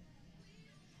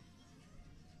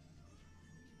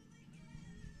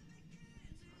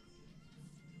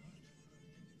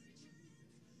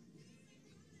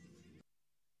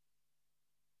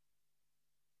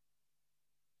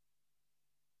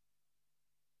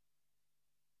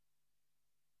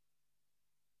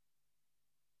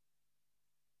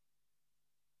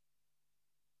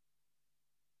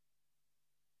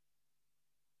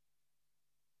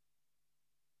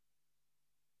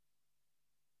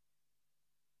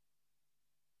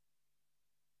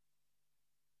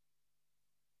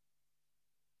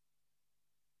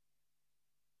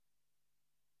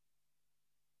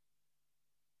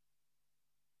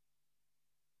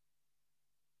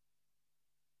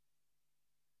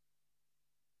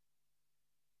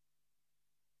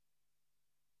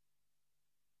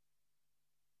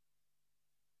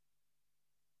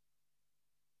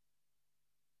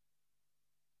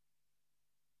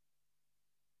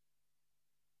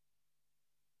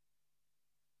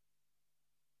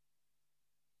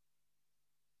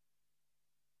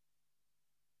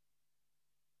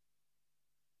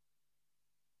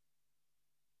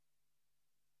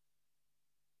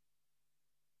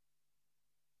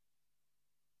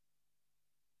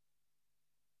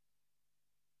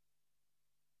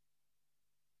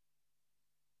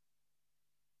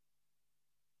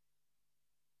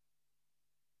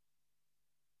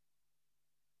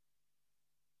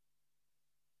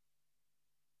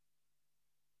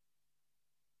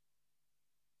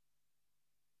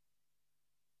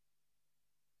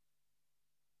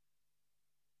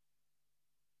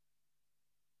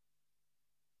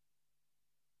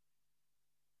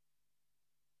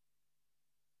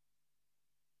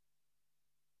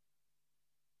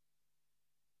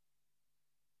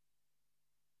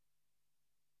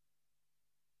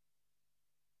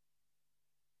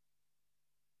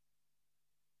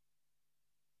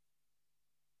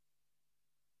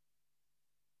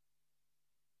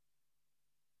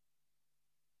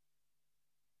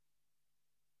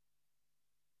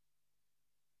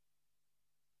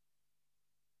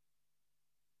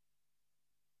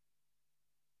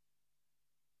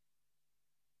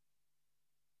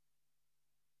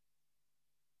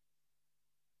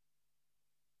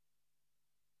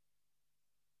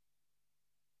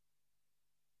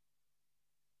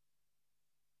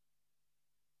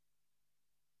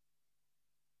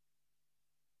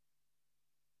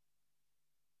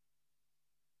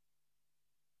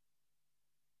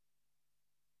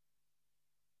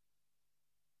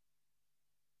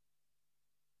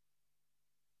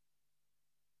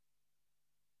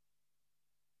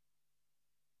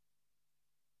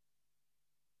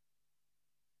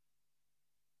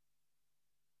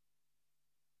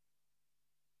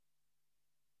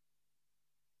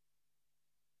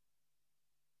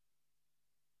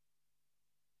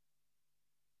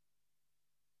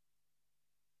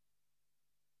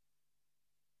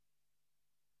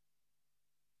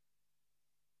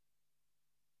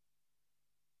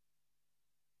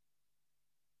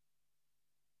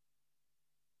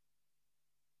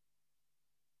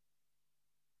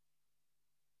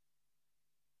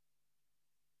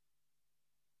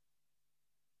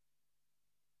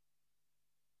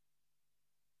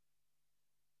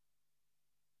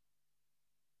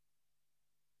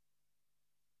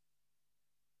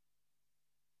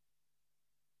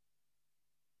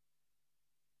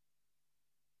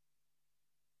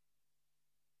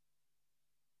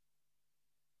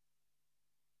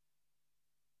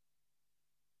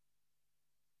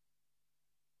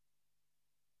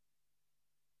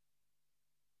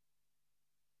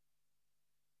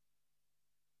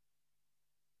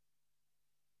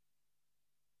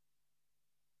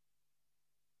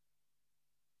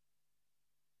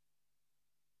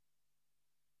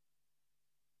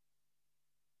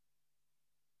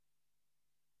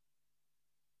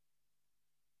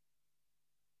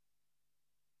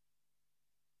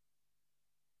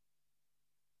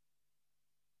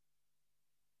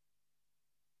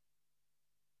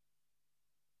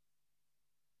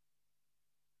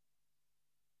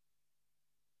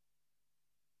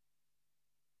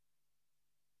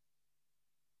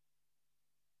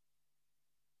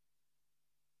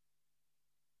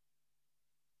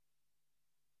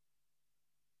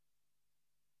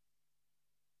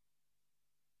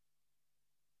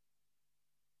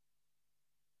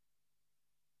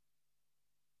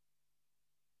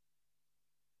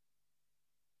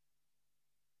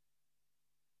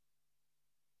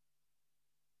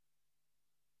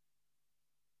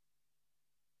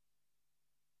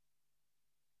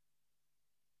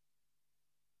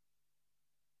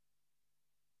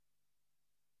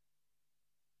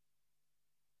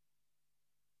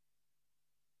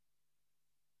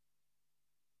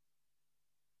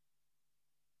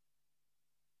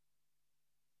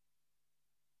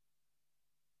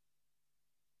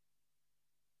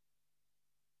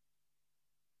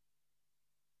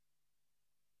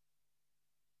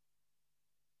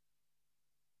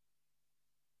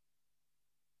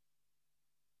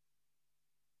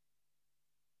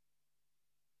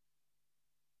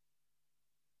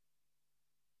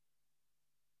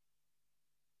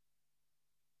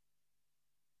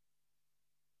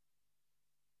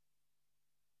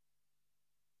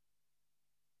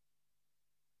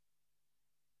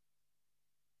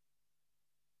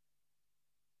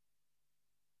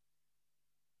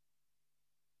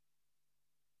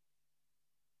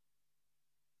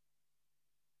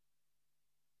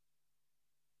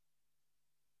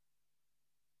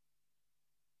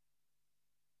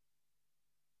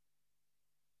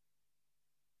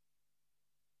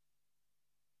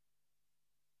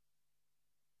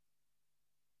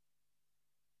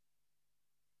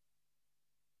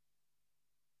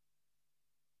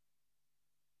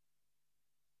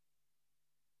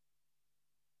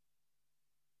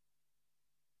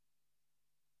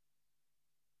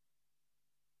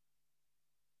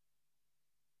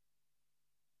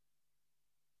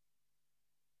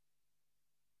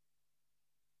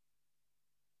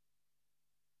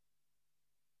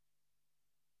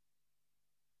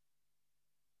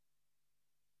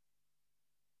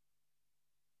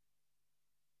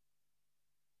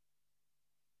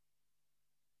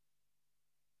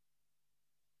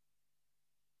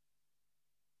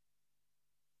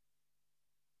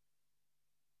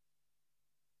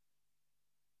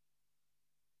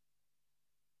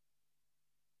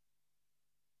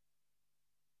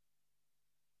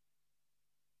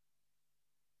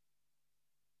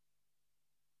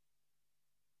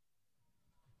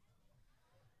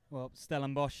 Well,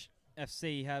 Stellenbosch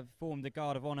F.C. have formed a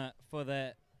guard of honour for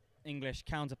their English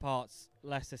counterparts,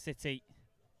 Leicester City,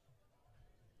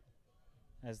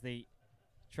 as the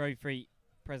trophy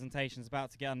presentation is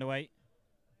about to get underway.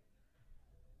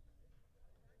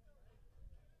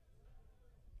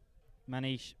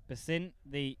 Manish Basin,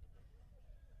 the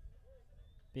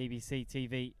BBC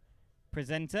TV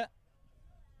presenter,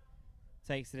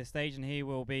 takes to the stage, and he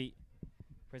will be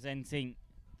presenting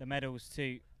the medals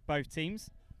to both teams.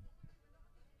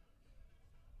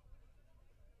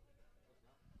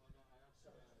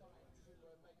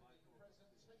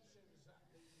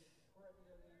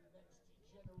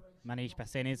 Manish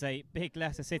Basin is a big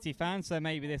Leicester City fan, so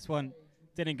maybe this one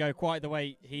didn't go quite the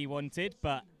way he wanted,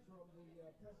 but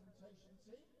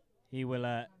he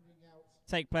will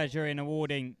take pleasure in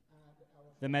awarding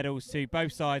the medals to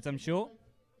both sides, I'm sure.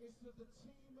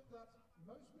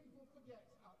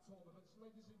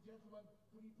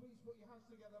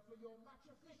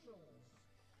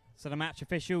 So the match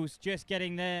officials just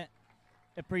getting their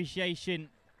appreciation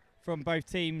from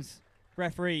both teams.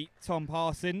 Referee Tom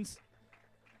Parsons,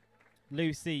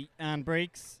 Lucy Ann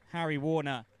Briggs, Harry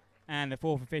Warner, and the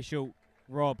fourth official,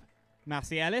 Rob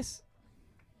Massey Ellis.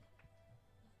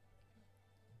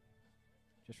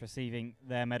 Just receiving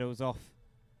their medals off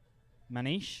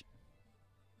Manish.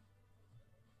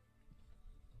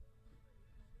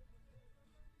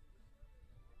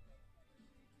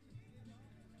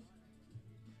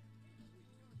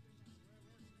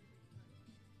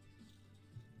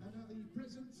 And now the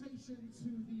presentation to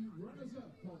the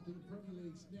runners-up of the Premier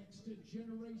League's Next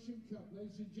Generation Cup.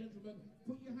 Ladies and gentlemen,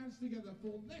 put your hands together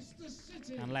for Leicester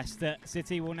City. And Leicester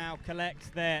City will now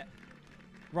collect their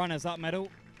runners-up medal,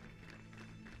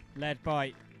 led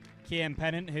by Kian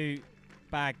Pennant, who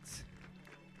bagged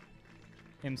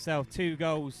himself 2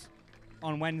 goals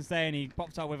on Wednesday, and he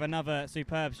popped up with another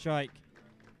superb strike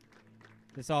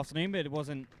this afternoon, but it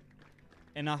wasn't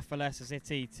enough for Leicester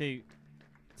City to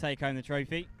take home the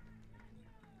trophy.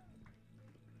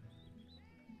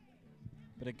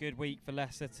 But a good week for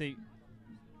Leicester to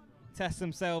test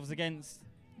themselves against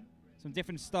some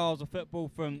different styles of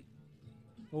football from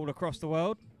all across the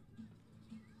world.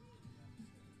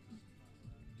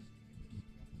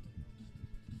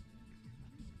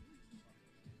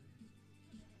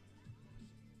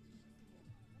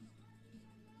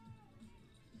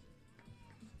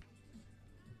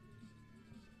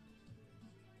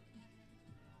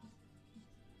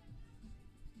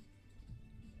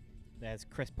 There's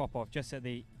Chris Popov just at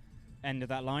the end of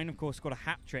that line. Of course, scored a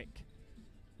hat-trick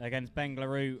against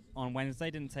Bengaluru on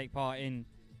Wednesday. Didn't take part in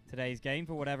today's game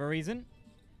for whatever reason.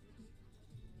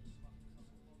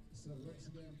 So once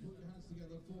again, put your hands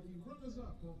together for the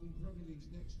runners-up of the Premier League's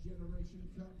Next Generation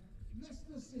Cup,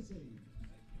 Leicester City.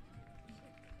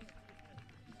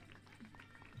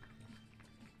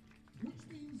 Which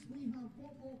means we have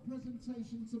one more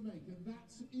presentation to make, and that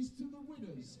is to the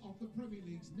winners of the Premier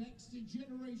League's Next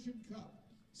Generation Cup,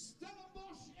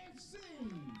 Stellenbosch F.C.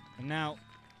 And now,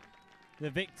 the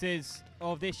victors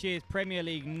of this year's Premier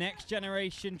League Next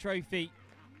Generation Trophy,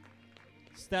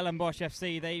 Stellenbosch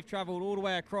F.C. They've travelled all the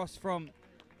way across from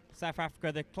South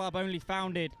Africa. The club only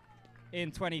founded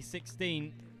in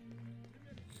 2016,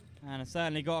 and have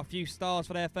certainly got a few stars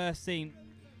for their first team.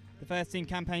 The first team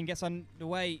campaign gets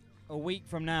underway a week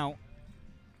from now,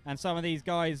 and some of these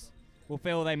guys will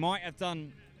feel they might have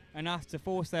done enough to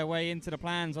force their way into the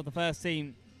plans of the first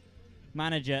team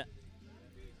manager.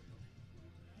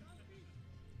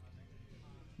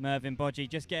 Mervyn Bodgie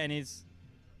just getting his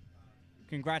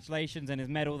congratulations and his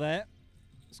medal there.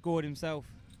 Scored himself,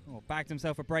 or bagged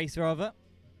himself a brace rather,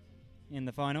 in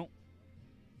the final.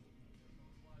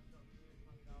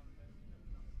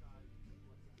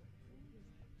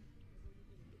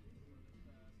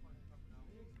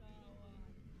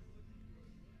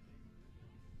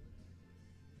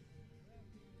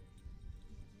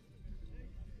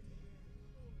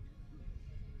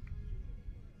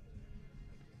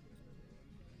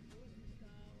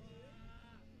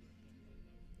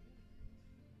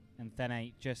 And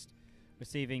Thene just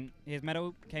receiving his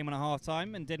medal, came on a half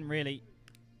time and didn't really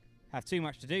have too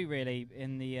much to do really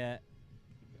in the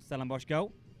Stellenbosch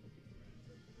goal.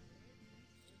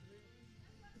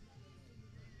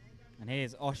 And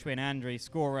here's Oshwin Andre,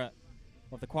 scorer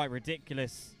of the quite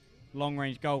ridiculous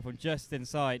long-range goal from just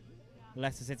inside the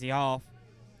Leicester City half.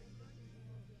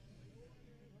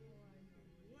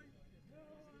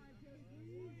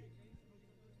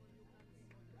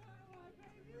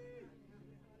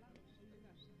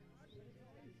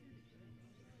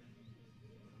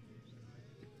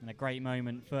 And a great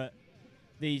moment for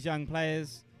these young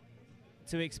players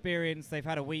to experience. They've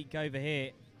had a week over here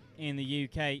in the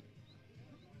UK.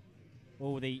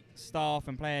 All the staff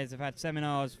and players have had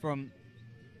seminars from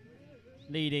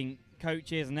leading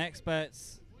coaches and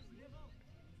experts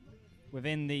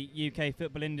within the UK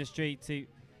football industry to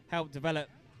help develop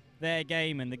their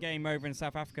game and the game over in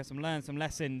South Africa, learn some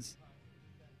lessons.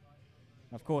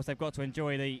 Of course, they've got to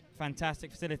enjoy the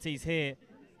fantastic facilities here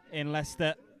in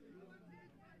Leicester.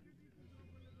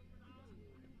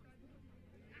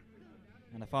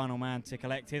 And the final man to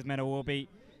collect his medal will be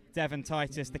Devon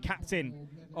Titus, the captain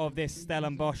of this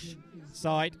Stellenbosch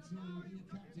side.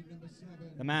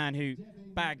 The man who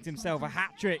bagged himself a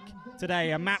hat-trick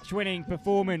today, a match-winning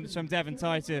performance from Devon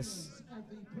Titus.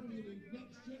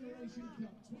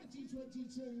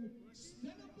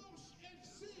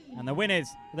 And the winners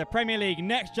of the Premier League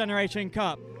Next Generation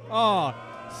Cup are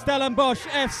Stellenbosch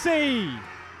FC.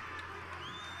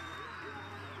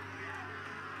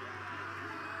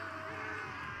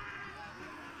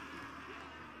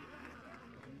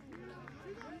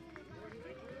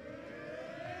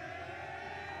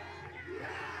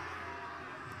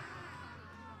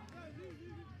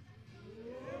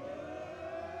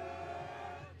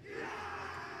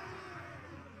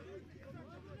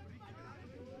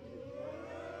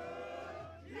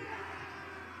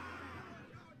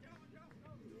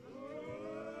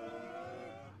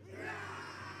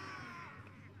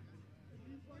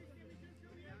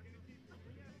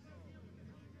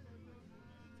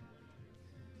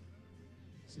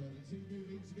 So the team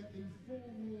moving to get the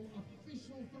formal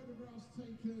official photographs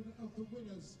taken of the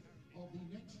winners of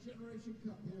the Next Generation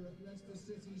Cup here at Leicester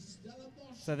City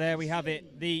Stellenbosch. So there we have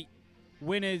it, the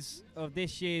winners of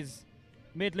this year's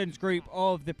Midlands group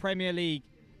of the Premier League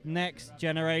Next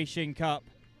Generation Cup.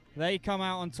 They come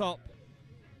out on top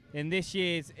in this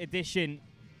year's edition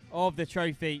of the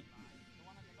trophy.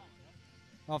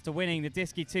 After winning the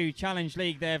Diski 2 Challenge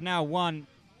League, they have now won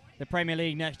the Premier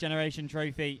League Next Generation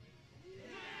Trophy.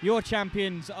 Your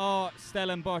champions are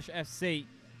Stellenbosch FC.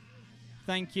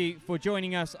 Thank you for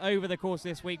joining us over the course of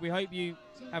this week. We hope you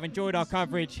have enjoyed our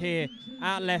coverage here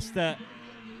at Leicester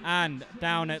and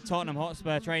down at Tottenham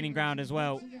Hotspur training ground as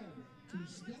well.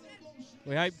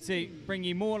 We hope to bring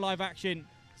you more live action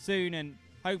soon, and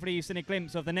hopefully you've seen a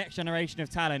glimpse of the next generation of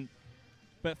talent.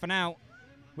 But for now,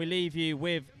 we leave you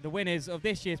with the winners of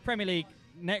this year's Premier League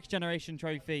Next Generation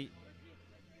Trophy,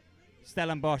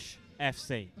 Stellenbosch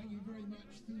FC. Thank you very much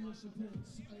for your support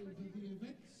over the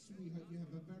events. We hope you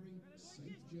have a very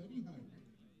safe journey home.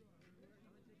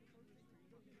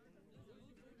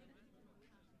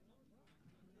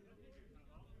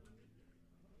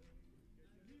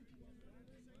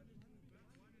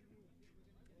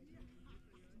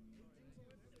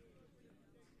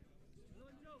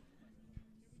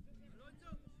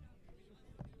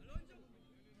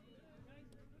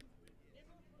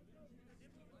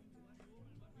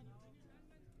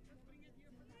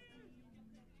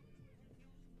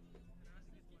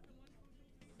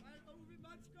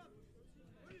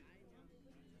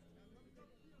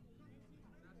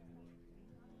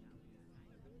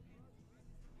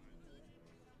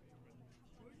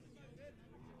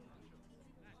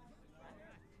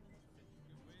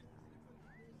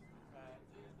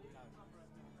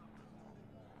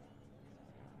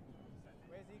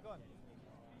 Where's he gone?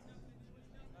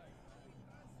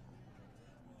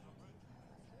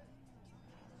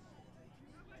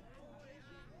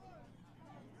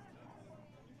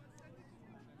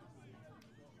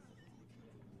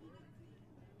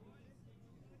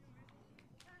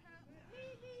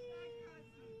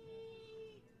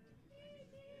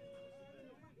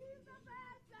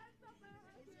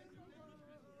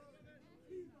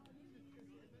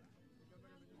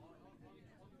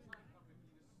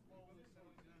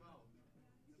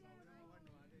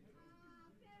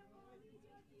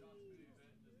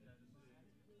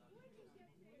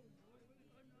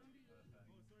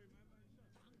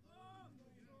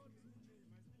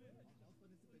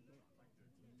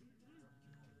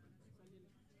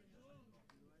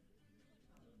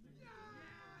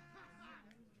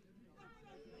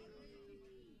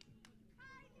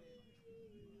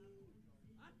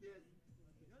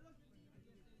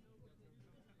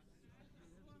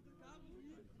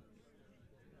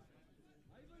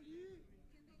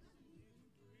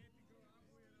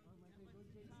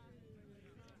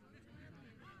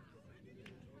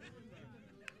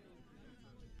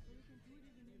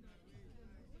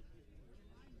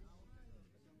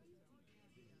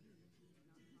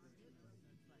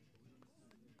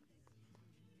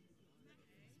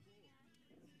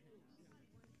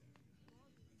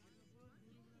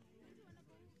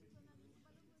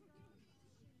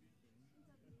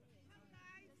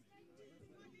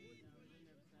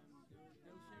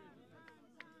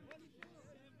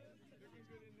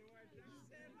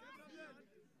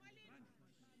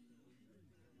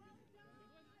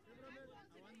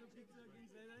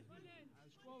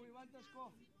 score. We want the score.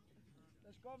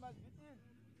 The score must be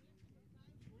in.